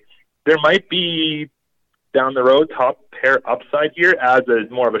 Like, there might be down the road top pair upside here as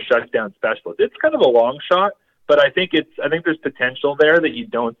more of a shutdown specialist. It's kind of a long shot, but I think there's potential there that you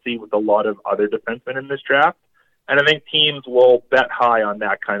don't see with a lot of other defensemen in this draft. And I think teams will bet high on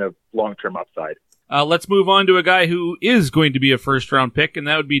that kind of long-term upside. Let's move on to a guy who is going to be a first-round pick, and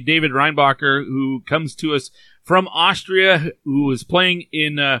that would be David Reinbacher, who comes to us from Austria, who was playing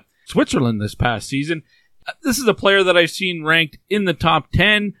in Switzerland this past season. This is a player that I've seen ranked in the top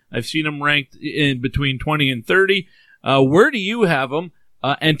 10. I've seen him ranked in between 20 and 30. Where do you have him?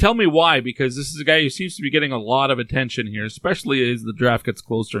 And tell me why, because this is a guy who seems to be getting a lot of attention here, especially as the draft gets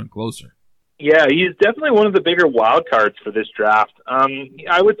closer and closer. Yeah, he's definitely one of the bigger wild cards for this draft.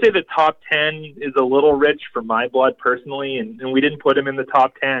 I would say the top 10 is a little rich for my blood personally, and we didn't put him in the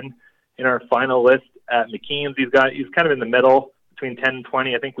top 10 in our final list at McKeen's. He's kind of in the middle between 10 and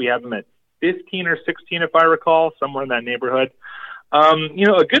 20. I think we have him at 15 or 16, if I recall, somewhere in that neighborhood. A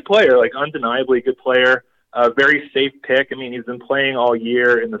good player, like undeniably a good player, a very safe pick. I mean, he's been playing all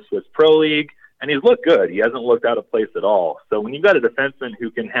year in the Swiss Pro League, and he's looked good. He hasn't looked out of place at all. So when you've got a defenseman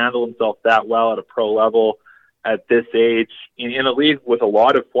who can handle himself that well at a pro level at this age, in a league with a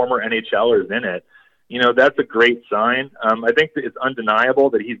lot of former NHLers in it, that's a great sign. I think that it's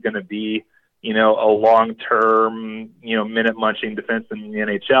undeniable that he's going to be, a long-term, minute-munching defenseman in the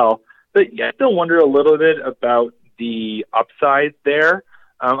NHL. But yeah, I still wonder a little bit about the upside there.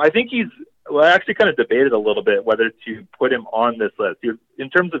 I think I actually kind of debated a little bit whether to put him on this list. In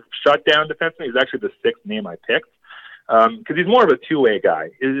terms of shutdown defenseman, he's actually the sixth name I picked because he's more of a two-way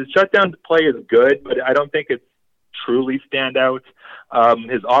guy. His shutdown play is good, but I don't think it's truly standout.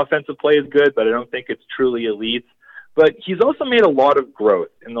 His offensive play is good, but I don't think it's truly elite. But he's also made a lot of growth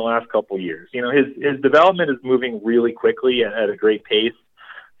in the last couple of years. His development is moving really quickly at a great pace.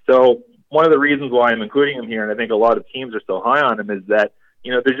 So one of the reasons why I'm including him here, and I think a lot of teams are so high on him, is that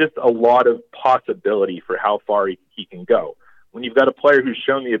there's just a lot of possibility for how far he can go. When you've got a player who's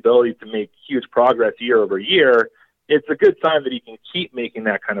shown the ability to make huge progress year over year, it's a good sign that he can keep making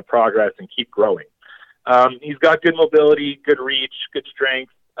that kind of progress and keep growing. He's got good mobility, good reach, good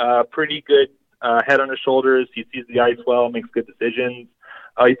strength, pretty good head on his shoulders. He sees the ice well, makes good decisions.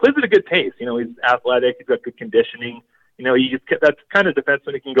 He plays at a good pace. He's athletic. He's got good conditioning. That's kind of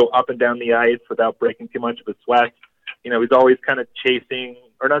defenseman who can go up and down the ice without breaking too much of a sweat. He's always kind of chasing,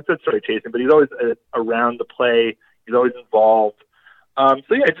 or not necessarily chasing, but he's always around the play. He's always involved.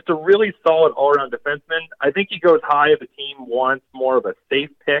 Just a really solid all-around defenseman. I think he goes high if a team wants more of a safe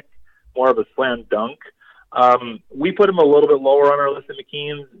pick, more of a slam dunk. We put him a little bit lower on our list of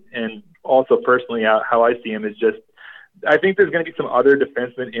McKeen's, and also personally how I see him is just, I think there's going to be some other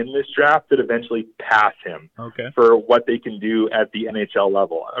defensemen in this draft that eventually pass him for what they can do at the NHL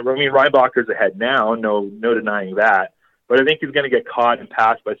level. I mean, Reinbacher's ahead now, no denying that, but I think he's going to get caught and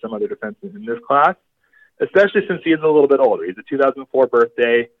passed by some other defensemen in this class, especially since he is a little bit older. He's a 2004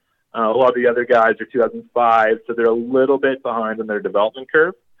 birthday. A lot of the other guys are 2005, so they're a little bit behind on their development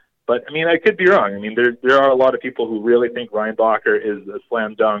curve. But, I mean, I could be wrong. I mean, there are a lot of people who really think Reinbacher is a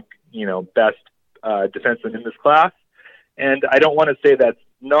slam dunk, best defenseman in this class. And I don't want to say that's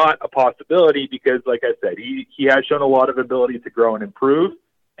not a possibility because, like I said, he has shown a lot of ability to grow and improve,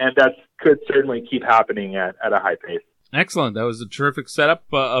 and that could certainly keep happening at a high pace. Excellent. That was a terrific setup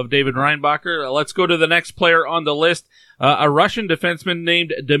of David Reinbacher. Let's go to the next player on the list, a Russian defenseman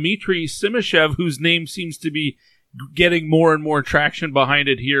named Dmitry Simashev, whose name seems to be getting more and more traction behind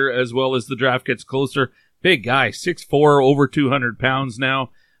it here as well as the draft gets closer. Big guy, 6'4", over 200 pounds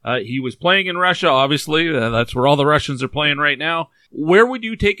now. He was playing in Russia, obviously. That's where all the Russians are playing right now. Where would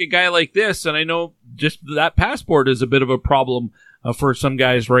you take a guy like this? And I know just that passport is a bit of a problem for some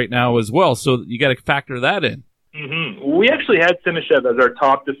guys right now as well, so you got to factor that in. Mm-hmm. We actually had Simashev as our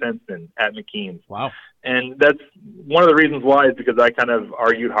top defenseman at McKeen's. Wow. And that's one of the reasons why is because I kind of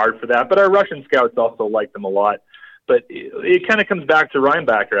argued hard for that. But our Russian scouts also liked him a lot. But it kind of comes back to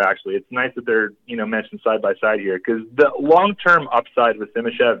Reinbacher, actually. It's nice that they're, mentioned side by side here because the long-term upside with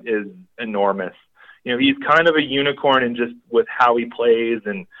Simashev is enormous. He's kind of a unicorn in just with how he plays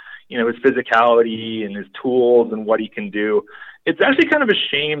and, his physicality and his tools and what he can do. It's actually kind of a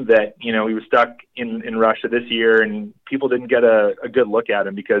shame that, he was stuck in Russia this year and people didn't get a good look at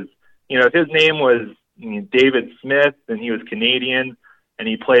him because, if his name was David Smith and he was Canadian, and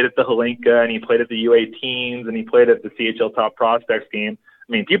he played at the Hlinka, and he played at the U18s, and he played at the CHL Top Prospects game.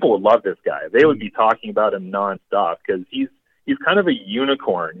 I mean, people would love this guy. They would be talking about him nonstop because he's kind of a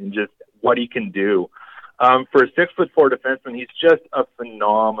unicorn in just what he can do. For a 6'4" defenseman, he's just a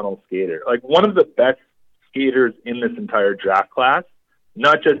phenomenal skater. Like one of the best skaters in this entire draft class,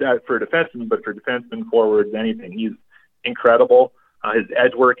 not just for defensemen, but for defensemen, forwards, anything. He's incredible. His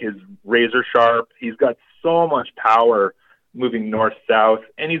edge work is razor sharp. He's got so much power moving north-south,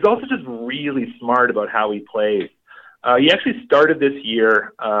 and he's also just really smart about how he plays. He actually started this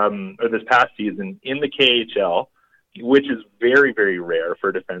year, or this past season, in the KHL, which is very, very rare for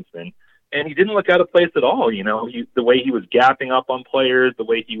a defenseman, and he didn't look out of place at all. The way he was gapping up on players, the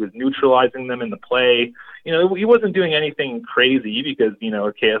way he was neutralizing them in the play, he wasn't doing anything crazy because,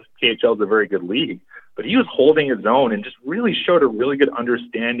 KHL is a very good league, but he was holding his own and just really showed a really good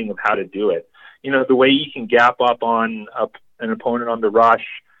understanding of how to do it. The way he can gap up on an opponent on the rush,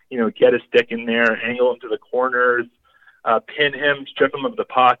 get a stick in there, angle him to the corners, pin him, strip him of the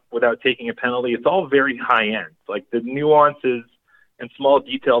puck without taking a penalty. It's all very high end. Like the nuances and small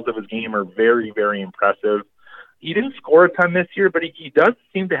details of his game are very, very impressive. He didn't score a ton this year, but he does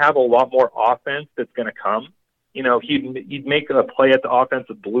seem to have a lot more offense that's going to come. He'd make a play at the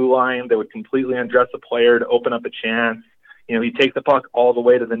offensive blue line that would completely undress a player to open up a chance. He'd take the puck all the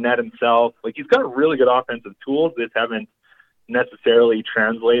way to the net himself. Like, he's got really good offensive tools that haven't necessarily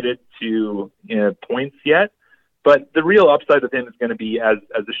translated to points yet. But the real upside with him is going to be as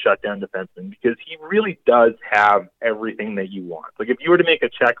a shutdown defenseman, because he really does have everything that you want. Like, if you were to make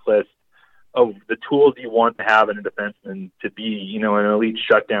a checklist of the tools you want to have in a defenseman to be, an elite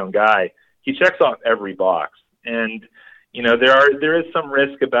shutdown guy, he checks off every box. And, there is some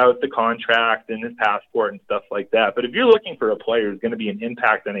risk about the contract and his passport and stuff like that. But if you're looking for a player who's going to be an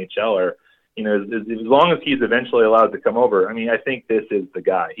impact NHLer, as long as he's eventually allowed to come over, I think this is the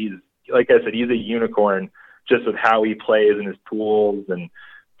guy. He's, like I said, he's a unicorn just with how he plays and his tools. And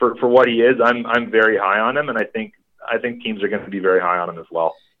for what he is, I'm very high on him. And I think teams are going to be very high on him as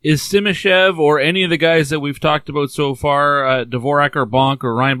well. Is Simashev or any of the guys that we've talked about so far, Dvorak or Bonk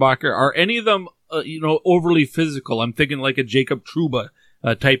or Reinbacher, are any of them overly physical? I'm thinking like a Jacob Trouba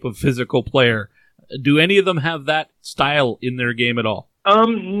type of physical player. Do any of them have that style in their game at all?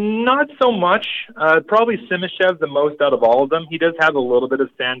 Not so much. Probably Simashev the most out of all of them. He does have a little bit of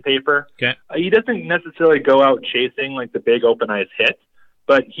sandpaper. Okay. He doesn't necessarily go out chasing like the big open ice hit,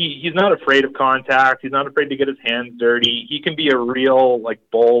 but he's not afraid of contact. He's not afraid to get his hands dirty. He can be a real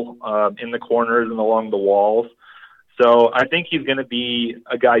bull in the corners and along the walls. So I think he's going to be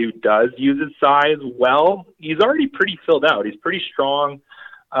a guy who does use his size well. He's already pretty filled out. He's pretty strong.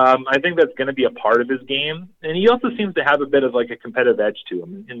 I think that's going to be a part of his game. And he also seems to have a bit of a competitive edge to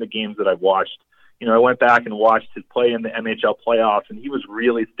him in the games that I've watched. I went back and watched his play in the NHL playoffs, and he was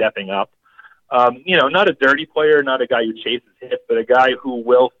really stepping up. Not a dirty player, not a guy who chases hits, but a guy who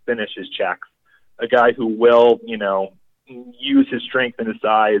will finish his checks, a guy who will, use his strength and his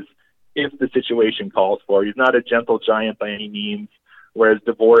size if the situation calls for. He's not a gentle giant by any means, whereas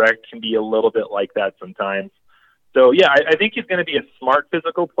Dvorak can be a little bit like that sometimes. So, yeah, I think he's going to be a smart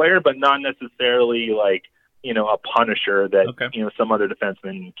physical player, but not necessarily a punisher that, some other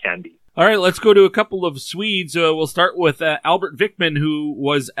defensemen can be. All right, let's go to a couple of Swedes. We'll start with Albert Wickman, who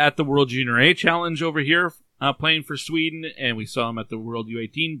was at the World Junior A Challenge over here playing for Sweden, and we saw him at the World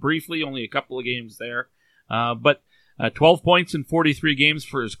U18 briefly, only a couple of games there. But 12 points in 43 games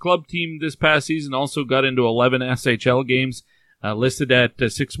for his club team this past season, also got into 11 SHL games, listed at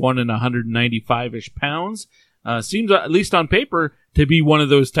 6'1" and 195-ish pounds. Seems, at least on paper, to be one of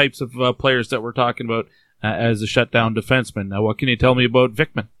those types of players that we're talking about as a shutdown defenseman. Now, what can you tell me about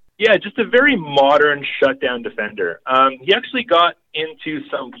Wickman? Yeah, just a very modern shutdown defender. He actually got into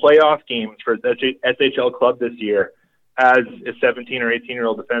some playoff games for his SHL club this year as a 17 or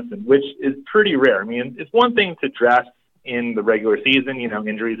 18-year-old defenseman, which is pretty rare. It's one thing to dress in the regular season,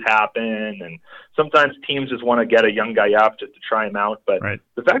 injuries happen, and sometimes teams just want to get a young guy up just to try him out. But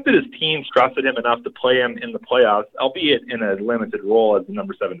the fact that his team trusted him enough to play him in the playoffs, albeit in a limited role as the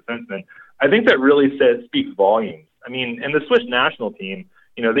number 7 defenseman, I think that really speaks volumes. And the Swiss national team,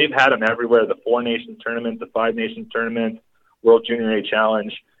 they've had him everywhere, the 4 Nations tournament, the 5 Nations tournament, World Junior A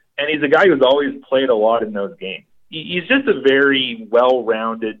Challenge, and he's a guy who's always played a lot in those games. He's just a very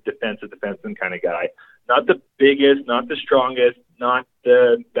well-rounded defensive defenseman kind of guy. Not the biggest, not the strongest, not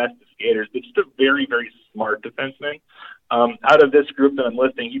the best of skaters, but just a very, very smart defenseman. Out of this group that I'm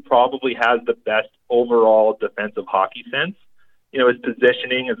listing, he probably has the best overall defensive hockey sense. His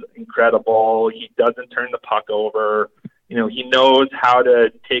positioning is incredible. He doesn't turn the puck over. He knows how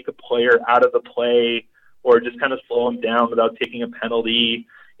to take a player out of the play or just kind of slow him down without taking a penalty.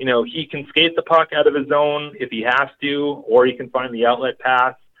 He can skate the puck out of his zone if he has to, or he can find the outlet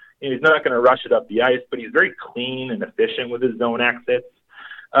pass. He's not going to rush it up the ice, but he's very clean and efficient with his zone exits.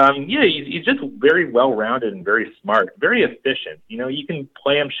 He's just very well-rounded and very smart, very efficient. You can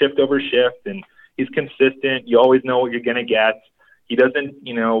play him shift over shift, and he's consistent. You always know what you're going to get. He doesn't,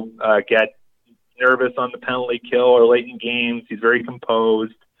 get nervous on the penalty kill or late in games. He's very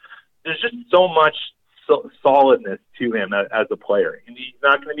composed. There's just so much solidness to him as a player. And he's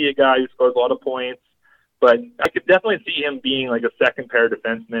not going to be a guy who scores a lot of points, but I could definitely see him being like a second pair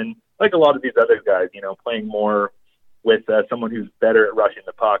defenseman, like a lot of these other guys, playing more with someone who's better at rushing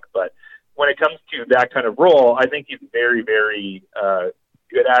the puck. But when it comes to that kind of role, I think he's very, very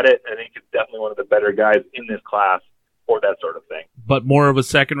good at it. I think he's definitely one of the better guys in this class for that sort of thing. But more of a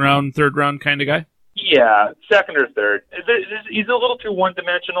second round, third round kind of guy? Yeah, second or third. He's a little too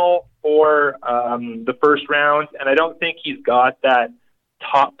one-dimensional for the first round, and I don't think he's got that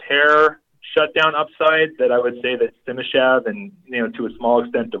top pair shutdown upside that I would say that Simashev and, to a small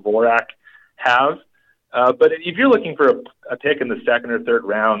extent, Dvorak have. But if you're looking for a pick in the second or third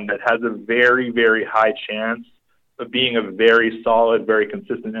round that has a very, very high chance of being a very solid, very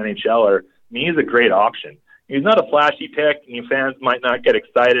consistent NHLer, he's a great option. He's not a flashy pick, and fans might not get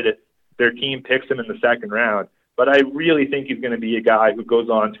excited if their team picks him in the second round. But I really think he's going to be a guy who goes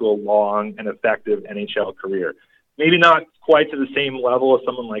on to a long and effective NHL career. Maybe not quite to the same level as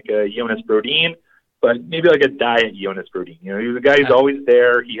someone like a Jonas Brodin, but maybe like a diet Jonas Brodin. He's a guy who's always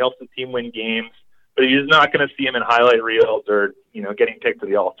there. He helps the team win games, but you're just not going to see him in highlight reels or, getting picked to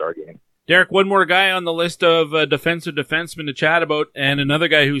the All-Star game. Derek, one more guy on the list of defensive defensemen to chat about, and another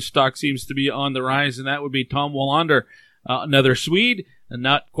guy whose stock seems to be on the rise, and that would be Tom Willander, another Swede, and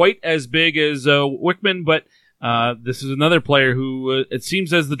not quite as big as Wickman, but this is another player who, it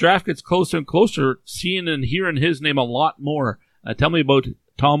seems as the draft gets closer and closer, seeing and hearing his name a lot more. Tell me about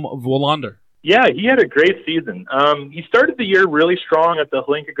Tom Willander. Yeah, he had a great season. He started the year really strong at the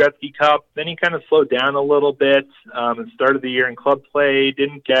Hlinka Gretzky Cup. Then he kind of slowed down a little bit and started the year in club play.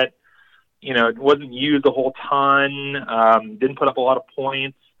 Didn't get, wasn't used a whole ton. Didn't put up a lot of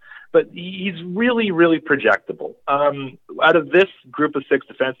points. But he's really, really projectable. Out of this group of 6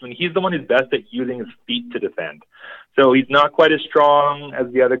 defensemen, he's the one who's best at using his feet to defend. So he's not quite as strong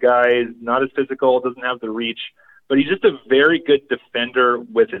as the other guys, not as physical, doesn't have the reach, but he's just a very good defender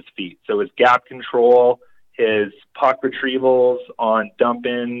with his feet. So his gap control, his puck retrievals on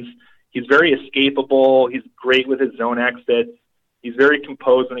dump-ins, he's very escapable. He's great with his zone exits. He's very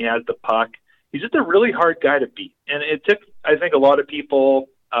composed when he has the puck. He's just a really hard guy to beat. And it took, I think, a lot of people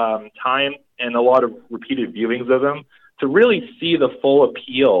time and a lot of repeated viewings of him to really see the full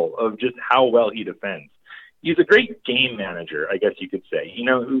appeal of just how well he defends. He's a great game manager, I guess you could say.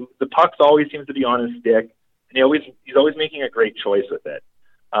 The puck always seems to be on his stick, and he's always making a great choice with it.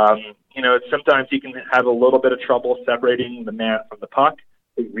 Sometimes he can have a little bit of trouble separating the man from the puck,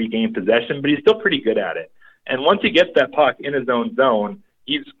 regain possession, but he's still pretty good at it. And once he gets that puck in his own zone,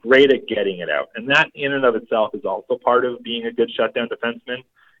 he's great at getting it out. And that in and of itself is also part of being a good shutdown defenseman.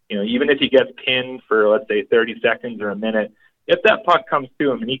 Even if he gets pinned for, let's say, 30 seconds or a minute, if that puck comes to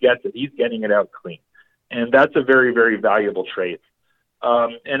him and he gets it, he's getting it out clean. And that's a very, very valuable trait.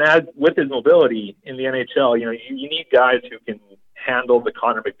 And as with his mobility in the NHL, you need guys who can handle the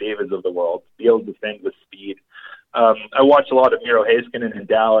Connor McDavids of the world, be able to defend with speed. I watch a lot of Miro Heiskanen in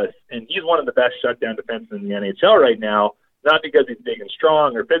Dallas, and he's one of the best shutdown defensemen in the NHL right now, not because he's big and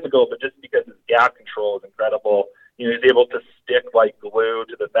strong or physical, but just because his gap control is incredible. He's able to stick like glue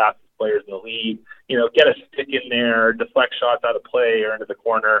to the fastest players in the league, get a stick in there, deflect shots out of play or into the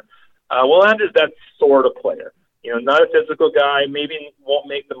corner. Willander's that sort of player. Not a physical guy, maybe won't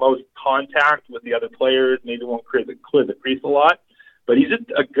make the most contact with the other players, maybe won't clear the crease a lot, but he's just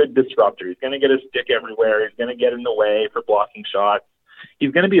a good disruptor. He's going to get his stick everywhere. He's going to get in the way for blocking shots.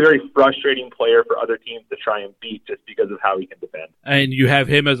 He's going to be a very frustrating player for other teams to try and beat just because of how he can defend. And you have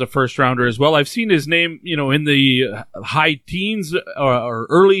him as a first rounder as well. I've seen his name, in the high teens or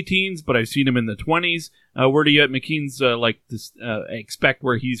early teens, but I've seen him in the 20s. Where do you at McKeen's expect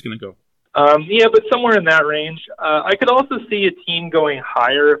where he's going to go? Yeah, but somewhere in that range. I could also see a team going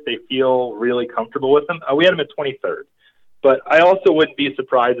higher if they feel really comfortable with him. We had him at 23rd, but I also wouldn't be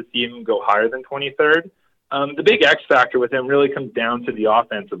surprised to see him go higher than 23rd. The big X factor with him really comes down to the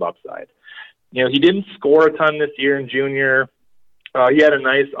offensive upside. He didn't score a ton this year in junior. He had a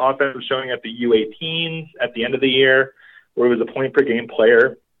nice offensive showing at the U18s at the end of the year where he was a point-per-game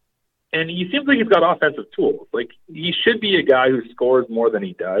player. And he seems like he's got offensive tools. Like, he should be a guy who scores more than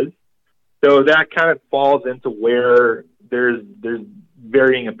he does. So that kind of falls into where there's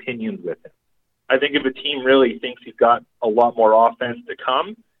varying opinions with him. I think if a team really thinks he's got a lot more offense to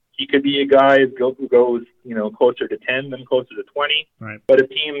come, he could be a guy who goes, closer to 10 than closer to 20. Right. But if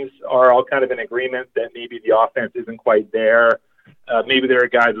teams are all kind of in agreement that maybe the offense isn't quite there, maybe there are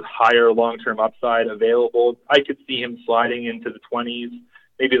guys with higher long-term upside available, I could see him sliding into the 20s,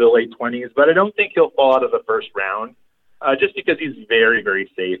 maybe the late 20s. But I don't think he'll fall out of the first round, just because he's very,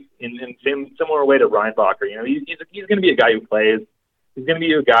 very safe. In similar way to Reinbacher, he's going to be a guy who plays. He's going to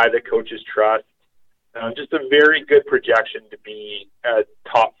be a guy that coaches trust. Just a very good projection to be a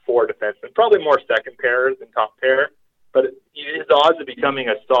top 4 defenseman, probably more second pair than top pair, but his odds of becoming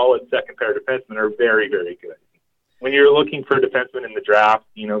a solid second pair defenseman are very, very good. When you're looking for a defenseman in the draft,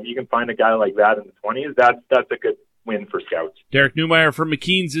 if you can find a guy like that in the 20s, that's a good win for scouts. Derek Neumeier from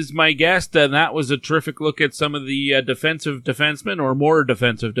McKeen's is my guest, and that was a terrific look at some of the defensive defensemen or more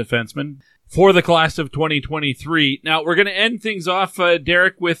defensive defensemen. for the class of 2023. Now, we're going to end things off,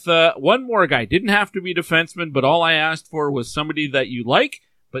 Derek, with one more guy. Didn't have to be defenseman, but all I asked for was somebody that you like,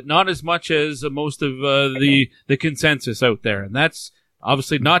 but not as much as most of the consensus out there. And that's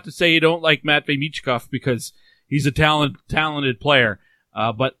obviously not to say you don't like Matvei Michkov, because he's a talented player,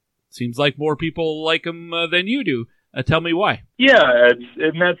 but seems like more people like him than you do. Tell me why. Yeah,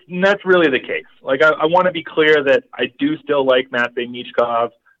 that's really the case. Like, I want to be clear that I do still like Matvei Michkov.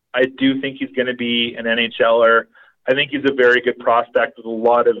 I do think he's going to be an NHLer. I think he's a very good prospect with a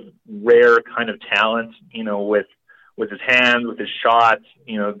lot of rare kind of talent, with his hands, with his shots,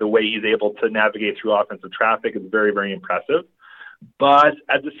 the way he's able to navigate through offensive traffic is very, very impressive. But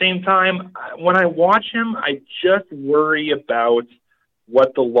at the same time, when I watch him, I just worry about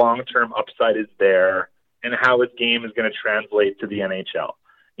what the long-term upside is there and how his game is going to translate to the NHL.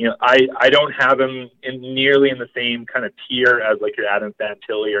 I don't have him nearly in the same kind of tier as like your Adam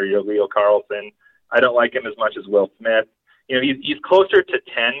Fantilli or your Leo Carlson. I don't like him as much as Will Smith. He's closer to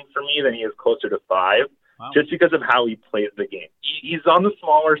 10 for me than he is closer to 5, just because of how he plays the game. He's on the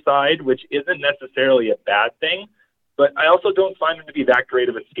smaller side, which isn't necessarily a bad thing, but I also don't find him to be that great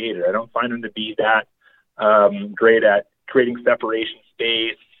of a skater. I don't find him to be that great at creating separation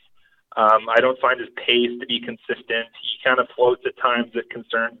space. I don't find his pace to be consistent. He kind of floats at times. That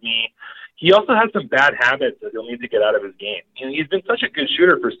concerns me. He also has some bad habits that he'll need to get out of his game. He's been such a good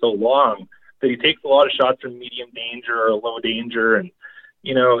shooter for so long that he takes a lot of shots from medium danger or low danger. And,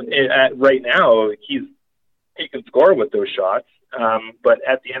 right now, he can score with those shots. But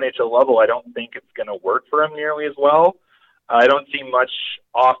at the NHL level, I don't think it's going to work for him nearly as well. I don't see much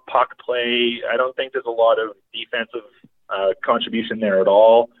off-puck play. I don't think there's a lot of defensive contribution there at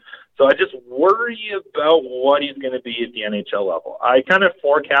all. So I just worry about what he's going to be at the NHL level. I kind of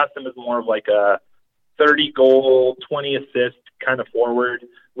forecast him as more of like a 30-goal, 20-assist kind of forward,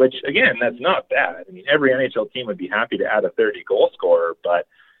 which, again, that's not bad. I mean, every NHL team would be happy to add a 30-goal scorer, but,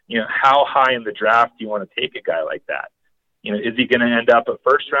 how high in the draft do you want to take a guy like that? Is he going to end up a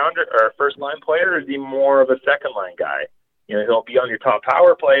first-rounder or a first-line player, or is he more of a second-line guy? He'll be on your top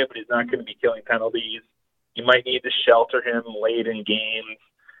power play, but he's not going to be killing penalties. You might need to shelter him late in games.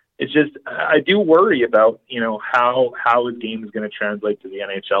 It's just, I do worry about, how his game is going to translate to the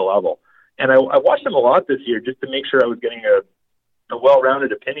NHL level. And I watched him a lot this year just to make sure I was getting a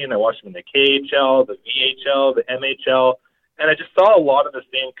well-rounded opinion. I watched him in the KHL, the VHL, the MHL, and I just saw a lot of the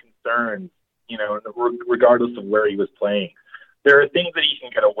same concerns, regardless of where he was playing. There are things that he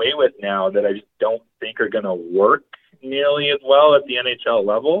can get away with now that I just don't think are going to work nearly as well at the NHL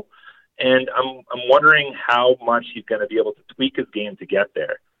level. And I'm wondering how much he's going to be able to tweak his game to get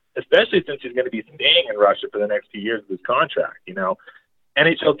there, especially since he's going to be staying in Russia for the next few years of his contract.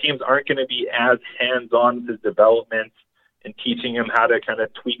 NHL teams aren't going to be as hands-on with his development and teaching him how to kind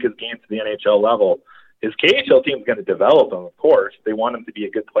of tweak his game to the NHL level. His KHL team is going to develop him, of course. They want him to be a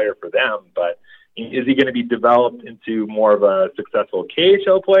good player for them, but is he going to be developed into more of a successful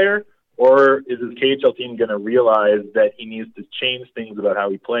KHL player, or is his KHL team going to realize that he needs to change things about how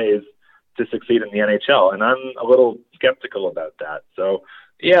he plays to succeed in the NHL? And I'm a little skeptical about that. So,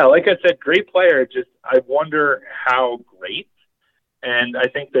 yeah, like I said, great player. Just I wonder how great. And I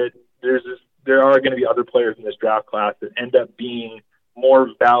think that there are going to be other players in this draft class that end up being more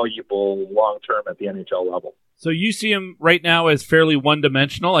valuable long-term at the NHL level. So you see him right now as fairly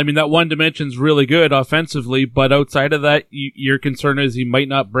one-dimensional. I mean, that one dimension's really good offensively, but outside of that, your concern is he might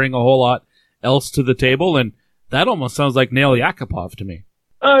not bring a whole lot else to the table, and that almost sounds like Nail Yakupov to me.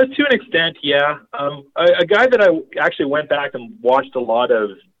 To an extent, yeah. A guy that I actually went back and watched a lot of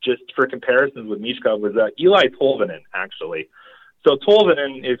just for comparisons with Michkov was Eli Tolvanen, actually. So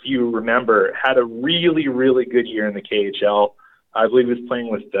Tolvanen, if you remember, had a really, really good year in the KHL. I believe he was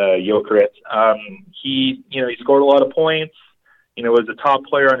playing with Jokerit. He scored a lot of points, was a top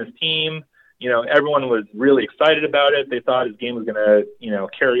player on his team. Everyone was really excited about it. They thought his game was going to,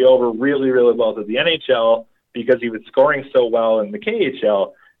 carry over really, really well to the NHL because he was scoring so well in the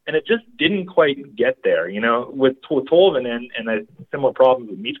KHL. And it just didn't quite get there, with Tolvanen and a similar problems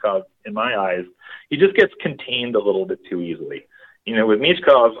with Michkov in my eyes. He just gets contained a little bit too easily. With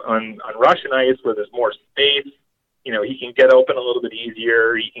Michkov on Russian ice where there's more space, he can get open a little bit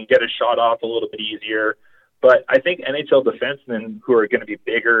easier. He can get a shot off a little bit easier. But I think NHL defensemen who are going to be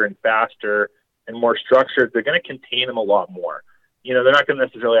bigger and faster and more structured, they're going to contain him a lot more. They're not going to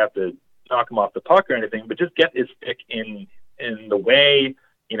necessarily have to knock him off the puck or anything, but just get his stick in the way,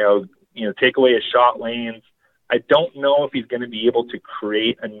 take away his shot lanes. I don't know if he's going to be able to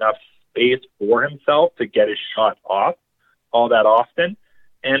create enough space for himself to get his shot off all that often.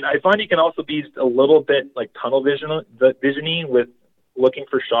 And I find he can also be a little bit like tunnel vision-y with looking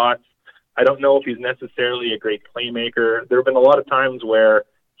for shots, I don't know if he's necessarily a great playmaker. There have been a lot of times where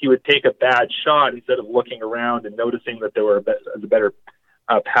he would take a bad shot instead of looking around and noticing that there were a better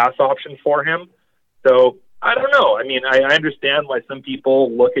pass option for him. So I don't know. I mean, I understand why some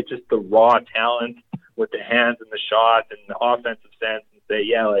people look at just the raw talent with the hands and the shot and the offensive sense and say,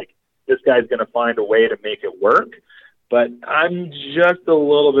 yeah, like, this guy's going to find a way to make it work. But I'm just a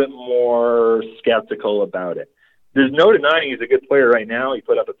little bit more skeptical about it. There's no denying he's a good player right now. He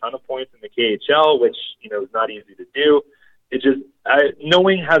put up a ton of points in the KHL, which, is not easy to do. It's just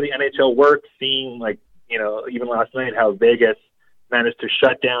knowing how the NHL works, seeing, like, even last night how Vegas managed to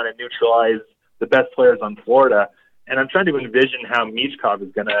shut down and neutralize the best players on Florida. And I'm trying to envision how Michkov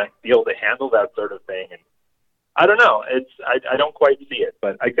is going to be able to handle that sort of thing. And I don't know. I don't quite see it,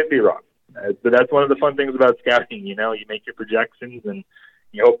 but I could be wrong. But that's one of the fun things about scouting. You make your projections and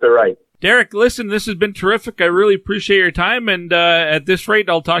you hope they're right. Derek, listen, this has been terrific. I really appreciate your time. And at this rate,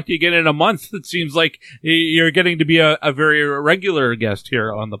 I'll talk to you again in a month. It seems like you're getting to be a very regular guest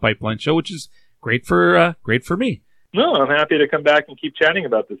here on the Pipeline Show, which is great for me. No, I'm happy to come back and keep chatting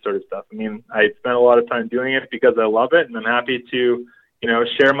about this sort of stuff. I mean, I spent a lot of time doing it because I love it, and I'm happy to,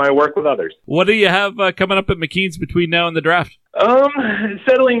 share my work with others. What do you have coming up at McKeen's between now and the draft?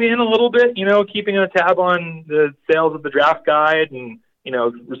 Settling in a little bit, keeping a tab on the sales of the draft guide and,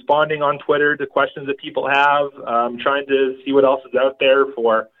 responding on Twitter to questions that people have, trying to see what else is out there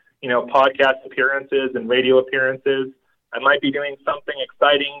for, podcast appearances and radio appearances. I might be doing something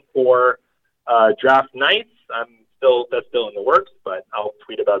exciting for draft nights. That's still in the works, but I'll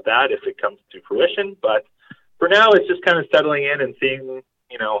tweet about that if it comes to fruition. But for now, it's just kind of settling in and seeing,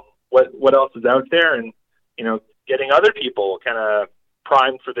 what else is out there and, getting other people kind of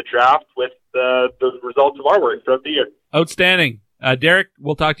primed for the draft with the results of our work throughout the year. Outstanding. Derek,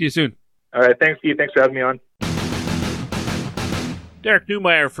 we'll talk to you soon. All right. Thanks, Keith. Thanks for having me on. Derek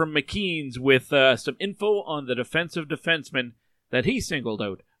Neumeier from McKeen's with some info on the defensive defensemen that he singled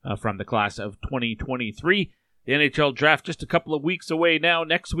out from the class of 2023. The NHL Draft just a couple of weeks away now.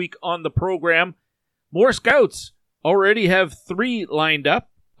 Next week on the program, more scouts. Already have 3 lined up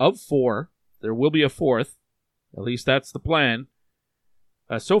of 4. There will be a 4th. At least that's the plan.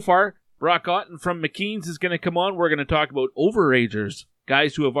 So far, Brock Otten from McKeen's is going to come on. We're going to talk about overagers,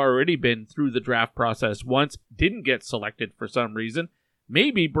 guys who have already been through the draft process once, didn't get selected for some reason.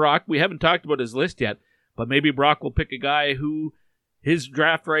 Maybe Brock, we haven't talked about his list yet, but maybe Brock will pick a guy who his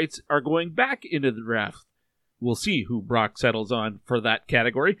draft rights are going back into the draft. We'll see who Brock settles on for that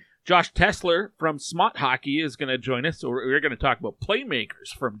category. Josh Tessler from Smot Hockey is going to join us. So we're going to talk about playmakers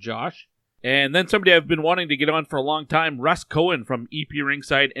from Josh. And then somebody I've been wanting to get on for a long time, Russ Cohen from EP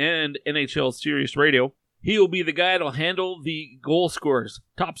Ringside and NHL Sirius Radio. He will be the guy that'll handle the goal scorers,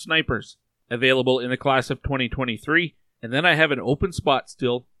 top snipers, available in the class of 2023. And then I have an open spot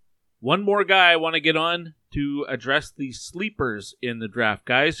still. One more guy I want to get on to address the sleepers in the draft,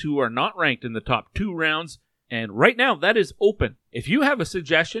 guys who are not ranked in the top 2 rounds. And right now, that is open. If you have a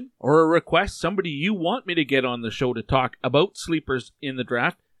suggestion or a request, somebody you want me to get on the show to talk about sleepers in the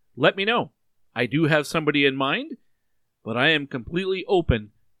draft, let me know. I do have somebody in mind, but I am completely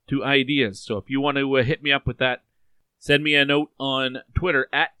open to ideas. So if you want to hit me up with that, send me a note on Twitter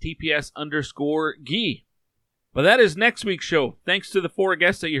at TPS_Gee. But that is next week's show. Thanks to the 4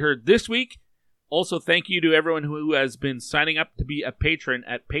 guests that you heard this week. Also, thank you to everyone who has been signing up to be a patron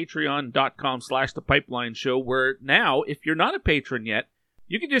at patreon.com/thepipelineshow, where now, if you're not a patron yet,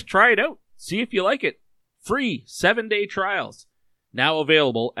 you can just try it out. See if you like it. Free 7-day trials. Now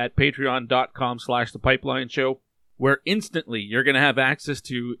available at patreon.com/thepipelineshow, where instantly you're going to have access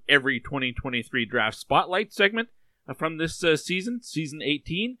to every 2023 Draft Spotlight segment from this season, season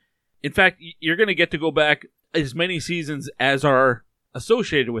 18. In fact, you're going to get to go back as many seasons as are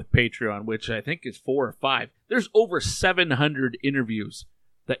associated with Patreon, which I think is 4 or 5. There's over 700 interviews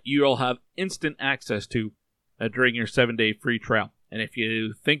that you'll have instant access to during your 7-day free trial. And if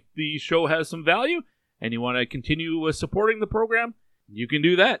you think the show has some value and you want to continue supporting the program, you can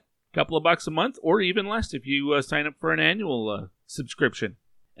do that. A couple of bucks a month or even less if you sign up for an annual subscription.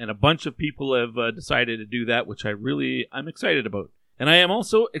 And a bunch of people have decided to do that, which I'm excited about. And I am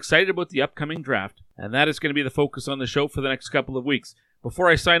also excited about the upcoming draft, and that is going to be the focus on the show for the next couple of weeks. Before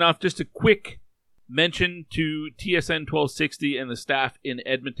I sign off, just a quick mention to TSN 1260 and the staff in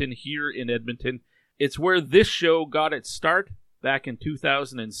Edmonton, here in Edmonton. It's where this show got its start back in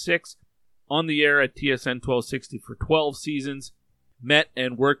 2006, on the air at TSN 1260 for 12 seasons. Met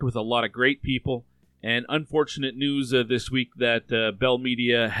and worked with a lot of great people, and unfortunate news this week that Bell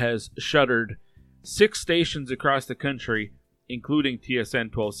Media has shuttered 6 stations across the country, including TSN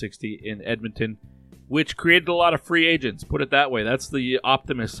 1260 in Edmonton, which created a lot of free agents, put it that way. That's the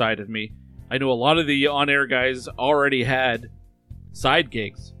optimist side of me. I know a lot of the on-air guys already had side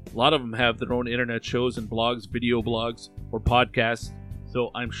gigs. A lot of them have their own internet shows and blogs, video blogs, or podcasts.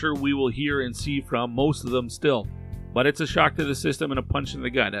 So I'm sure we will hear and see from most of them still. But it's a shock to the system and a punch in the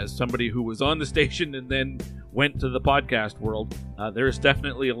gut. As somebody who was on the station and then went to the podcast world, there is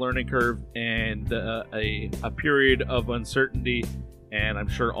definitely a learning curve and a period of uncertainty. And I'm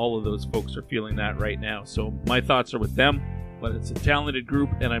sure all of those folks are feeling that right now. So my thoughts are with them. But it's a talented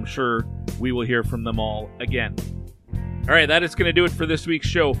group, and I'm sure we will hear from them all again. All right, that is going to do it for this week's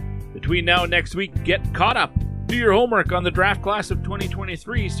show. Between now and next week, get caught up. Do your homework on the draft class of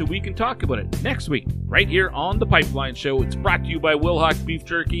 2023 so we can talk about it next week, right here on The Pipeline Show. It's brought to you by Wilhock Beef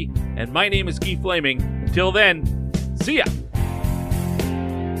Jerky, and my name is Keith Flaming. Until then, see ya.